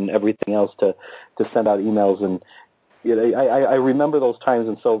FidoNet and everything else to send out emails. And, you know, I remember those times,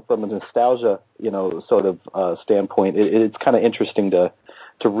 and so from a nostalgia, you know, sort of standpoint, it's kind of interesting to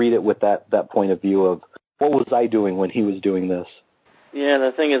to read it with that point of view of what was I doing when he was doing this. Yeah,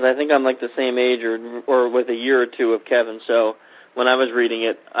 the thing is, I think I'm like the same age or with a year or two of Kevin, so when I was reading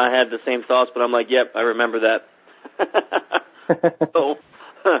it, I had the same thoughts, but I'm like, yep, I remember that. So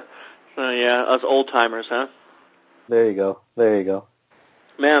yeah, us old-timers, huh? There you go.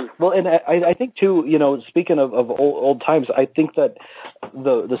 Man. Well, and I think, too, speaking of old times, I think that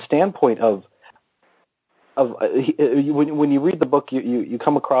the standpoint of when you read the book, you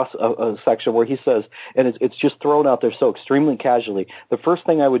come across a section where he says, and it's just thrown out there so extremely casually, the first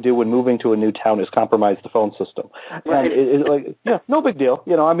thing I would do when moving to a new town is compromise the phone system. Right. And it's like, yeah, no big deal.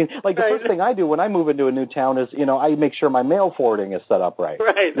 The first thing I do when I move into a new town is, I make sure my mail forwarding is set up right.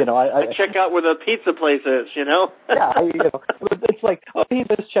 Right. I check out where the pizza place is, Yeah, it's like, he has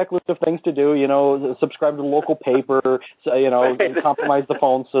this checklist of things to do, subscribe to the local paper, right. Compromise the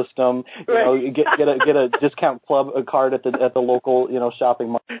phone system, right. get a discount club card at the local shopping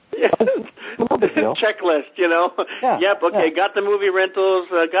mall. Yeah. No big deal. Checklist, Yeah, Yep. Okay. yeah. Got the movie rentals.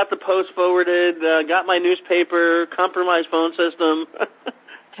 Got the post forwarded. Got my newspaper. Compromised phone system.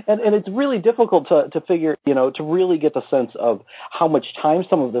 And it's really difficult to figure, to really get the sense of how much time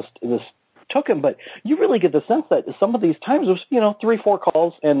some of this took him. But you really get the sense that some of these times was 3-4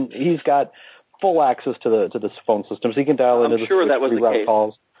 calls, and he's got full access to the phone system, so he can dial into the sure that was the case.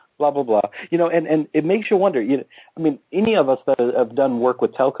 Calls. Blah, blah, blah. And it makes you wonder, any of us that have done work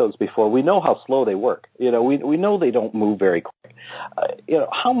with telcos before, we know how slow they work. We know they don't move very quick.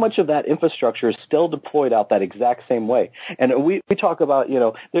 How much of that infrastructure is still deployed out that exact same way? And we talk about,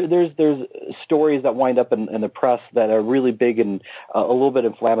 there's stories that wind up in the press that are really big and a little bit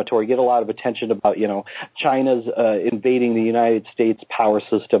inflammatory, get a lot of attention about, China's invading the United States power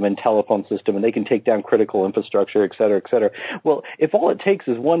system and telephone system, and they can take down critical infrastructure, et cetera, et cetera. Well, if all it takes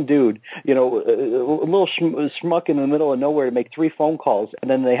is one dude, a little schmuck in the middle of nowhere to make 3 phone calls, and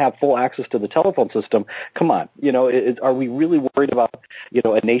then they have full access to the telephone system, come on, are we really worried about,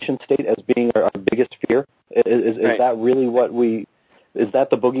 a nation state as being our biggest fear? Is right. that really is that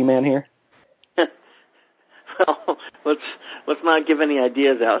the boogeyman here? Well, let's not give any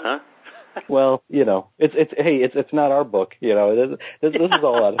ideas out, huh? Well, it's not our book, This is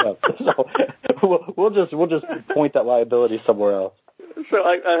all out of So we'll just point that liability somewhere else. So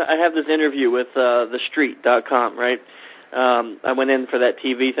I have this interview with TheStreet.com, right? I went in for that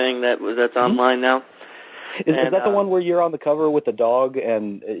TV thing that's online now. Is that the one where you're on the cover with the dog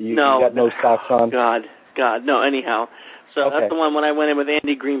and you got no socks on? God, no. Anyhow, so okay. That's the one when I went in with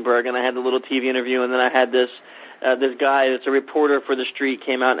Andy Greenberg and I had the little TV interview, and then I had this guy that's a reporter for The Street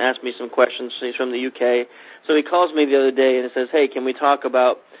came out and asked me some questions. He's from the UK, so he calls me the other day and says, "Hey, can we talk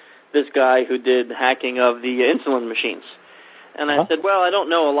about this guy who did hacking of the insulin machines?" And I said, well, I don't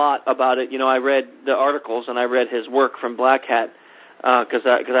know a lot about it. I read the articles and I read his work from Black Hat because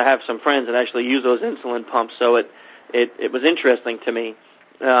I have some friends that actually use those insulin pumps, so it was interesting to me.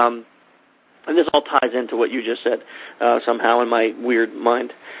 And this all ties into what you just said somehow in my weird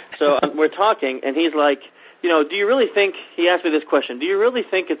mind. So we're talking, and he's like, do you really think, he asked me this question, do you really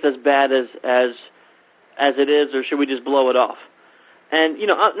think it's as bad as it is, or should we just blow it off? And,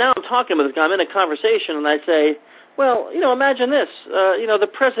 now I'm talking with this guy, I'm in a conversation, and I say, well, imagine this, the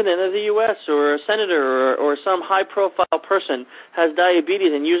president of the U.S. or a senator or some high-profile person has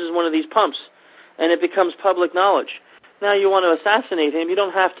diabetes and uses one of these pumps, and it becomes public knowledge. Now you want to assassinate him, you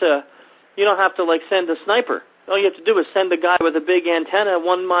don't have to send a sniper. All you have to do is send a guy with a big antenna,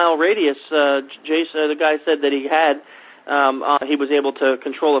 1 mile radius. Jason, the guy said that he was able to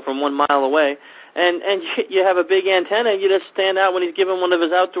control it from 1 mile away. And you have a big antenna, you just stand out when he's giving one of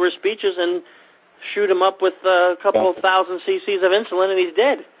his outdoor speeches and shoot him up with a couple of thousand cc's of insulin, and he's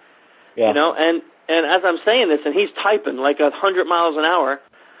dead. Yeah. And as I'm saying this, and he's typing like 100 miles an hour.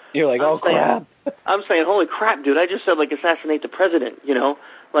 You're like, crap. I'm saying, holy crap, dude! I just said like assassinate the president.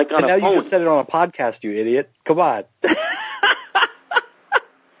 Like on and a now phone. You just said it on a podcast, you idiot. Come on.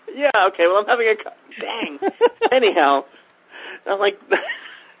 Yeah. Okay. Well, I'm having dang. Anyhow, I'm like.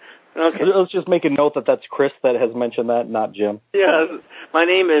 Okay. Let's just make a note that that's Chris that has mentioned that, not Jim. Yeah, my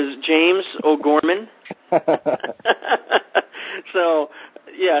name is James O'Gorman. So,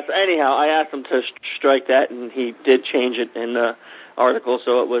 yes, anyhow, I asked him to strike that, and he did change it in the article,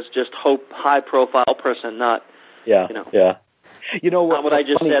 so it was just high-profile person, not, Yeah. not what I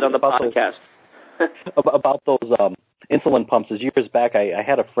just said on the podcast. About those insulin pumps, is years back, I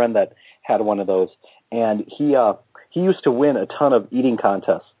had a friend that had one of those, and he used to win a ton of eating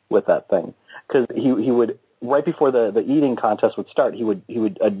contests with that thing, because he would, right before the eating contest would start, he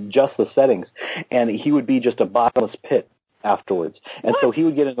would adjust the settings, and he would be just a bottomless pit afterwards. And so he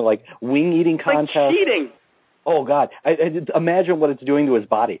would get into like wing eating contests. Like cheating. Oh God! I imagine what it's doing to his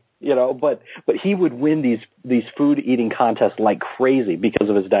body, you know. But he would win these food eating contests like crazy because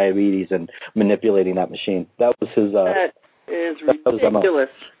of his diabetes and manipulating that machine. That was his. That is ridiculous.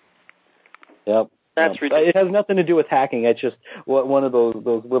 Yep. That's ridiculous. It has nothing to do with hacking. It's just one of those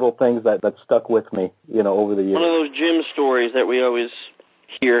little things that stuck with me, you know, over the years. One of those gym stories that we always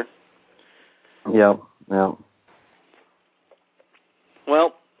hear. Yeah.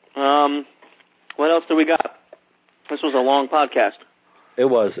 Well, what else do we got? This was a long podcast. It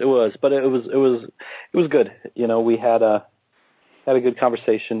was, but it was good. You know, we had a good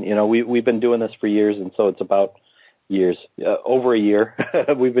conversation. You know, we've been doing this for years, and so it's about years, over a year.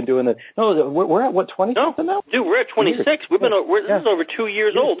 We've been doing it. No, we're at what, 20 something now? Dude, we're at 26. This is over 2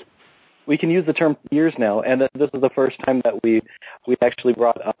 years old. We can use the term years now, and this is the first time that we actually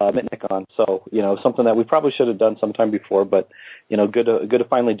brought Mitnick on. So, you know, something that we probably should have done sometime before, but, you know, good to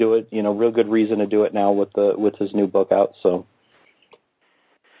finally do it. You know, real good reason to do it now with his new book out. So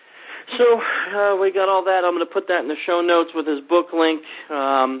we got all that. I'm going to put that in the show notes with his book link.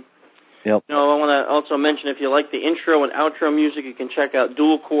 Yep. You know, I want to also mention, if you like the intro and outro music, you can check out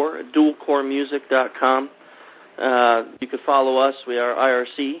Dual Core at dualcoremusic.com. You could follow us. We are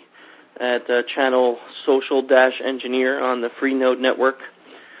IRC at channel social-engineer on the Freenode network.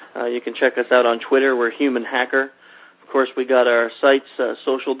 You can check us out on Twitter. We're Human Hacker. Of course, we got our sites,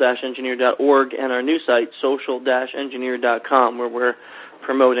 social-engineer.org, and our new site, social-engineer.com, where we're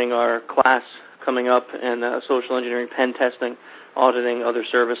promoting our class coming up and social engineering, pen testing, auditing, other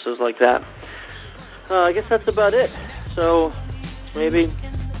services like that. I guess that's about it. So maybe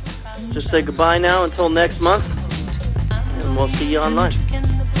just say goodbye now until next month, and we'll see you online.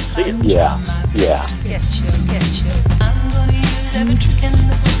 See you. Yeah. Get you. I'm gonna use every trick in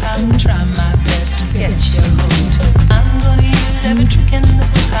the book. I'll try my best to get you hooked. I'm gonna use every trick in the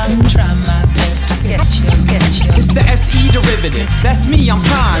book. I'll try my best to get you. It's the SE derivative. That's me, I'm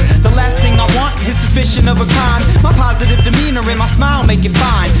prime. The last thing I want is suspicion of a crime. My positive demeanor and my smile make it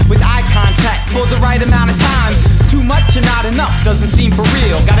fine. With eye contact for the right amount of time. Too much and not enough doesn't seem for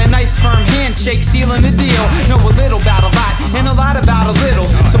real. Got a nice firm handshake sealing the deal. Know a little about a lot and a lot about a little.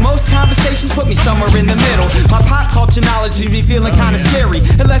 So most conversations put me somewhere in the middle. My pop culture knowledge leaves me feeling kinda scary.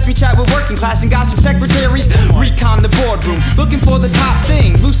 It lets me chat with working class and gossip secretaries. Recon the boardroom, looking for the top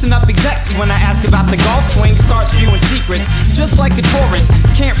thing. Loosen up execs when I ask about the golf swing. Start spewing secrets, just like a torrent.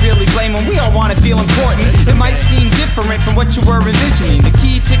 Can't really blame them, we all wanna feel important. It might seem different from what you were envisioning. The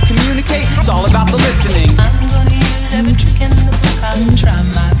key to communicate, it's all about the listening. I'm gonna use every trick in the book. I'll try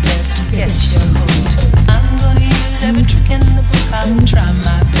my best to get you hooked. I'm gonna use every trick in the book. I'll try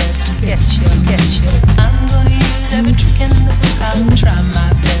my best to get you. I'm gonna use every trick in the book. I'll try my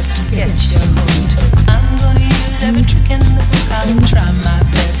best to get you hooked. I'm gonna use every trick in the book. I'll try my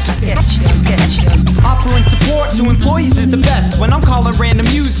best to get you. Offering support to employees is the best. When I'm calling random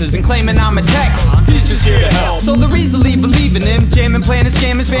users and claiming I'm a tech, he's just here to help. So they're easily believing him. Jamming, planning,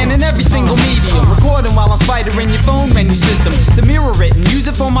 scamming, spanning every single medium. Recording while I'm spidering your phone menu system. The mirror it and use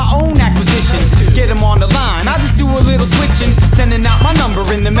it for my own acquisitions. Get them on the line, I just do a little switching. Sending out my number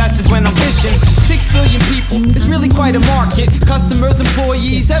in the message when I'm fishing. 6 billion people, it's really quite a market. Customers,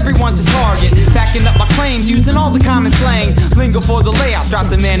 employees, everyone's a target. Backing up my claims, using all the common slang. Lingo for the layout, drop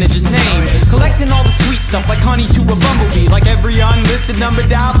the manager's name. Collecting all the sweet stuff like honey to a bumblebee. Like every unlisted number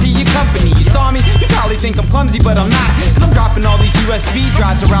dialed to your company. You saw me, you probably think I'm clumsy, but I'm not. Cause I'm dropping all these USB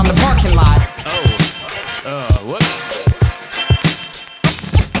drives around the parking lot. Whoops.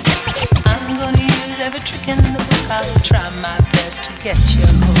 I'm gonna use every trick in the book. I'll try my best to get you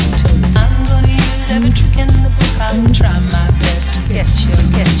hooked. I'm gonna use every trick in the book. I'll try my best to get you.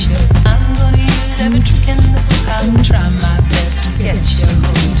 I'm gonna use every trick in the book. I'll try